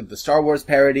the Star Wars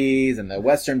parodies and the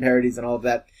Western parodies and all of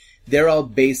that, they're all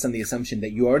based on the assumption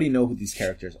that you already know who these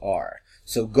characters are.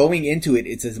 So going into it,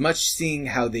 it's as much seeing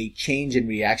how they change in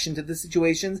reaction to the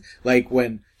situations. Like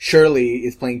when Shirley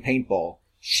is playing paintball,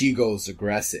 she goes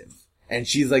aggressive. And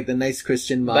she's like the nice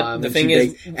Christian mom. But the thing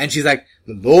is... and she's like,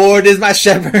 the Lord is my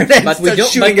shepherd. And But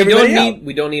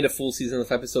we don't need a full season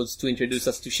of episodes to introduce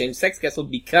us to Shane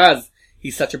Sexcastle because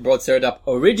he's such a broad setup.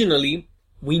 Originally,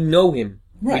 we know him.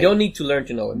 Right. We don't need to learn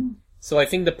to know him. So I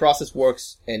think the process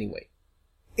works anyway.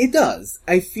 It does.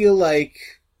 I feel like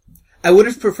I would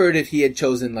have preferred if he had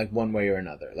chosen like one way or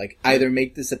another. Like either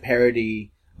make this a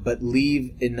parody, but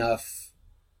leave enough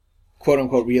quote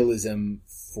unquote realism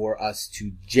for us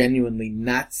to genuinely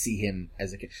not see him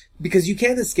as because you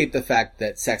can't escape the fact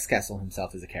that Sexcastle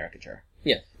himself is a caricature.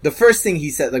 Yeah. The first thing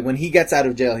he said, like when he gets out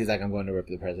of jail, he's like, I'm going to rip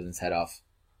the president's head off.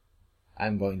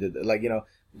 I'm going to,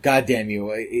 God damn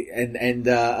you. And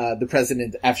the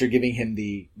president, after giving him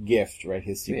the gift, right,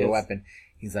 his secret weapon,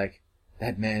 he's like,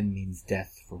 that man means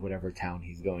death for whatever town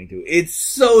he's going to. It's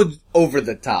so over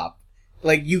the top.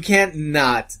 Like, you can't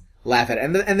not laugh at it.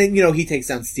 And then, he takes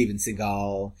down Steven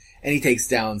Seagal, and he takes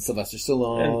down Sylvester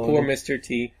Stallone. And poor Mr.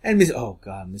 T. And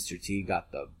Mr. T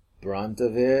got the brunt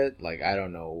of it. Like, I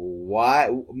don't know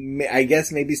why. I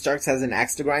guess maybe Starks has an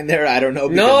axe to grind there. I don't know.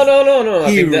 No.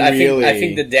 I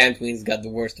think the Dan twins got the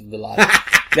worst of the lot.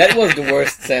 That was the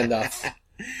worst send-off.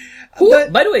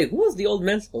 By the way, who was the old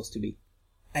man supposed to be?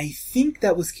 I think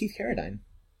that was Keith Carradine.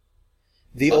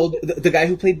 The guy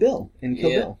who played Bill in Kill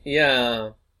Bill.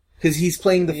 Yeah. Because he's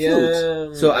playing the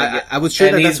flute. So I was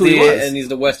sure that's who he was. And he's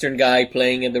the Western guy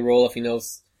playing in the role of,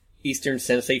 Eastern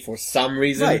Sensei for some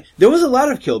reason. Right. There was a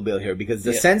lot of Kill Bill here because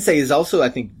the Sensei is also, I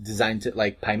think, designed to,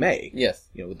 like, Pai Mei. Yes.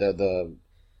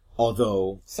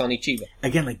 Although... Sonny Chiba.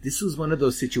 Again, this was one of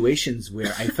those situations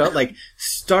where I felt like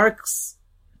Starks...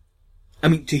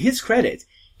 to his credit,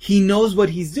 he knows what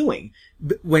he's doing.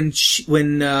 When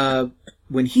Sexcastle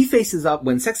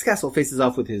faces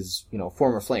off with his,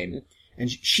 former flame,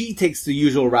 and she takes the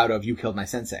usual route of, you killed my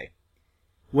sensei.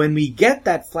 When we get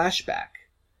that flashback,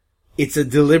 it's a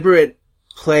deliberate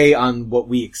play on what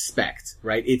we expect,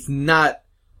 right? It's not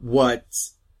what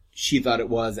she thought it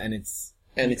was, and it's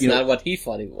not what he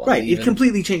thought it was. Right. It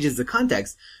completely changes the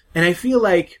context. And I feel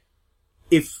like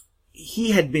if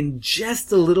he had been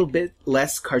just a little bit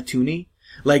less cartoony,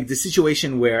 like the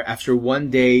situation where after one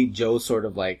day, Joe's sort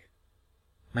of like,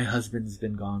 my husband's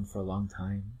been gone for a long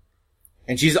time.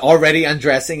 And she's already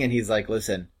undressing, and he's like,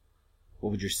 listen,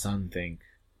 what would your son think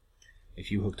if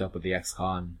you hooked up with the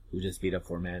ex-con who just beat up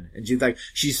 4 men? And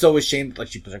she's so ashamed, like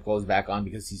she puts her clothes back on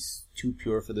because he's too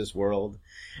pure for this world.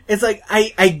 It's like,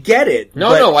 I get it.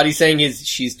 No, what he's saying is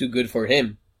she's too good for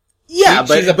him. Yeah,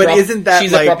 but isn't that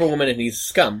she's a proper woman and he's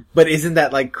scum. But isn't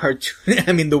that like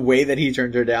cartoon? The way that he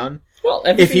turned her down? Well,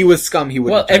 if he was scum, he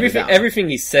wouldn't turn her down. Everything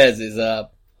he says is a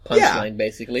punchline,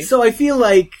 basically. So I feel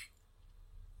like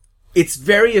it's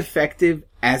very effective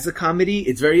as a comedy.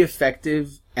 It's very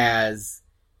effective as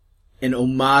an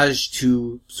homage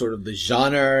to sort of the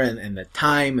genre and the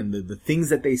time and the things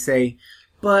that they say.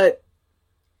 But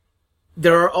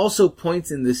there are also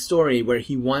points in this story where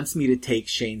he wants me to take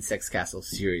Shane Sexcastle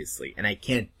seriously, and I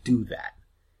can't do that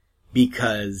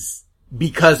because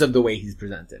of the way he's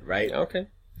presented, right? Okay.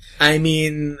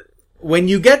 When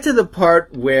you get to the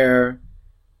part where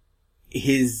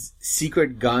his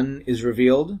secret gun is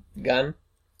revealed. Gun?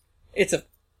 It's a...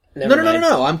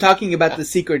 No. I'm talking about the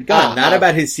secret gun, not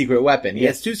about his secret weapon. He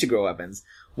has 2 secret weapons.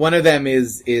 One of them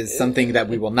is something that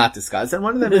we will not discuss, and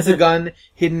one of them is a gun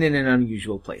hidden in an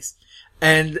unusual place.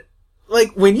 And,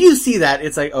 when you see that,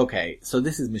 it's like, okay, so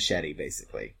this is Machete,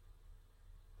 basically.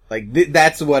 Like,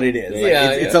 that's what it is. Like,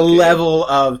 Yeah, it's yeah, a okay. level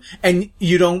of, and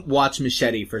you don't watch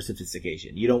Machete for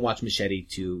sophistication. You don't watch Machete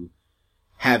to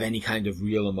have any kind of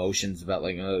real emotions about,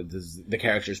 like, the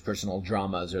character's personal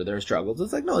dramas or their struggles.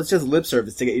 It's like, no, it's just lip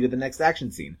service to get you to the next action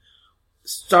scene.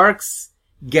 Starks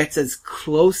gets as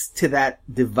close to that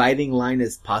dividing line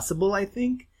as possible, I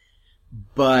think,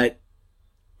 but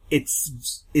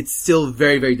it's still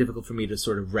very, very difficult for me to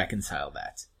sort of reconcile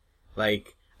that.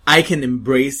 Like, I can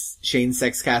embrace Shane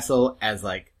Sexcastle as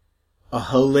like a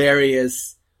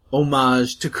hilarious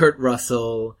homage to Kurt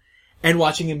Russell and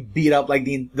watching him beat up like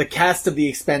the cast of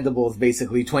The Expendables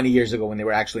basically 20 years ago when they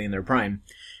were actually in their prime.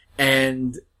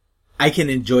 And I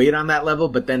can enjoy it on that level,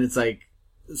 but then it's like,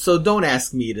 so don't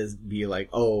ask me to be like,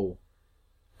 oh,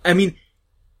 I mean,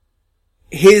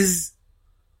 his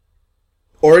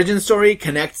origin story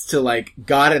connects to like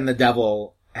God and the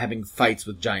devil having fights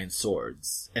with giant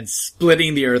swords and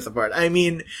splitting the earth apart. I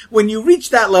mean, when you reach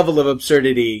that level of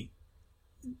absurdity,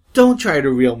 don't try to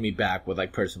reel me back with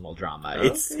like personal drama. Okay.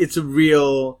 It's a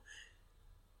real,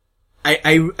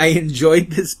 I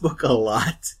enjoyed this book a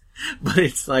lot, but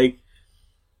it's like,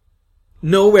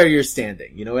 know where you're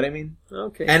standing. You know what I mean?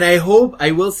 Okay. And I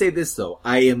will say this though,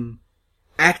 I am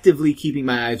actively keeping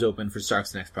my eyes open for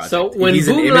Stark's next project. So when He's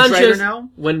an Boom image writer launches, now.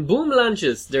 when Boom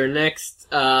launches their next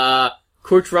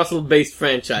Kurt Russell based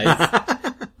franchise,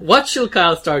 what shall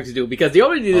Kyle Starks do? Because they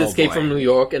already did Oh, Escape boy. from New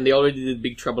York and they already did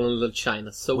Big Trouble in Little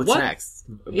China. So What's what next?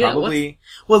 Yeah, Probably.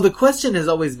 Well, the question has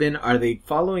always been: are they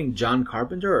following John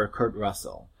Carpenter or Kurt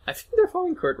Russell? I think they're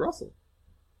following Kurt Russell.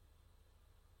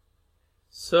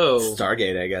 So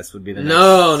Stargate, I guess, would be the next.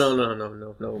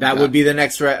 no. That would be the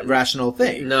next rational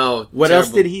thing. No. What terrible.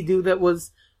 else did he do that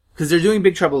was? Because they're doing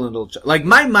Big Trouble in Little China. Like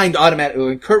my mind automatically,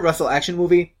 when Kurt Russell action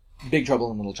movie, Big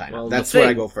Trouble in Little China. Well, That's The where I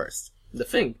Thing. go first. The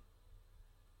Thing.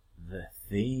 The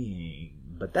Thing,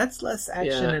 but that's less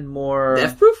action Yeah. and more.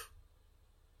 Death Proof?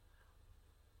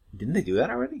 Didn't they do that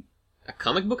already? A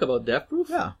comic book about Death Proof?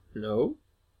 Yeah. No.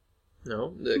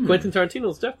 Quentin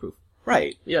Tarantino's Death Proof.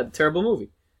 Right. Yeah, terrible movie.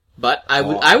 But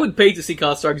I would pay to see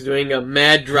Kyle Starks doing a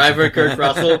mad driver Kurt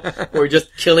Russell or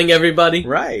just killing everybody.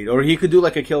 Right. Or he could do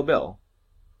like a Kill Bill.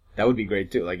 That would be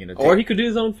great too. Like, you know. Or he could do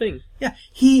his own thing. Yeah.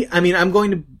 I'm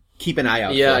going to keep an eye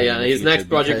out. Yeah, for him yeah. in the His future next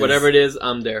project, because whatever it is,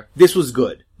 I'm there. This was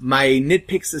good. My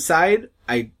nitpicks aside,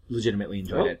 I legitimately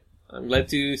enjoyed Well, it. I'm glad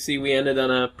to see we ended on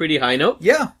a pretty high note.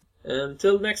 Yeah.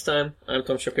 Until next time, I'm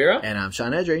Tom Shapira. And I'm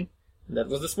Sean Edry. That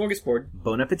was the Smorgasbord.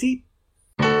 Bon appetit.